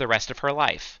ass for the rest of her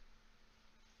life.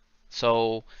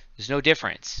 So there's no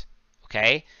difference,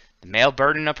 okay? The male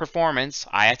burden of performance,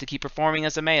 I have to keep performing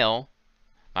as a male.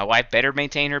 My wife better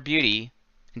maintain her beauty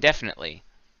indefinitely,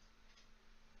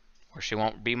 or she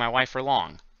won't be my wife for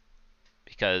long,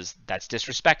 because that's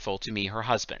disrespectful to me, her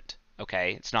husband.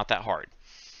 Okay, it's not that hard.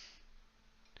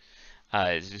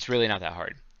 It's really not that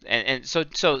hard. And so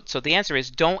the answer is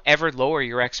don't ever lower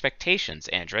your expectations,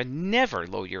 Andra. Never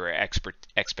lower your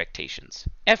expectations,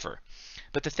 ever.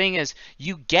 But the thing is,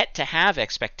 you get to have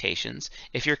expectations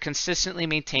if you're consistently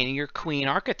maintaining your queen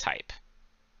archetype.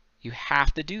 You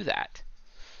have to do that.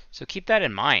 So keep that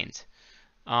in mind.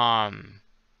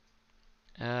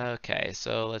 Okay,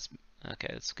 so let's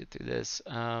get through this.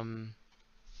 I'm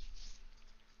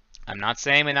not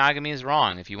saying monogamy is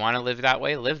wrong. If you want to live that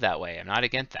way, live that way. I'm not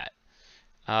against that.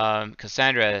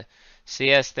 Cassandra,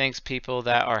 CS thinks people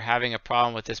that are having a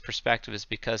problem with this perspective is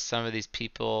because some of these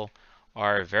people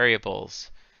are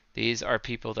variables. These are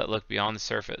people that look beyond the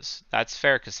surface. That's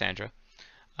fair, Cassandra.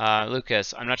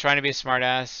 Lucas, I'm not trying to be a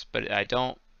smartass, but it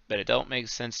don't make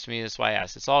sense to me. That's why I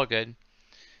asked. It's all good.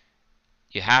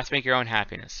 You have to make your own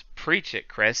happiness. Preach it,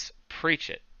 Chris. Preach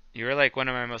it. You're like one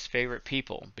of my most favorite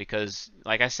people because,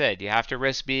 like I said, you have to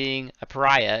risk being a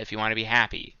pariah if you want to be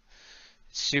happy.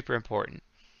 Super important.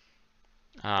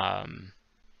 All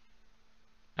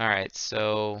right,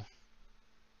 so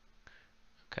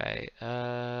okay.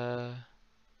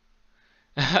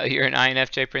 You're an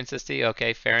INFJ Princess D.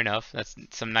 Okay, fair enough. That's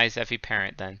some nice Effie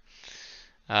parent then.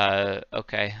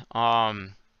 Okay.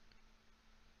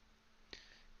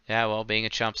 Yeah, well, being a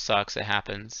chump sucks. It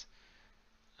happens.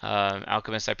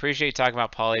 Alchemist, I appreciate you talking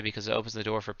about poly because it opens the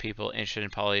door for people interested in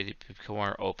poly to become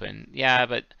more open. Yeah,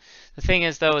 but the thing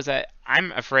is, though, is that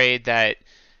I'm afraid that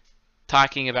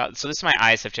talking about, so this is my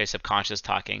ISFJ subconscious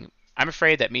talking. I'm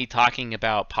afraid that me talking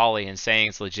about poly and saying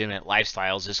it's legitimate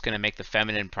lifestyle is just going to make the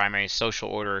feminine primary social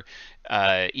order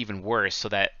even worse, so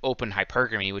that open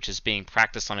hypergamy, which is being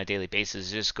practiced on a daily basis,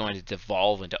 is just going to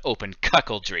devolve into open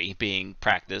cuckoldry being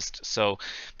practiced. So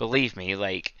believe me,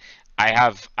 like I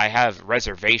have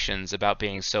reservations about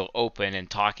being so open and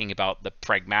talking about the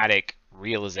pragmatic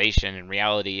realization and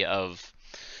reality of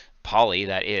poly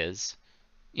that is,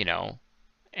 you know,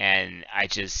 and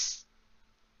that's just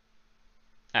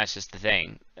the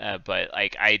thing. But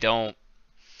like I don't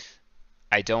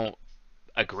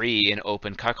agree in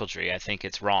open cuckoldry. I think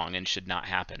it's wrong and should not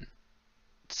happen.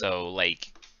 So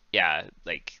like yeah,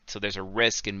 like so there's a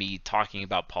risk in me talking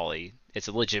about poly. It's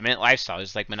a legitimate lifestyle.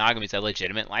 It's like monogamy is a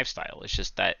legitimate lifestyle. It's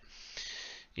just that,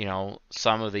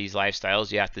 some of these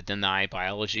lifestyles you have to deny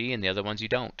biology and the other ones you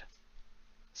don't.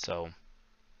 So,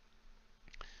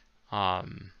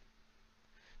 um,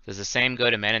 does the same go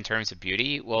to men in terms of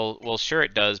beauty? Well, sure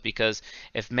it does, because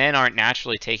if men aren't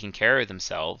naturally taking care of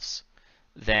themselves,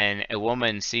 then a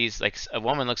woman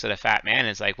looks at a fat man and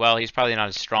is like, well, he's probably not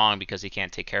as strong because he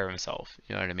can't take care of himself.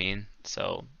 You know what I mean?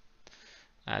 So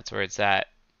that's where it's at.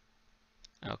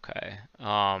 Okay.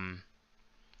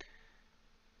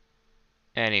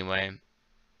 Anyway,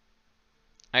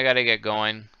 I gotta get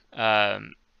going. Yeah,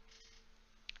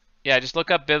 just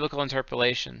look up biblical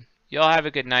interpolation. Y'all have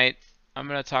a good night. I'm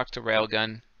gonna talk to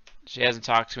Railgun. She hasn't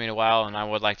talked to me in a while, and I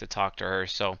would like to talk to her.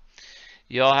 So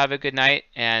you all have a good night,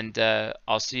 and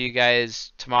I'll see you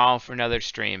guys tomorrow for another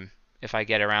stream if I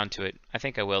get around to it. I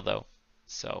think I will, though.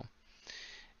 So,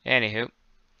 anywho,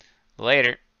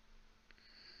 later.